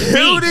these?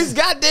 Dude, these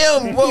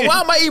goddamn.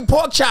 Why am I eating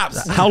pork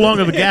chops? How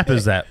long of a gap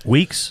is that?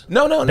 Weeks?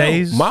 No.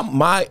 Days?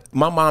 My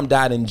mom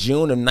died in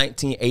June of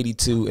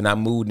 1982, and I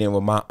moved in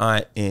with my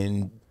aunt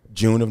in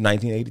June of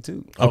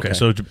 1982. Okay,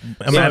 so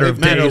a matter of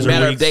days.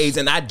 Matter of days,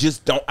 and I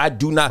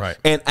do not. Right.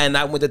 And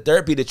I went to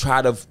therapy to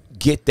try to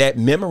get that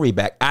memory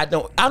back. I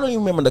don't even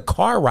remember the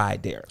car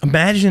ride there.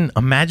 Imagine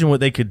what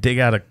they could dig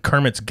out of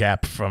Kermit's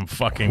gap from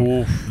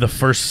fucking the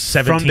first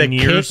 17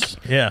 years.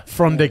 Yeah,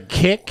 from the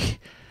kick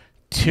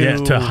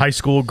to high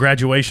school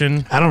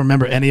graduation. I don't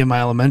remember any of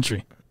my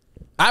elementary.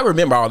 I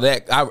remember all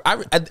that.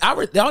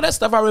 All that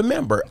stuff I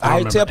remember.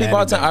 I tell people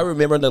all the time. I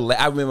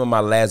remember my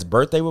last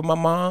birthday with my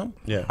mom.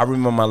 Yeah. I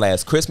remember my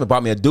last Christmas.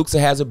 Bought me a Dukes that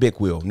has a big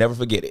wheel. Never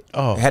forget it.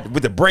 Oh.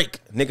 With the brake,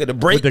 nigga, the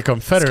brake. With the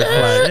Confederate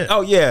flag. Oh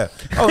yeah.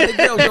 Oh,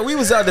 yo, we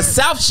was the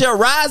South shall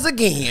rise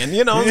again.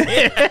 You know what I'm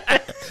saying?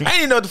 I didn't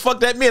even know what the fuck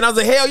that meant. I was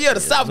like, hell yeah, the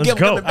South Let's give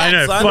go. them the back, I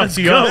know, son. fucks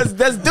you up.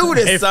 Let's do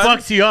this, It son.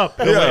 fucks you up.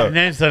 Yeah. And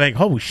then it's like,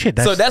 oh shit.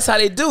 So that's how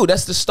they do.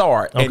 That's the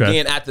start. Okay. And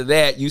then after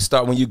that, you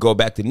start when you go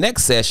back to the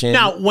next session.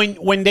 Now,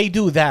 when they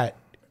do that,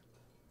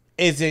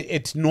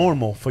 it's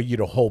normal for you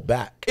to hold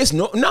back. It's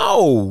no,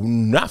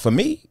 not for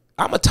me.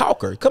 I'm a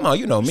talker. Come on,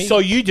 you know me. So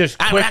you just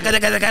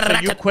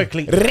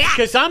quickly,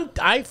 because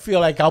I feel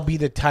like I'll be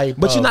the type.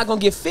 But you're not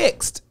gonna get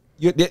fixed.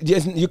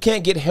 You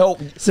can't get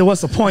help. So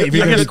what's the point if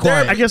you're going to be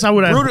quiet? I guess I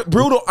would have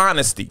brutal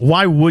honesty.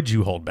 Why would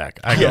you hold back?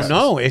 I don't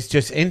know. It's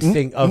just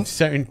instinct of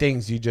certain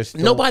things. You just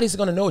don't. Nobody's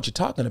gonna know what you're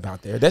talking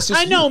about there. That's just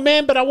I know,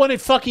 man, but I want to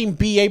fucking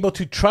be able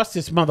to trust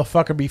this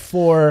motherfucker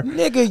before.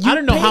 Nigga, you I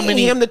don't know how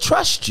many him to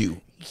trust you.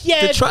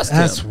 Yeah, to trust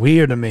That's him.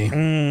 weird to me.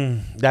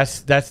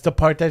 That's the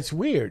part that's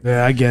weird.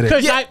 Yeah, I get it.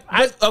 Because Yeah,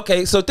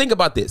 okay, so think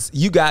about this.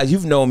 You guys,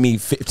 you've known me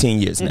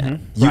 15 years now.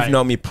 You've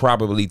known me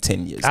probably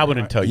 10 years. I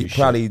wouldn't tell you shit.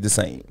 Probably the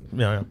same.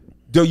 Yeah.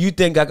 Do you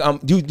think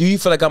do you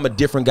feel like I'm a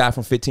different guy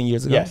from 15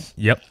 years ago? Yes.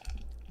 Yep.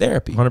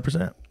 Therapy.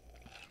 100%.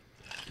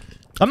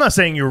 I'm not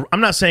saying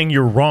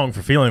you're wrong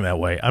for feeling that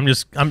way.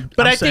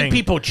 But I think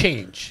people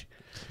change.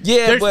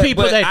 Yeah, there's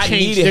people that I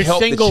change. Need There's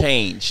help single. to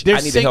change. I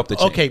need help to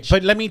change. Okay,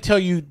 but let me tell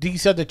you,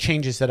 these are the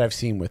changes that I've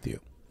seen with you.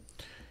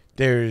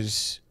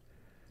 There's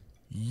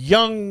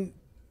young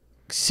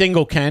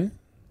single Ken.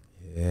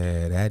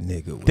 Yeah, that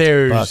nigga was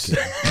There's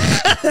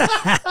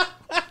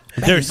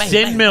there's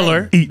Sin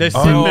Miller. There's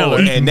Sin Miller,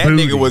 and that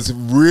nigga was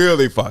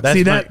really fucked.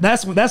 See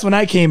that's when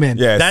I came in.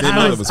 Yeah, that's Sin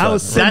Miller was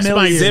fucked. That's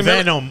my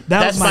Venom.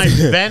 That's my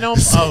Venom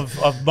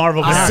of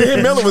Marvel.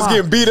 Sin Miller was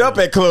getting beat up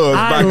at clubs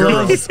by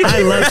girls.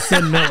 I love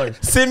Sin Miller.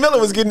 Sin Miller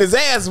was getting his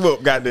ass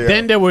whooped. Goddamn.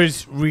 Then there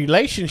was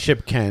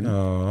relationship Ken.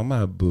 Oh,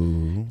 my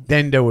boo.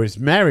 Then there was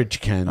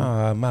marriage Ken.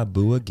 Oh, my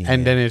boo again.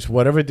 And then it's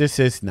whatever this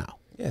is now.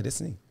 Yeah,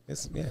 this me.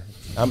 Yeah,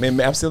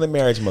 I'm still in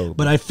marriage mode.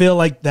 But I feel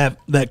like that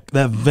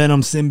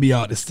Venom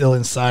symbiote is still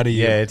inside of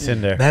you. Yeah, it's in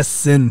there. That's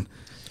Sin.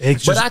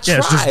 It's but I tried.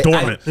 it's just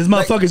dormant. This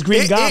motherfucker's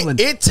Green Goblin.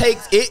 It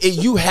takes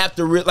you have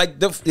to like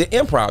the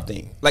improv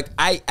thing. Like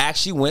I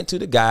actually went to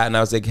the guy and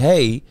I was like,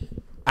 hey,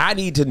 I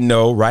need to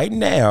know right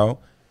now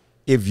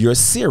if you're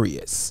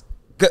serious.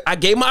 'Cause I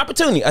gave him an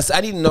opportunity. I said,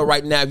 I need to know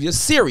right now if you're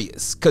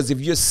serious. Because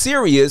if you're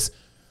serious,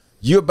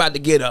 you're about to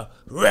get a,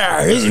 you know what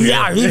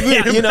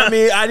I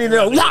mean? I need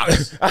to know.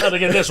 I gotta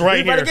get this right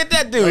you here. You better get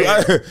that dude.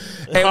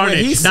 And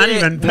Carnage, not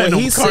even Venom.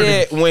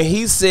 when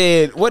he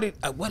said, what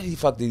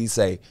did he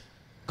say?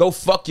 Go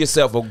fuck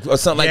yourself or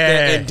something like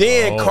that. And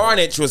then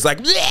Carnage was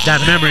like,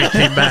 that memory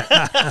came back.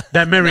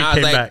 That memory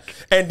came back.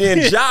 And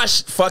then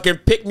Josh fucking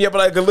picked me up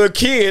like a little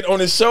kid on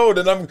his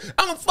shoulder, and I'm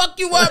gonna fuck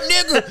you up,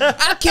 nigga.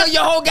 I'll kill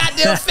your whole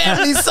goddamn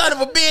family, son of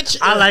a bitch.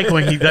 I like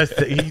when he does.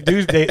 He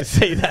do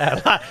say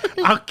that.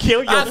 I'll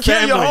kill your family. I'll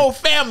kill your whole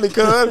family,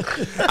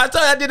 cuz. I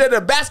told you I did that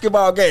at a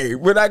basketball game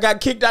when I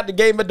got kicked out the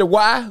game at the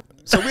Y.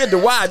 So we had the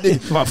Y.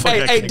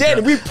 Hey,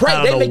 Danny, we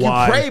prayed. They make you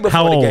pray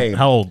before the game.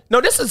 How old?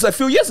 No, this is a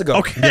few years ago.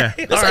 Okay. Yeah.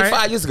 That's like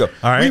 5 years ago.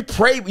 All right. We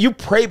pray. You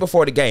pray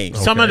before the game.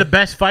 Some of the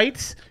best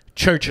fights,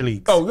 church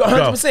leagues. Oh,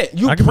 100%.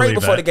 You pray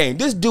before the game.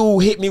 This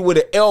dude hit me with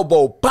an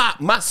elbow. Pop.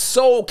 My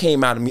soul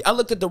came out of me. I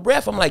looked at the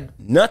ref. I'm like,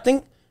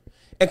 nothing.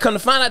 And come to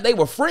find out they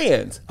were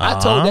friends. I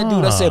told that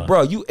dude, I said,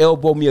 bro, you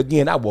elbow me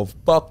again, I will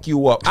fuck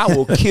you up. I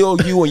will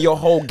kill you and your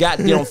whole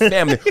goddamn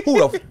family.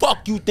 Who the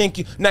fuck you think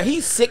you... Now,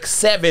 he's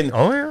 6'7".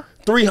 Oh, yeah.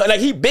 300, like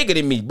he bigger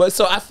than me. But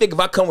so I think if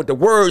I come with the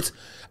words,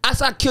 I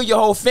said, I kill your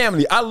whole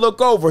family. I look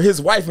over,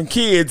 his wife and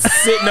kids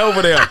sitting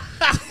over there.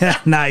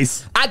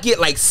 Nice. I get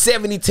like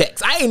 70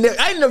 texts. I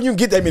didn't know you can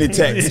get that many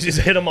texts. You just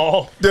hit them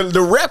all.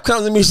 The rep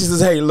comes to me. She says,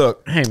 "Hey,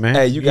 look, hey man,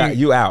 hey,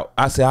 you out."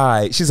 I said, "All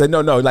right." She said,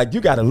 "No, like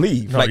you got to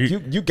leave. No, like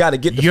you got to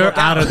get the fuck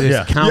out of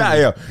this county."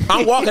 Yeah.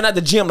 I'm walking out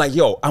the gym like,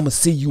 "Yo, I'm gonna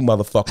see you,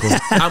 motherfucker.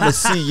 I'm gonna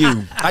see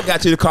you." I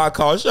got to the car,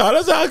 called Sean.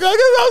 I said, "I'm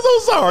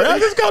so sorry. I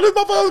just called this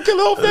motherfucker, kill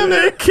the whole family."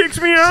 It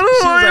kicks me out of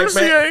the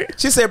YMCA.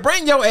 She said,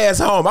 "Bring your ass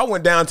home." I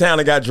went downtown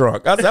and got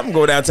drunk. I said, "I'm gonna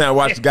go downtown and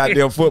watch the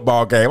goddamn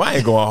football game. I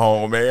ain't going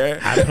home,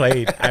 man."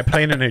 I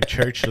played in a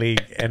church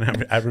league,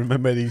 and I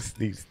remember these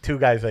two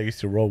guys I used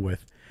to roll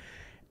with,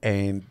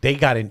 and they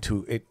got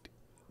into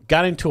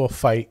a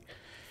fight,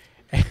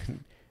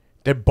 and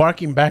they're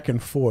barking back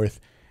and forth,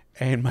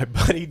 and my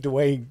buddy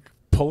Dwayne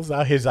pulls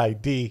out his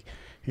ID.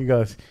 He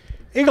goes,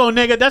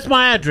 nigga, that's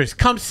my address.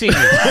 Come see me.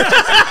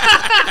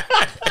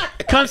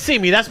 Come see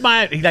me. That's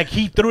my, like,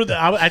 he threw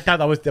I thought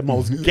that was the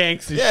most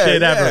gangster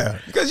shit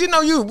ever. Because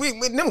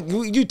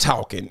you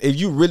talking. If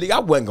you really, I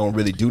wasn't going to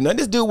really do nothing.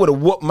 This dude would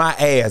have whooped my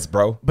ass,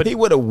 bro. But he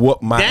would have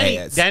whooped my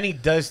ass. Danny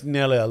does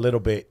nail it a little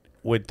bit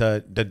with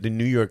the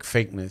New York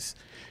fakeness.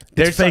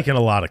 There's faking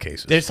a lot of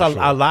cases. There's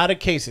a lot of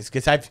cases.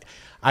 Because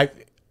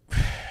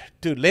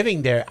dude,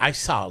 living there, I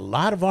saw a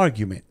lot of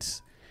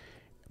arguments,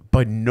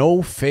 but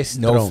no fist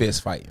thrown. No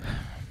fist fight.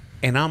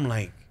 And I'm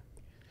like,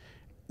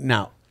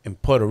 now, in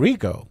Puerto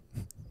Rico,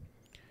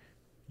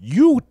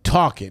 you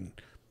talking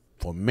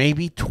for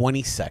maybe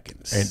 20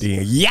 seconds. And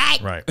then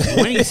yak. Right.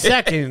 20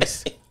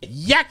 seconds,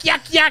 yak,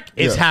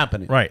 it's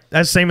happening. Right.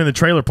 That's same in the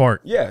trailer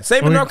park. Yeah.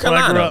 Same in North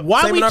Carolina.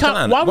 Why we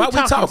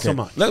talking so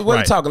much? What are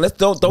we talking? Let's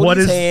throw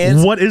these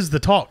hands. What is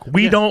the talk?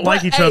 We don't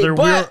like each other.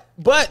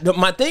 But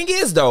my thing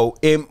is, though,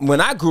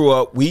 when I grew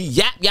up, we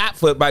yap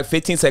for about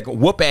 15 seconds,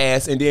 whoop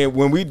ass, and then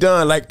when we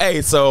done, like,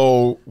 hey,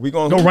 so we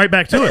gonna go right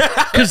back to it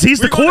because he's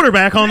the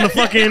quarterback on the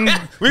fucking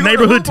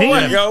neighborhood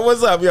team. Yo,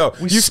 what's up, yo?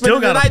 We you still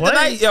got the night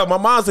tonight? Yo, my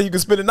mom said you can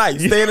spend the night.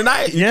 Stay in the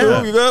night. You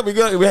cool? You good? We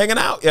good? We hanging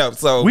out? Yeah.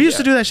 So we used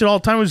to do that shit all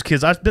the time as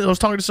kids. I was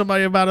talking to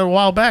somebody about it a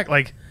while back.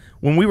 Like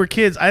when we were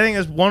kids, I think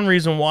that's one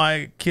reason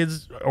why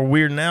kids are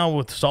weird now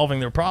with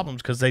solving their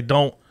problems because they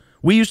don't.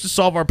 We used to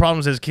solve our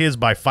problems as kids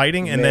by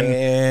fighting, and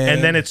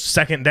then it's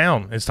second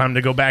down. It's time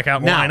to go back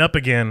out and line up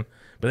again.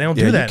 But they don't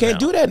do that. You can't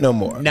do that no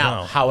more.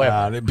 Now,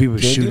 however, people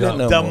shoot up.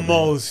 The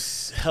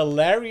most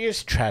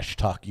hilarious trash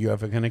talk you're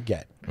ever gonna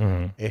get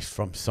is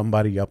from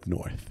somebody up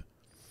north.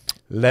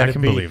 I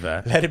can believe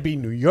that. Let it be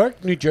New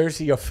York, New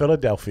Jersey, or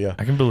Philadelphia.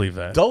 I can believe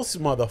that. Those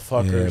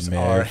motherfuckers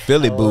are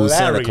Philly booze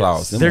Santa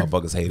Claus. Them They're,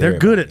 motherfuckers hate they're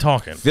everybody. good at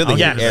talking.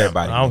 Philly hate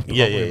everybody.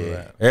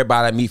 Yeah.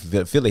 Everybody I meet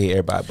from Philly hate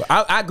everybody. But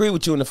I agree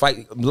with you in the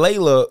fight.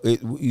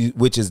 Layla,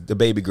 which is the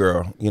baby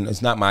girl, you know,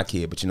 it's not my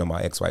kid, but you know,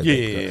 my ex-wife.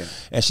 Yeah.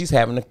 And she's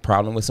having a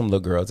problem with some little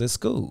girls at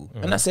school.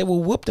 And I said,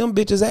 well, whoop them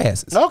bitches'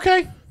 asses.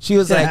 Okay. She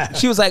was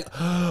like,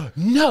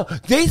 no,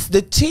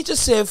 the teacher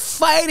said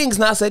fighting's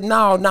not. I said,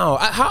 no.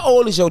 How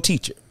old is your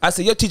teacher? I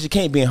said, your teacher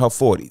can't be in her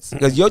 40s.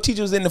 Because your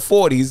teacher was in the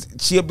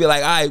 40s, she'll be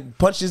like, all right,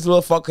 punch this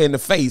little fucker in the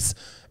face.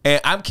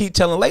 And I keep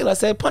telling Layla, I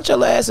said, punch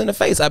her ass in the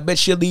face. I bet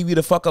she'll leave you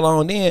the fuck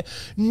alone then.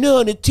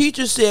 No, the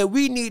teacher said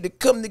we need to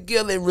come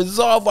together and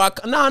resolve our...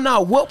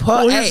 No, whoop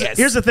her ass.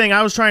 Here's the thing.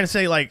 I was trying to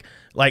say, like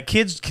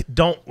kids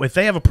don't... If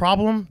they have a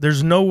problem,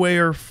 there's no way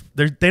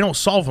they don't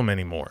solve them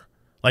anymore.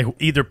 Like,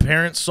 either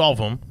parents solve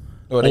them,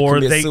 or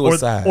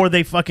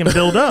they fucking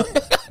build up.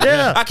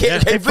 Yeah, I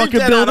can't they fucking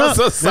build up.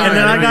 So sorry.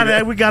 And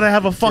then we gotta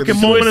have a fucking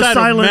moment of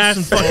silence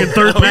and fucking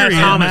third period.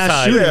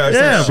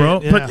 Yeah, bro.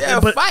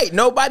 But fight.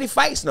 Nobody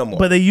fights no more.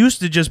 But they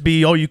used to just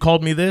be, oh, you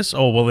called me this?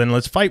 Oh, well, then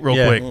let's fight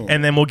real quick,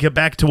 and then we'll get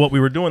back to what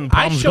we were doing. The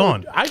problem's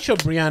gone. I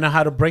showed Brianna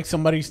how to break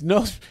somebody's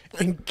nose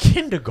in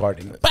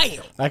kindergarten.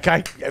 Bam.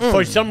 Like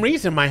for some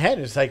reason, in my head,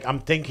 it's like I'm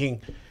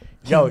thinking.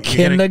 Yo,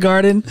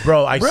 kindergarten,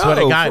 bro! I swear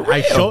to God,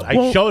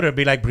 I showed her.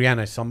 Be like,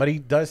 Brianna, somebody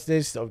does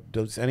this or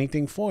does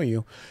anything for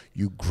you,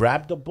 you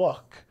grab the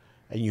book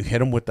and you hit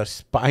them with the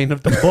spine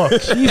of the book.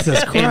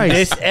 Jesus Christ! In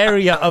this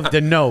area of the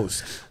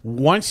nose.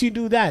 Once you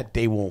do that,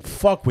 they won't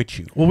fuck with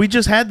you. Well, we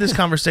just had this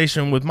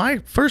conversation with my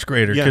first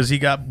grader because he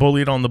got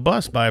bullied on the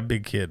bus by a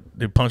big kid.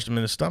 They punched him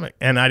in the stomach,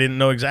 and I didn't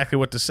know exactly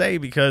what to say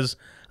because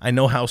I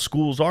know how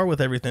schools are with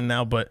everything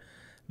now, but.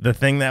 The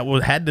thing that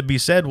had to be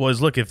said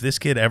was, look, if this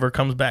kid ever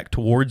comes back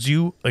towards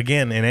you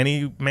again in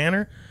any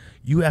manner,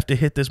 you have to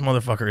hit this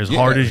motherfucker as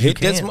hard as you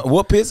can.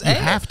 Whoop his ass.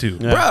 You have to.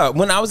 Bro,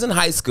 when I was in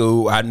high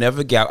school, I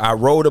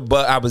rode a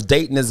bus. I was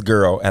dating this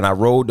girl, and I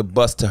rode the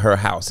bus to her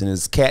house. And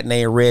this cat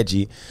named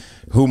Reggie,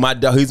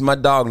 he's my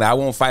dog now. I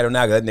won't fight him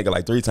now because that nigga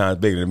like 3 times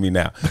bigger than me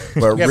now.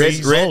 But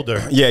he's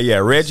older. Yeah,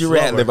 Reggie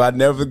Ratliff, I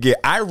never forget.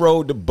 I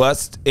rode the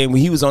bus, and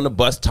he was on the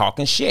bus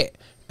talking shit.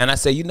 And I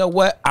said, you know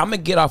what? I'm going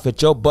to get off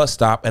at your bus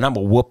stop and I'm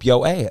going to whoop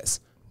your ass.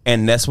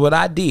 And that's what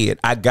I did.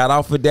 I got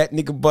off at that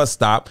nigga bus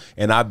stop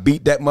and I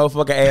beat that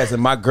motherfucker ass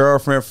in my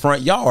girlfriend's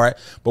front yard.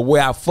 But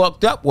where I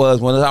fucked up was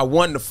when I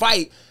won the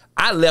fight,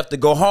 I left to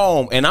go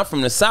home. And I'm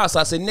from the south, so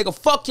I said, nigga,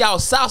 fuck y'all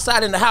south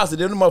side in the house.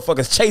 And then the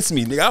motherfuckers chased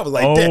me, nigga. I was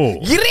like,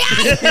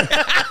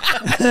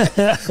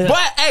 that.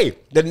 But, hey,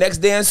 the next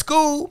day in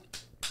school,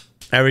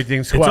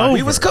 everything's squad.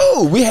 We was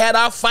cool. We had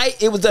our fight.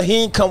 He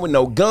ain't come with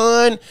no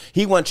gun.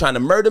 He wasn't trying to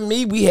murder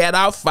me. We had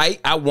our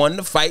fight. I won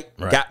the fight.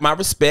 Right. Got my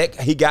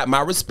respect. He got my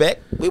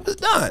respect. We was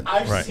done.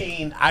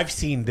 I've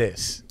seen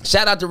this.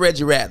 Shout out to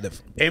Reggie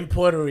Ratliff. In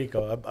Puerto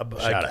Rico,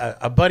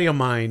 a buddy of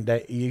mine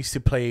that used to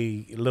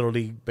play Little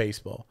League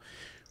Baseball.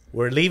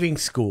 We're leaving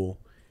school,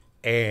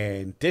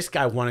 and this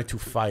guy wanted to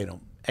fight him.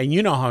 And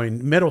you know how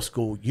in middle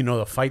school, you know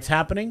the fight's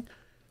happening?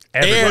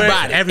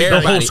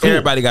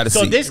 Everybody got to see.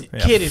 So this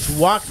kid is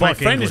walking. My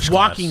friend is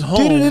walking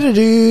home,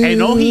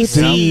 and all he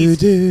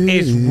sees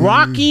is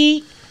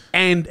Rocky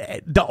and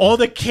all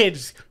the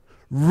kids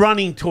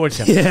running towards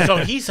him. Yeah. So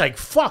he's like,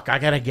 "Fuck, I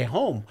gotta get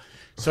home."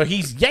 So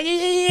he's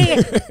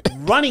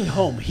running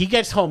home. He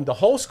gets home. The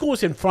whole school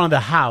is in front of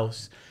the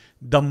house.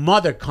 The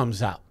mother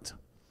comes out.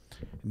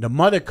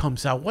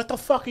 What the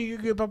fuck are you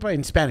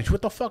in Spanish?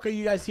 What the fuck are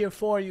you guys here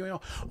for?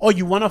 Oh,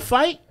 you want to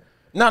fight?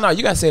 No,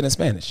 you gotta say it in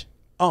Spanish.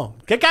 Oh,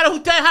 ¿qué caras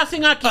ustedes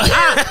hacen aquí?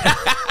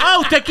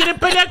 ¿Ustedes quieren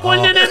pelear con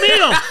el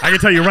enemigo? I can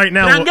tell you right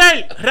now.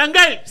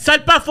 Rangel, sal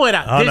pa'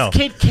 afuera. This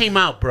kid came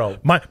out, bro.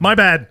 My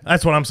bad.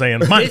 That's what I'm saying.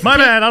 My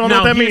bad. I don't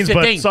know what that means,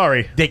 but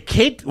sorry. The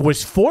kid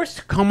was forced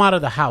to come out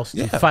of the house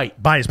to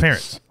fight. By his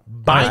parents.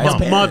 By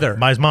his mother.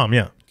 By his mom,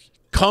 yeah.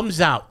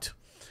 Comes out.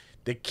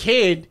 The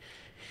kid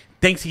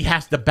thinks he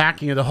has the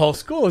backing of the whole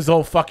school. Is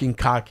all fucking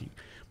cocky.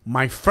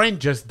 My friend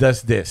just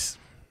does this.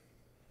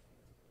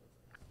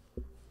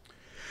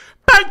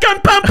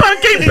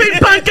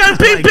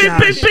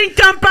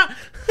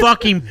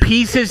 Fucking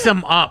pieces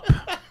him up.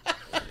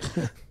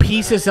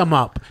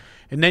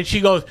 And then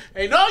she goes,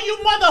 "Hey, no, you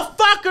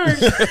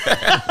motherfuckers!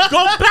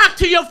 Go back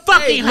to your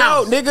fucking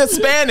house." No, nigga,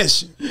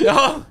 Spanish.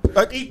 No.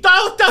 Y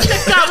todos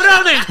ustedes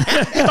cabrones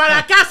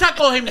para casa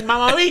cogen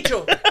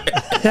mamabicho.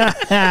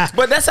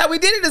 But that's how we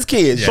did it as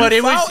kids. Yeah. But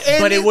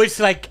it was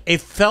like,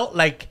 it felt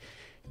like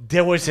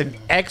there was an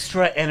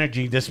extra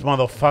energy, this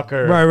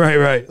motherfucker.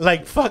 Right.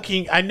 Like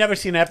fucking, I never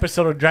seen an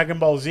episode of Dragon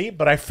Ball Z,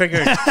 but I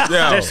figured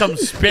there's some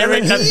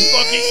spirit that's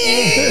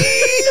fucking...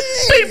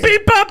 Beep,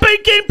 beep, pop,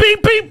 beep,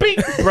 beep, beep, beep.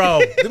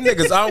 Bro. Them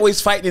niggas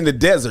always fighting in the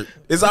desert.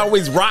 It's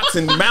always rocks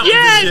and mountains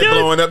and shit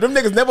blowing up. Them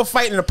niggas never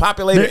fight in a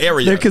populated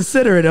area. They're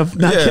considerate of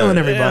not killing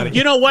everybody.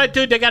 You know what,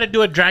 dude? They got to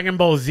do a Dragon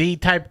Ball Z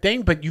type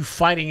thing, but you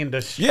fighting in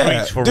the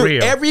streets for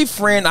real. Every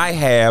friend I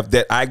have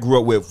that I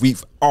grew up with,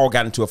 we've all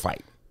got into a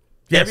fight.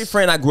 Every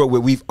friend I grew up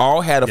with, we've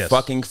all had a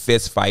fucking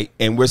fist fight,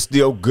 and we're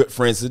still good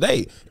friends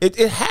today. It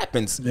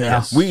happens.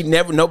 Yes. We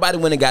never, nobody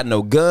went and got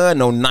no gun,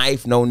 no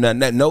knife, no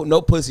nothing,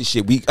 no pussy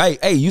shit.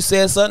 Hey, you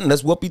said something,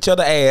 let's whoop each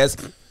other ass.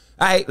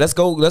 All right, let's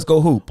go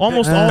hoop.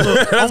 Almost all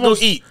let's go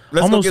eat.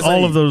 Almost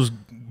all of those,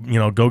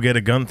 go get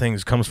a gun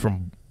things comes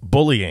from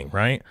bullying,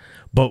 right?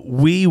 But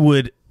we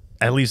would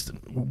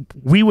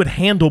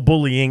handle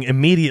bullying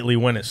immediately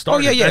when it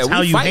started. Oh yeah. That's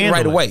how you fight handle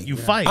right away. You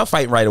fight. I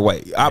fight right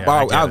away.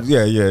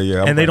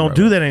 Yeah. And they don't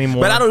do that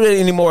anymore. But I don't do it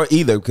anymore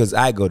either because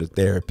I go to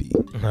therapy.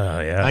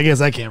 Yeah. I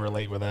guess I can't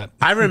relate with that.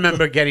 I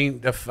remember getting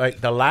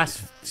the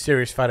last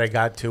serious fight I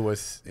got to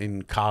was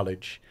in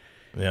college.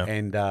 Yeah.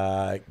 And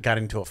got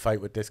into a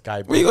fight with this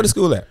guy. Where you go to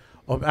school at?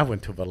 Oh, I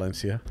went to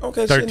Valencia.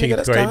 Okay, 13th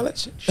that's grade.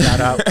 college.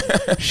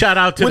 Shout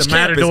out to Which the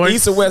campus? Matadors.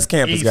 East or West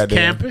campus? East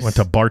goddamn. campus. Went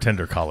to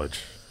bartender college,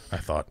 I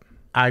thought.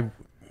 I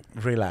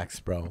relax,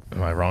 bro.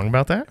 Am I wrong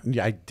about that?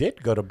 Yeah, I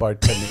did go to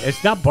bartending.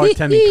 It's not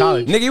bartending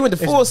college. Nigga, you went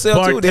to Full Sail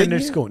too, didn't bartender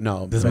you? school.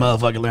 No, This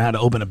motherfucker learned how to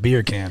open a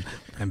beer can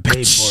and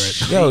paid for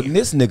it. Yo,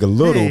 this nigga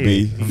little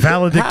B.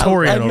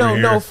 Valedictorian over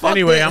here. No, fuck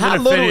Anyway, that. I'm How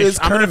gonna little finish- is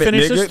I'm gonna Kermit,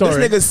 finish the nigga?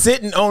 story. This nigga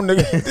sitting on the.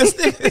 This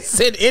nigga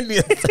sitting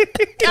Indian.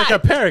 like a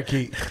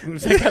parakeet.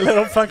 It's like a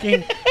little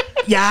fucking.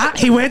 Yeah,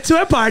 he went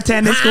to a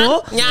bartending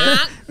school.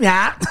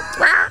 Yeah.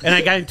 And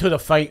I got into the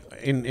fight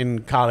in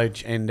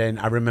college, and then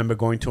I remember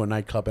going to a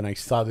nightclub, and I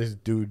saw this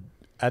dude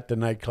at the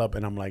nightclub,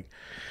 and I'm like,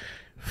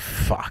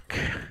 fuck.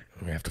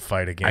 We have to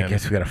fight again. I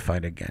guess we gotta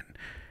fight again.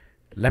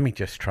 Let me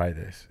just try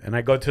this. And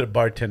I go to the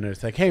bartender.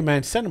 It's like, hey,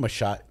 man, send him a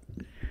shot.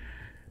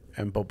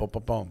 And boom, boom,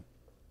 boom, boom.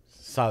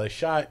 Saw the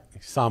shot. He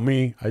saw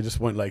me. I just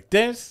went like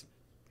this.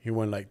 He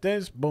went like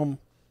this. Boom.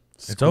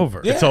 It's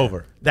over. Yeah. It's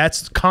over.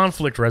 That's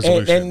conflict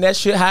resolution. And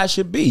that's how it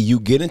should be. You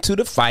get into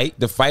the fight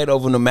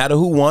over no matter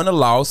who won or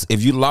lost.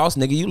 If you lost,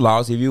 nigga, you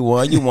lost. If you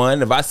won, you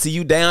won. If I see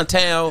you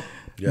downtown.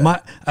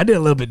 I did a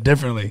little bit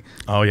differently.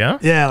 Oh yeah?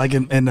 Yeah, like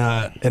in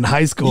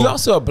high school. You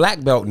also a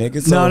black belt,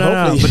 nigga. So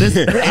No. But this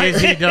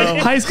Is he though?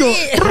 high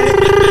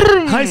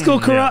school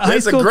karate.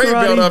 There's a great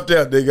belt up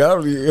there,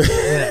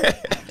 nigga.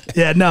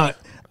 Yeah, no.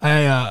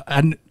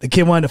 The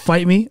kid wanted to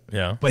fight me.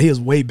 Yeah. But he was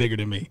way bigger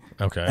than me.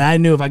 Okay. And I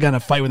knew if I got in a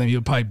fight with him, he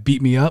would probably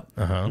beat me up.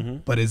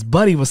 But his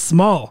buddy was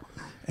small,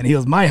 and he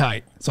was my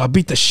height, so I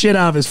beat the shit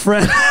out of his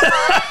friend.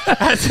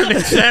 As an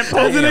example.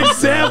 As an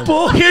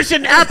example. Here's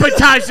an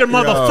appetizer,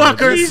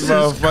 motherfucker. This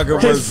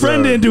motherfucker His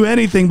friend didn't do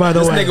anything, by the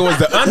way. This nigga was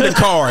the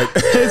undercard.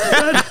 His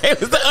It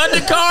was the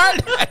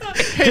undercard.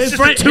 His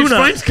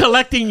friend's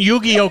collecting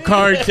Yu-Gi-Oh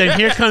cards, and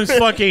here comes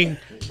fucking.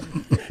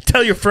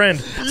 Tell your friend.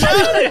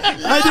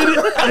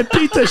 I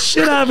beat the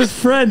shit out of his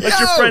friend. Let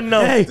your friend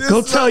know. Hey,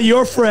 go tell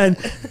your friend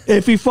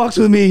if he fucks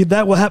with me,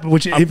 that will happen.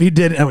 Which if he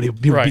did, he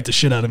would beat the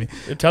shit out of me.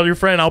 Tell your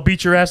friend I'll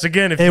beat your ass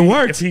again. It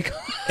worked.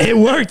 It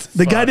worked.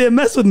 The guy didn't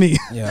mess with me.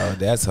 Yo,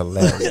 that's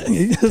hilarious.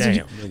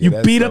 You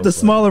That's beat so up the funny.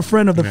 smaller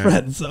friend of the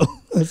friend. So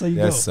that's how you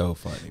That's go. so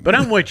funny. But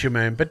I'm with you,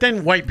 man. But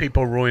then white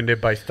people ruined it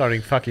by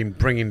starting fucking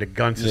bringing the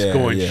guns to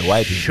school and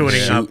white people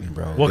shooting up.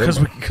 bro. Well, They're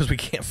because we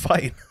can't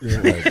fight.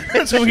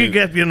 like- So we can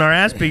get in our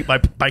ass beat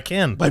by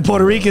Ken. By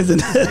Puerto Ricans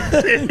and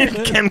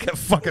Ken kept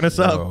fucking us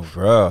up. Oh,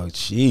 bro,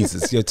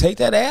 Jesus! Yo, take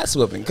that ass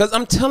whooping, because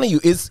I'm telling you,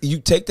 it's you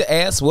take the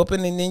ass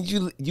whooping and then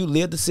you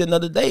live to see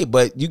another day.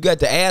 But you got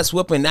the ass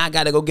whooping, now I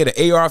got to go get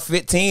an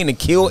AR-15 and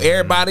kill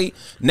everybody.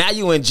 Now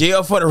you in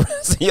jail for the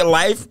rest of your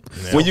life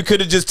when you could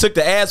have just took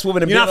the ass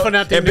whooping and been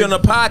on a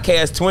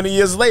podcast 20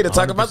 years later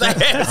talking about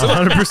that ass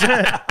whooping.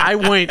 100%.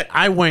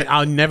 I went.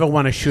 I'll never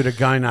want to shoot a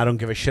gun. I don't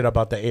give a shit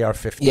about the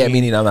AR-15. Yeah,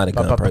 me neither. I'm not a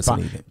gun person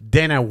either.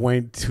 Then I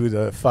went to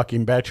the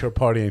fucking bachelor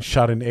party and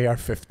shot an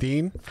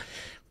AR-15.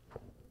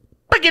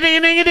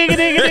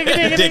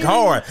 Dick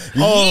hard.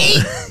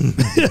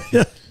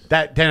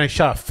 Then I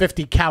shot a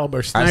 50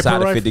 caliber sniper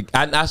rifle.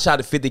 I shot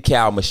a 50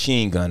 cal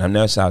machine gun. I've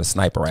never shot a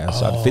sniper rifle. I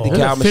shot a 50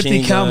 cal 50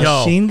 machine cal gun.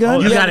 machine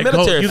gun. You Yeah, gotta go.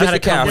 military, You 50 gotta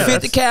cal, come with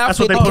 50 us. cal, That's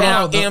what 50 they put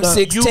cal, on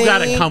M16. You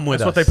gotta come with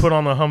That's what us. they put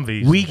on the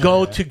Humvees. We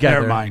go together.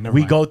 Never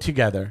mind. Go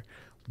together.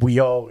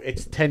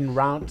 It's 10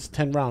 rounds.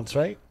 10 rounds,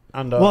 right?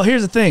 Well,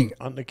 here's the thing.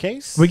 on the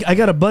case. I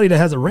got a buddy that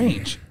has a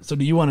range. So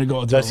do you want to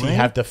go? Does he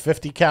have the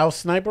 50 cal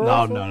sniper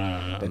rifle?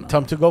 No. Then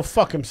tell him to go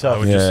fuck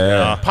himself.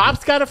 Yeah.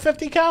 Pop's got a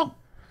 50 cal.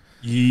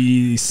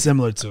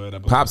 Similar to it. I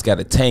believe. Pop's got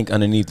a tank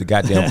underneath the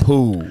goddamn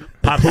pool.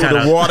 Pop's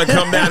got The water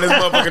come down this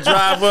motherfucker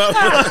drive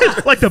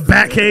up. like the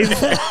Batcave.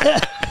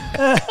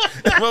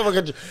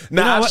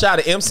 I shot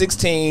an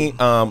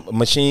M16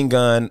 machine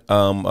gun,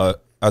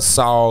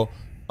 assault,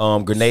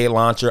 grenade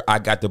launcher. I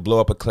got to blow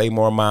up a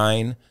Claymore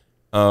mine.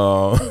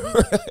 Damn.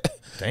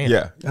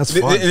 Yeah, That's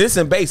fun. This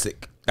in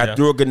basic. I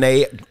threw a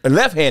grenade,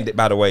 left-handed,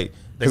 by the way,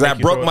 because I make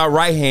you broke throw my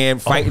right hand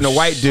fighting a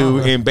white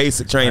dude in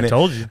basic training. I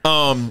told you.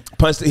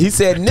 Punched. He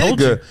said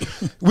nigga.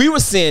 We were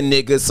saying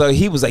nigga, so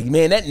he was like,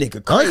 man, that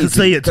nigga crazy. I could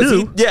say it 'Cause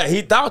too.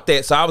 he thought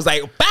that. So I was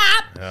like,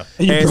 bop.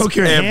 And you broke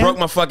your hand? broke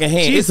my fucking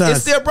hand. It's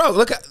Jesus. still broke.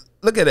 Look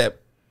at that.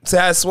 See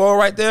how it's swole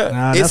right there?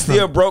 Nah, it's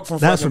still broke from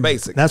fucking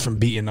basic. That's from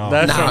beating off.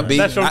 Nah, B.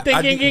 That's from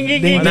I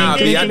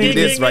do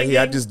this right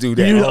here. I just do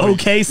that. You do the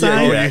okay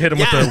sign? You hit him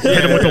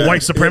with the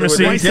white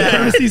supremacy. White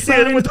supremacy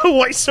Hit him with the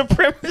white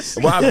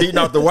supremacy. While I'm beating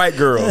off the white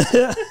girls.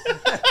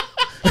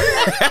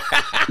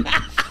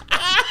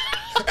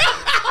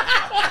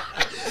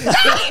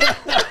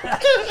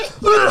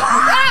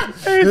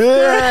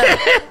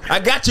 I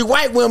got you,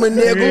 white woman,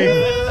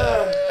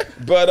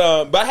 nigga. But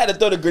I had to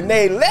throw the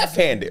grenade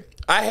left-handed.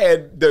 I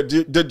had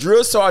the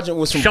drill sergeant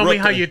was from Brooklyn. Show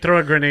me how you throw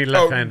a grenade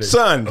left-handed.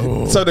 Son.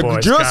 So the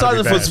drill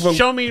sergeant was from...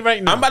 Show me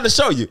right now. I'm about to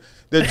show you.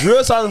 The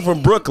drill sergeant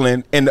from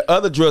Brooklyn and the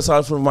other drill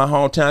sergeant from my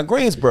hometown,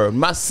 Greensboro.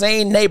 My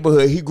same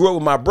neighborhood. He grew up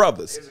with my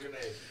brothers.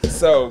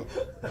 So,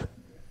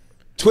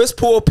 twist,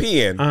 pull,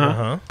 pin.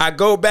 I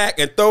go back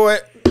and throw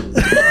it.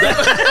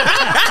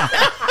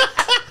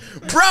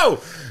 Bro,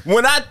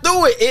 when I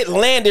threw it, it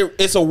landed.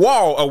 It's a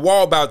wall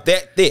about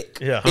that thick.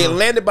 Yeah. It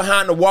landed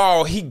behind the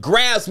wall. He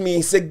grabs me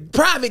and said,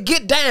 "Private,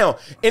 get down."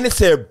 And it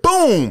said,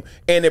 boom.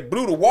 And it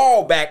blew the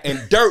wall back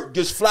and dirt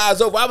just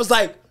flies over. I was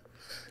like,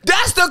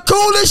 that's the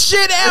coolest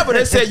shit ever.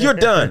 They said, you're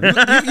done.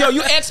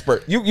 You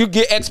expert. You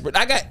get expert.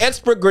 I got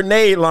expert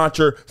grenade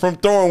launcher from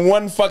throwing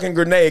one fucking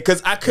grenade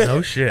because I couldn't.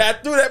 No shit. I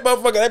threw that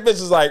motherfucker. That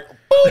bitch was like,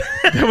 boom.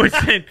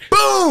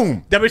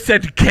 Boom. That was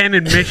said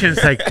cannon missions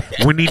like,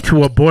 we need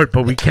to abort,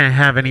 but we can't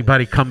have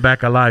anybody come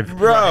back alive.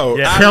 Bro.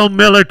 Yeah. Tell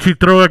Miller to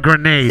throw a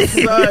grenade.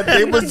 Son,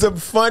 it was the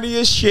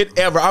funniest shit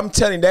ever. I'm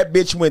telling you, that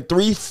bitch went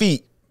 3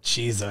 feet.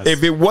 Jesus.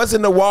 If it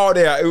wasn't the wall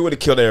there, it would have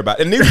killed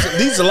everybody. And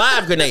these are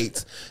live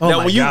grenades.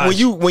 Now,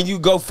 when you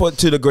go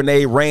to the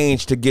grenade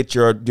range to get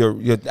your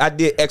I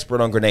did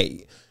expert on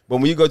grenade, but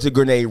when you go to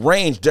grenade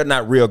range, they're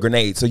not real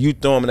grenades. So you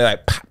throw them and they're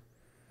like pop.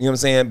 You know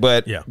what I'm saying?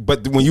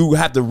 But when you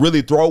have to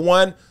really throw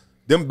one,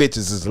 them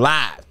bitches is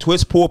live.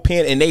 Twist, pull,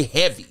 pin, and they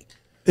heavy.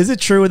 Is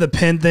it true with the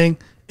pin thing?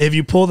 If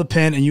you pull the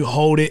pin and you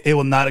hold it, it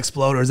will not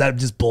explode, or is that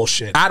just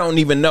bullshit? I don't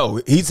even know.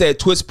 He said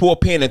twist, pull,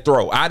 pin, and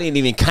throw. I didn't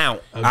even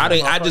count.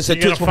 Okay. I just said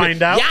twist, pull, pin.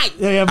 Find out?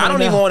 Yeah, I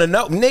don't even want to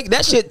know. Nick,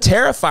 that shit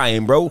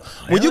terrifying, bro.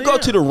 When you go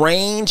to the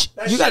range,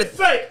 you got to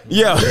fake.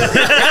 Yeah.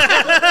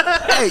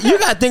 Hey, you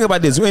got to think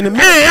about this.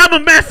 Hey, I'm a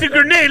master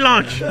grenade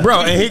launcher.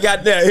 Bro, and he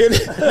got that.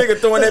 Nigga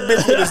throwing that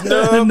bitch with his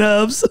nub.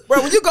 Nubs.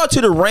 Bro, when you go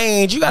to the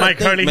range, you got to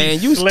think,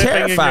 man, you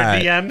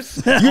terrified.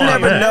 You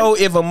never know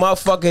if a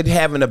motherfucker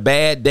having a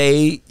bad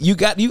day.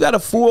 You got a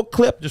full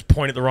clip. Just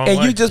point it the wrong and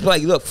way. You just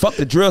like, look, fuck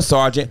the drill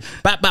sergeant.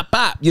 Bop, bop,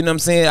 bop. You know what I'm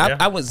saying? Yeah.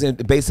 I was in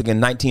basic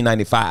in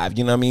 1995.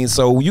 You know what I mean?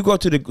 So you go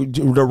to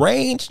the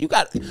range, you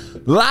got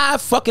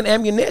live fucking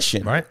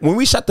ammunition. Right. When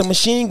we shot the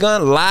machine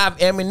gun, live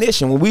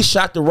ammunition. When we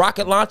shot the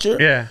rocket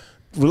launcher,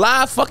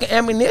 live fucking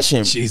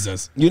ammunition.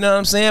 Jesus. You know what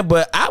I'm saying?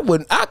 But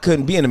I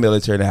couldn't be in the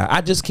military now. I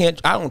just can't.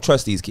 I don't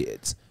trust these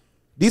kids.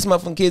 These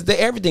motherfucking kids,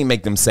 everything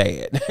make them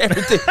sad.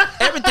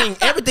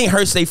 everything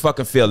hurts they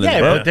fucking feelings,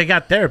 bro. But they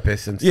got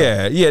therapists and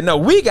stuff. Yeah. No,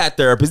 we got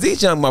therapists.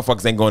 These young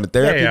motherfuckers ain't going to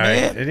therapy,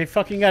 man. They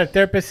fucking got a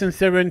therapist since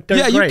they were in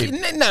third grade.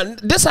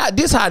 This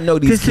how I know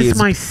these kids. This is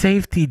my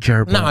safety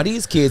gerbil. Nah,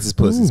 these kids is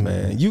pussies,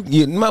 man. You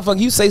motherfucker,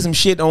 you say some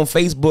shit on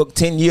Facebook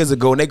 10 years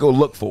ago and they go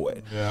look for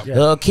it.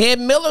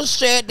 Ken Miller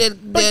said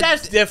that. But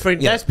that's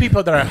different. That's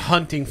people that are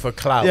hunting for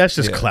clout. That's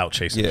just clout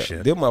chasing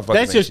shit. Them motherfuckers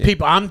That's just shit.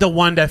 people. I'm the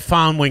one that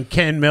found when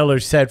Ken Miller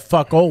said,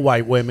 fuck all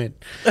white women.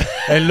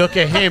 And look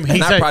at him.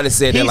 And I probably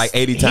said that like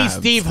 80 times.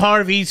 He's Steve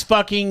Harvey's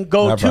fucking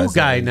go-to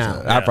guy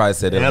now. I probably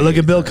said that. Yeah, look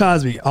at Bill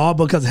Cosby. All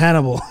because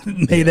Hannibal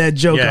made that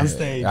joke on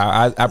stage.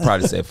 I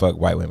probably said fuck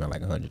white women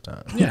like 100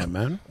 times. Yeah,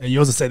 man. And you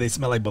also say they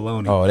smell like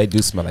bologna. Oh, they do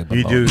smell like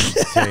bologna. You do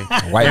say.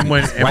 White and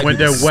when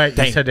they're wet,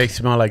 stink. you said they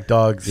smell like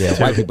dogs. Yeah,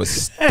 too. white people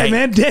stink. Hey,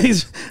 man,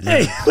 Danny's.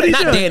 Hey, what are you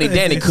Not doing? Danny.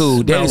 Danny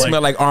cool. Danny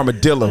smell like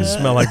armadillo.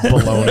 Smell like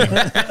bologna.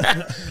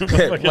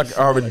 Like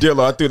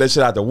armadillo. I threw that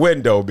shit out the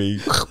window, B.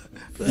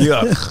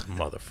 Yuck.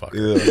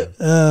 Motherfucker. Yeah.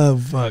 Oh,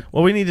 fuck.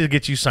 Well, we need to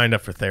get you signed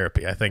up for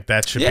therapy. I think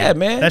that should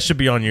man. That should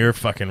be on your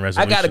fucking I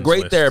resolution. got a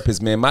great list.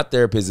 therapist, man. My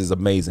therapist is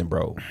amazing,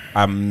 bro.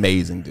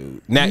 Amazing,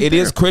 dude. Now, it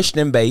is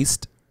Christian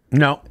based.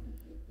 No. All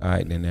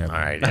right, then there. All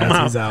right.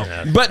 He's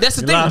out. But that's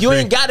the thing. lost You me.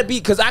 ain't got to be,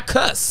 because I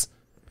cuss.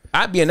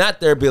 I be in that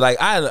therapy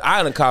like, I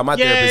done call my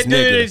therapist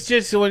dude, nigga. it's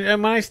just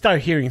when I start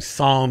hearing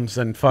psalms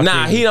and fucking.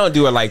 Nah, he don't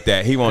do it like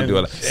that. He won't do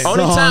it.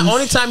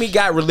 Only time he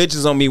got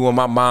religious on me when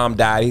my mom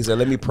died. He said,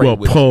 "Let me pray Well,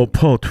 with you."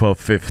 Paul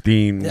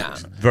 12:15, Nah.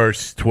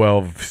 verse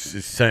 12,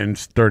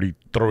 sentence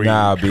 33.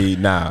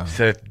 Nah.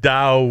 Said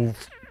thou.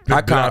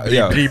 I call,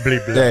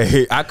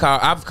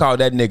 I've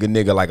called that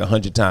nigga like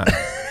 100 times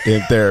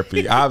in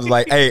therapy. I was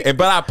like, hey,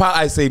 but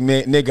I say,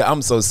 man, nigga,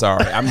 I'm so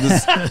sorry. I'm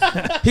just.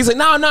 He's like,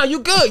 no, you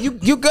good, you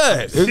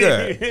good, you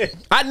good.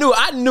 I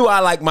knew I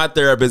liked my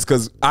therapist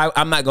because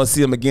I'm not gonna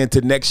see him again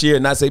till next year.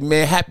 And I say,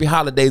 man, happy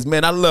holidays,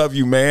 man. I love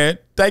you, man.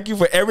 Thank you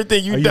for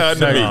everything you done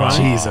to me.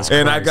 Jesus Christ.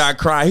 And I got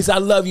crying. He said, I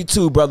love you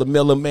too, brother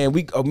Miller, man.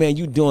 Man,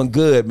 you doing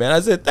good, man.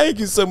 I said, thank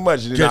you so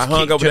much. And I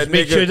hung up with that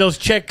make nigga. sure those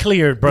check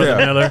cleared, brother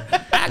Miller.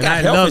 I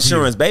got health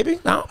insurance, baby.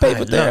 I don't pay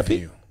for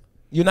therapy.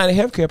 United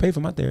Healthcare pay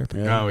for my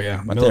therapy. Oh,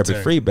 yeah. My therapy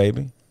free,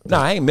 baby. No,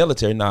 I ain't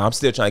military. No, I'm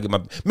still trying to get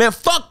my man.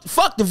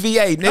 Fuck the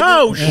VA, nigga.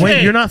 Oh shit!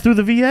 Wait, you're not through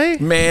the VA?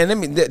 Man, let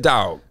me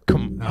dog.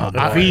 Come on,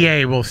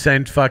 VA will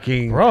send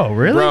fucking bro.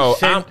 Really? Bro,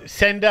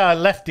 send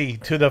Lefty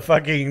to the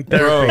fucking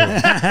therapy.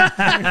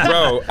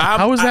 Bro,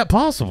 how is that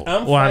possible?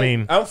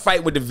 I'm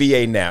fighting with the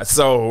VA now.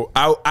 So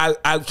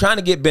I'm trying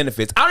to get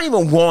benefits. I don't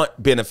even want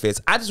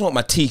benefits. I just want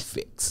my teeth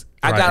fixed.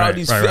 I got all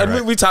these.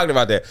 We talked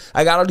about that.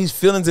 I got all these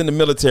feelings in the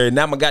military.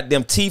 Now my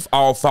goddamn teeth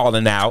all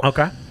falling out.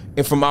 Okay.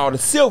 And from all the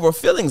silver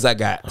fillings I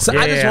got. So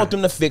I just want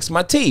them to fix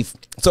my teeth.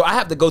 So I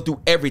have to go through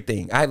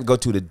everything. I have to go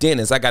to the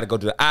dentist. I got to go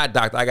to the eye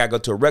doctor. I got to go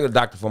to a regular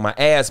doctor for my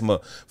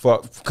asthma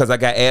because I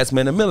got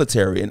asthma in the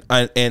military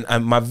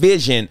and my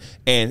vision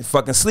and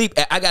fucking sleep.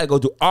 I got to go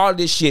through all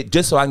this shit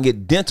just so I can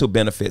get dental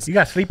benefits. You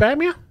got sleep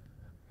apnea?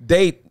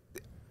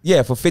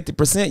 Yeah, for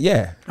 50%,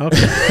 yeah. Okay.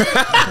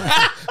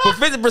 For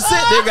 50%,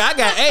 nigga, I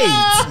got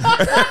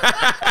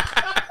AIDS.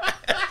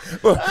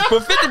 For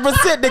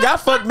 50%, nigga, I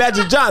fucked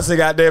Magic Johnson,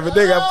 goddamn it,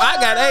 nigga. I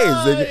got AIDS,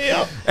 nigga.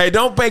 Yeah. Hey,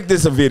 don't make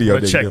this a video,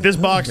 nigga. Check this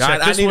box.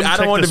 Check this one, I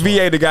don't want the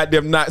VA to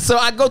goddamn not. So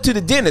I go to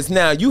the dentist.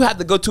 Now you have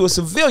to go to a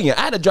civilian.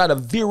 I had to drive to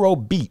Vero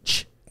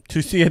Beach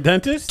to see a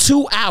dentist.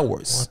 2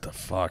 hours. What the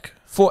fuck?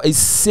 For a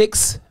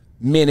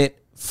 6-minute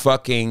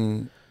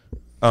fucking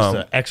just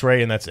an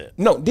X-ray and that's it.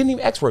 No, didn't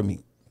even X-ray me.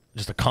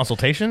 Just a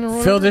consultation or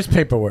whatever? Fill this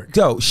paperwork.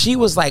 Yo, she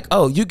was like,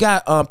 "Oh, you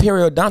got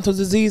periodontal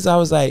disease?" I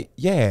was like,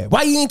 "Yeah."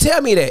 Why you didn't tell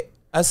me that?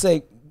 I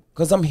say,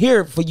 "Cause I'm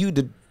here for you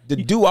to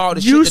do all the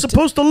shit." You're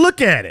supposed to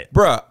look at it,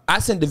 bruh. I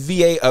sent the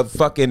VA a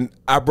fucking.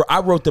 I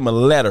wrote them a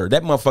letter.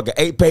 That motherfucker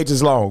 8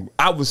 pages long.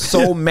 I was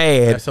so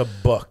mad. That's a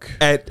book.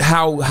 At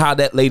how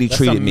that lady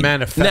treated me.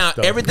 Manifesto. Now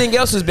everything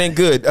else has been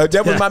good.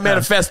 That was my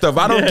manifesto. If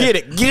I don't get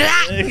it, get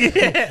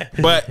out.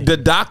 But the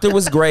doctor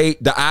was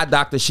great. The eye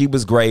doctor, she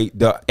was great.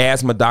 The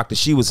asthma doctor,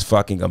 she was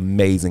fucking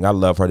amazing. I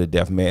love her to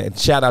death, man.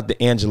 Shout out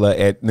to Angela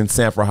in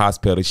Sanford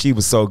Hospital. She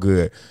was so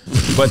good.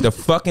 But the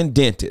fucking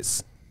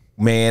dentist.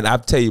 Man, I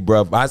tell you,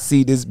 bro, if I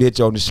see this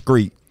bitch on the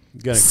street,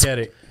 you're gonna get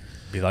it.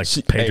 Be like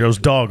Pedro's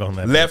dog on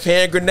that. Left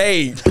hand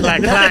grenade.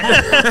 Clack, clack.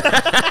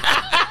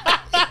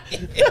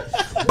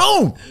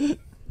 Boom.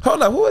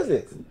 Hold up, who is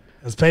it?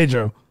 That's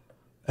Pedro.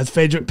 That's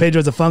Pedro.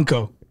 Pedro's a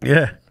Funko.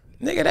 Yeah.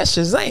 Nigga, that's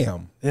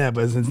Shazam. Yeah,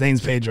 but his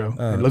name's Pedro.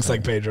 It looks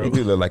like Pedro. It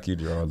do look like you,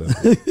 draw.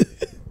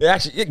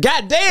 Actually,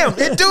 goddamn,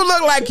 it do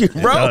look like you,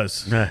 bro. It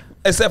does.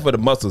 Except for the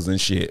muscles and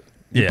shit.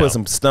 You Yeah. put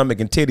some stomach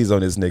and titties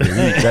on this nigga.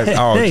 That's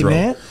all Hey, drunk.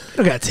 man. You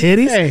don't got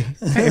titties.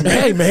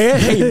 Hey, man.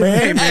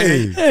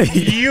 Hey.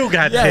 You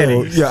got Yo,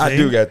 titties. yeah, I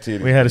do got titties.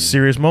 We had a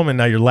serious moment.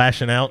 Now you're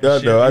lashing out.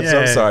 and shit. No, I'm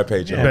Yeah. sorry,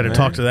 Pedro. You better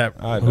talk to that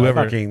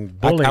whoever. Fucking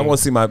I bullying. won't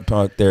see my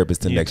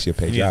therapist till next year,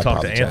 You Pedro. need I to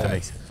talk to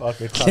apologize.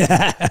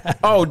 Anthony.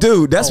 Oh,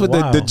 dude, that's what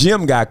wow. the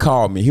gym guy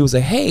called me. He was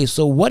like, "Hey,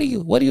 so what are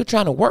you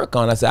trying to work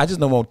on?" I said, "I just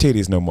don't want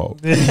titties no more."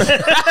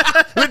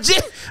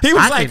 Legit. He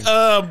was I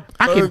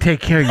can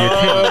take care of your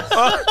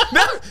titties.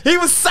 no, he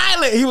was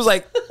silent. He was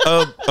like,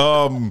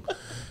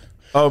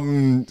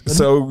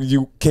 so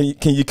you can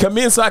you come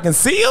in so I can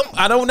see him?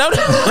 I don't know.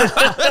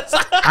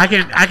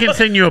 I can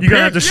send you a You're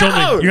gonna have to pic. show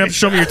me. You have to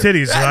show me your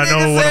titties. So I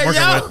know what I'm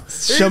working with.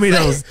 Show me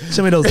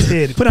those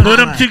titties. Put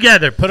them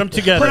together. Put them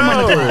together. Put 'em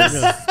on the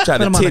glass. Trying Put to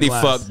 'em on the titty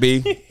glass. fuck,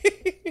 B.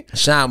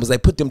 Sean was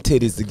like, put them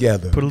titties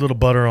together. Put a little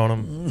butter on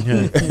them.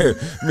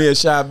 Me and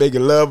Sean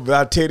making love,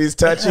 our titties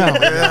touching.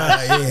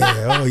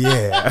 Oh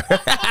yeah.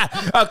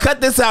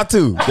 Cut this out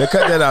too. Yeah,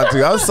 cut that out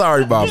too. I'm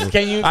sorry, Mama.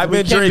 I've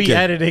been drinking. Be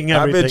editing everything.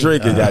 I've been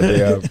drinking.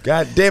 Goddamn.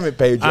 God damn it,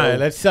 Pedro. All right,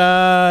 let's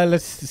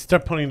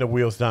start putting the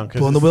wheels down.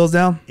 Pulling the wheels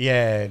down.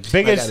 Yeah, got a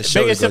biggest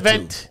show to go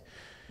event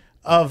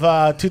of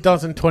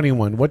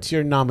 2021. What's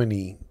your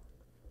nominee,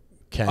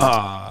 Ken?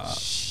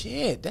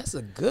 Shit, that's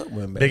a good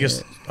one, man.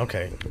 Biggest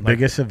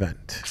biggest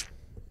event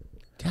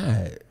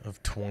God.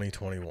 of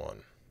 2021.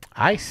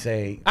 I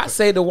say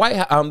the White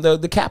House,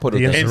 the Capitol.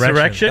 The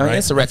insurrection. Right?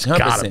 Insurrection. 100%.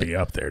 Gotta be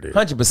up there, dude.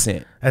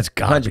 100%. That's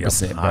gotta be up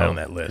 100%, high bro. on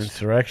that list.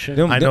 insurrection.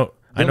 Them-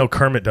 I know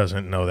Kermit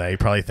doesn't know that. He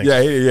probably thinks.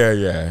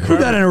 Yeah. Who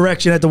got an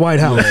erection at the White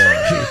House?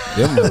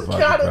 Them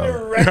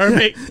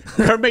motherfuckers,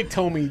 bro. Kermit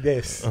told me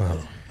this.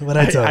 What'd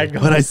I tell you?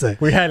 What'd I say?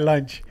 We had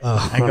lunch.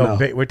 I go,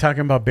 no. we're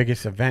talking about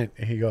biggest event,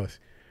 and he goes,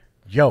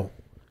 "Yo,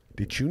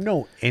 did you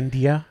know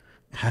India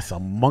has a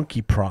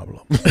monkey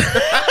problem?"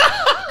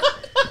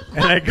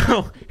 And I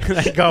go,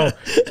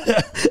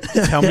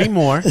 tell me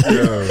more. And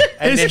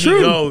It's then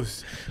true.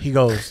 he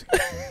goes,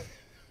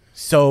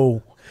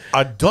 so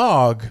a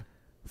dog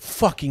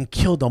fucking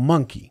killed a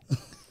monkey.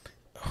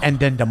 And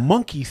then the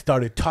monkeys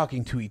started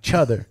talking to each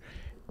other.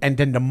 And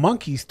then the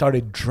monkeys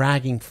started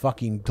dragging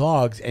fucking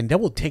dogs, and they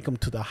will take them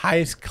to the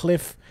highest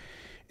cliff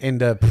in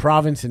the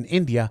province in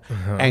India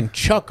and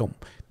chuck them.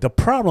 The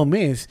problem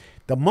is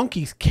the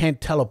monkeys can't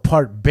tell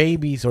apart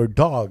babies or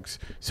dogs,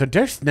 so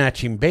they're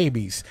snatching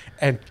babies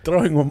and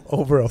throwing them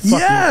over a fucking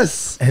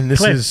Yes. And this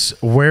cliff. is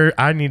where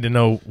I need to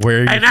know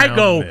where you And I found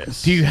go,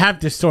 this. do you have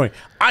this story?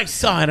 I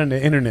saw it on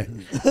the internet.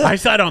 I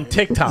saw it on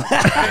TikTok.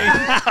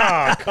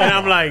 And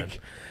I'm like,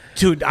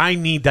 Dude, I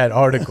need that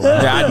article.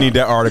 Yeah, I need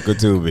that article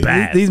too, B.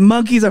 These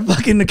monkeys are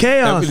fucking the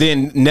chaos.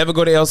 Then never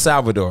go to El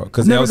Salvador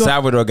because El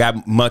Salvador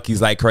got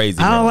monkeys like crazy.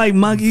 I don't like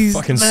monkeys.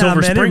 Fucking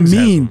Silver man, Springs.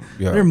 They're mean.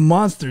 Yeah. They're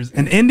monsters.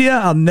 In India,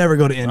 I'll never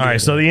go to India. All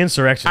right, so the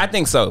insurrection. I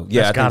think so.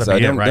 Yeah, I think so.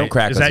 Be Them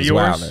crackers Is that was yours?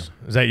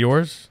 wildin'. Is that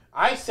yours?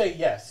 I say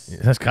yes.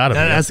 That's gotta be.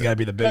 That's got to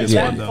be the biggest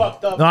one, though.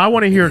 Fucked up. No, I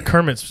want to hear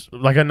Kermit's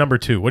like a number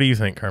 2. What do you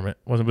think, Kermit?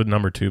 What would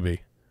number 2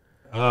 be?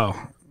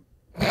 Oh.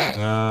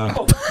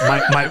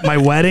 My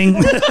wedding.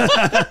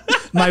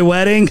 My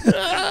wedding.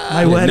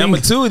 My wedding. Number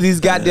 2 is these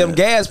goddamn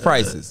gas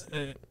prices.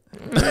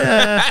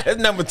 That's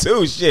number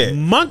 2 shit.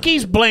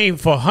 Monkeys blamed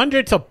for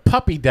hundreds of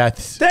puppy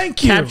deaths.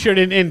 Thank you. Captured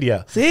in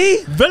India.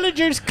 See?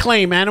 Villagers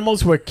claim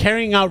animals were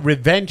carrying out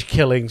revenge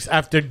killings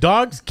after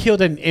dogs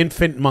killed an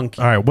infant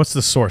monkey. All right, what's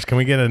the source? Can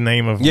we get a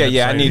name of?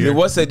 Yeah, I need it.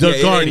 What's it? The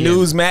Guardian.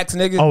 Newsmax,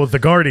 nigga. Oh, The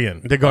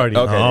Guardian. The Guardian.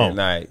 Okay, Oh. all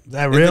right. Is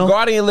that real? The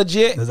Guardian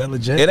legit? Is that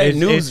legit? It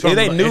ain't It's from- It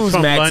ain't it's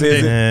from Newsmax, is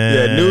it? London.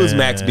 Yeah,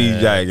 Newsmax be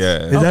like,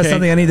 Is that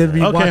something I need to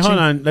be Okay, watching? hold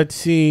on. Let's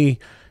see.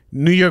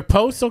 New York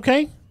Post,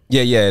 okay?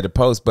 yeah, the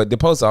Post, but the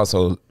Post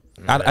also,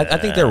 I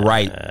think they're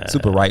right,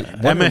 super right.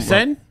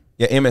 MSN?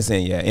 Yeah,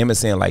 MSN, yeah,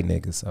 MSN like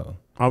niggas. So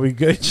Are we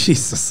good?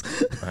 Jesus.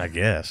 I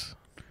guess.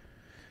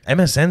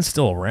 MSN's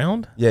still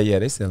around? yeah,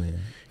 they still in.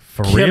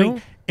 For Killing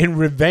real? in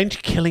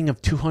revenge killing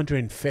of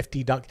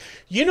 250 dogs.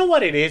 You know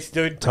what it is,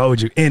 dude?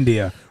 Told you.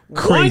 India.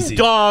 Crazy. One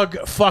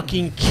dog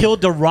fucking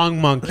killed the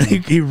wrong monkey.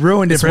 He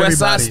ruined it It's for West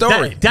Side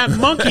everybody. Story. That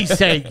monkey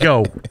said,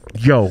 yo,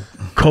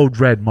 code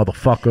red,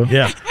 motherfucker.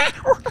 Yeah.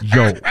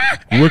 Yo,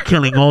 we're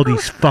killing all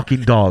these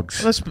fucking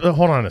dogs. Let's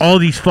hold on. All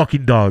these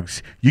fucking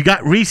dogs. You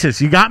got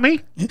Reese's, you got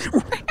me?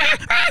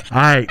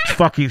 Alright,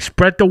 fucking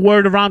spread the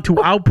word around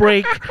to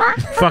Outbreak,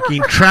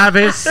 fucking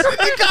Travis, He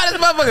got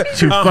his motherfucker.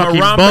 to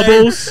fucking Harambe,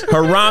 Bubbles,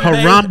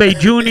 Harambe. Harambe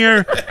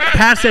Jr.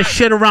 Pass that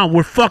shit around.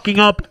 We're fucking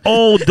up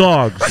all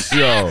dogs.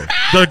 Yo,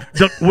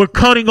 We're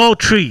cutting all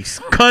trees.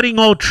 Cutting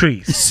all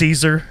trees.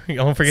 Caesar.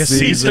 Don't forget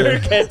Caesar.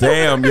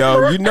 Damn,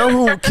 yo, you know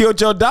who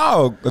killed your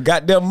dog? A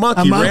goddamn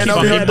monkey, A monkey ran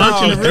over fucking your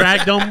Monkey dog.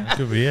 dragged them.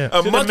 Could be it.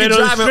 A monkey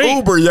middle of the driving street.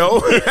 Uber,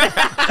 yo.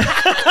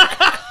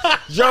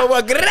 Yo,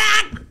 what?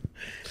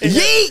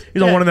 Yeet.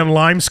 He's on one of them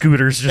lime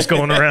scooters just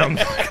going around.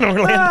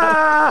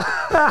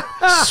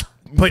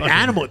 But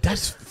animal,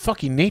 that's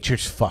fucking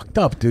nature's fucked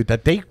up, dude.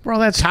 That they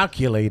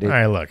calculated. All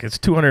right, look, it's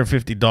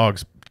 250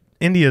 dogs.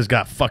 India's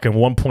got fucking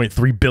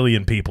 1.3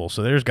 billion people,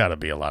 so there's got to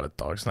be a lot of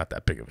dogs. It's not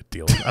that big of a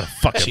deal. It's not a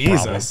fucking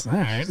Jesus. All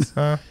right.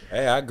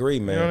 Hey, I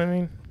agree, man. problem. You know what I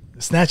mean?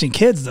 Snatching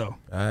kids, though.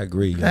 I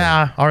agree. yo.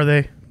 Yeah, are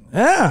they?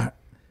 Yeah.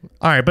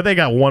 All right, but they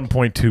got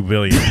 1.2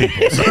 billion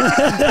people.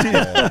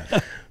 So.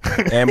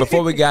 And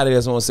before we got it, I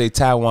just want to say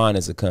Taiwan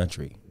is a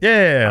country.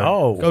 Yeah.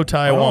 Oh. Go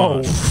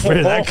Taiwan. Where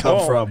did that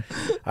come from?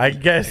 I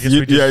guess.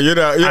 You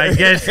know. I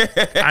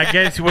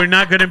guess we're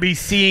not gonna be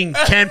seeing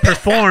Ken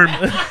perform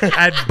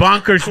at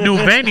Bonker's new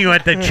venue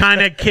at the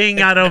China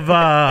King out of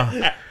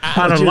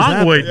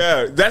Longwood.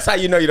 Yeah, that's how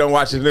you know you don't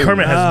watch the news.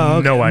 Kermit has Oh,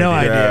 okay. no idea. No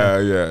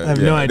idea. Yeah. I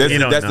have no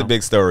idea. That's the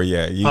big story.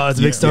 Yeah. Oh, it's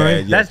a big story?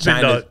 Yeah,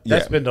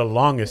 That's been the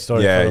longest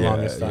story for the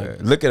longest time.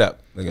 Look it up.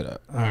 Look it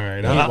up. All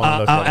right. wanna I'll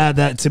look up. add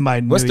that to my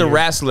What's New the Year.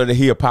 wrestler that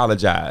he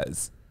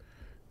apologized?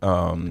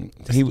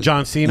 He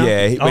John Cena?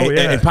 Yeah, he Oh,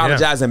 yeah,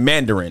 apologized in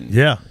Mandarin.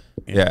 Yeah.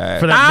 Yeah.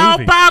 For that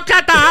movie.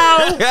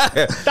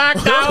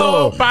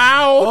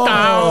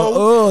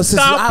 Oh,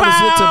 since I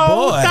was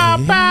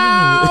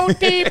with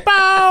the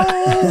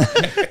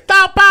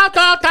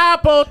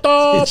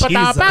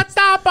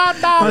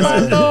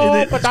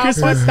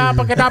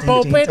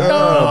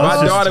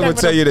my daughter would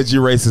tell you that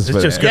you're racist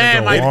for just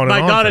that. gonna Yeah, go on and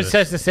my on daughter for this.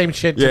 says the same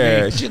shit to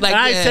Yeah, me. she's like,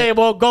 and I yeah. say,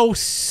 well, go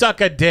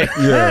suck a dick.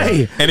 Yeah.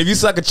 Hey. And if you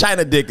suck a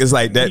China dick, it's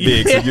like that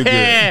big, so you're good.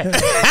 Yeah.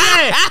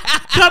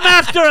 Come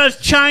after us,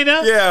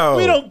 China. Yeah.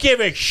 We don't give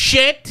a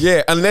shit.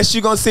 Yeah, unless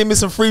you're gonna send me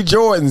some free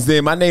Jordans,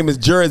 then my name is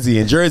Jersey,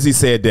 and Jersey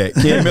said that.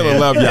 Ken Miller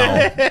love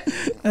y'all.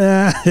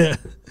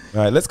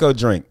 All right, let's go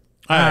drink.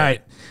 All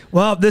right.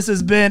 Well, this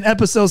has been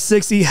episode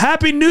 60.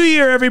 Happy New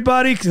Year,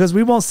 everybody, because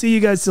we won't see you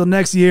guys till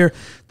next year.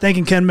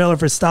 Thanking Ken Miller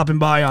for stopping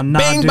by on Nah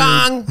Bing Dude.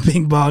 bong.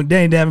 Bing bong.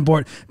 Danny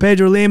Davenport,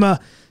 Pedro Lima,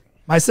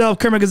 myself,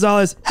 Kermit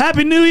Gonzalez.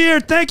 Happy New Year.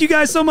 Thank you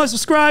guys so much.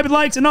 Subscribe,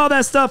 likes, and all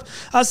that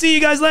stuff. I'll see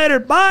you guys later.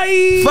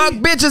 Bye. Fuck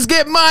bitches,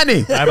 get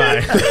money.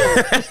 Bye-bye.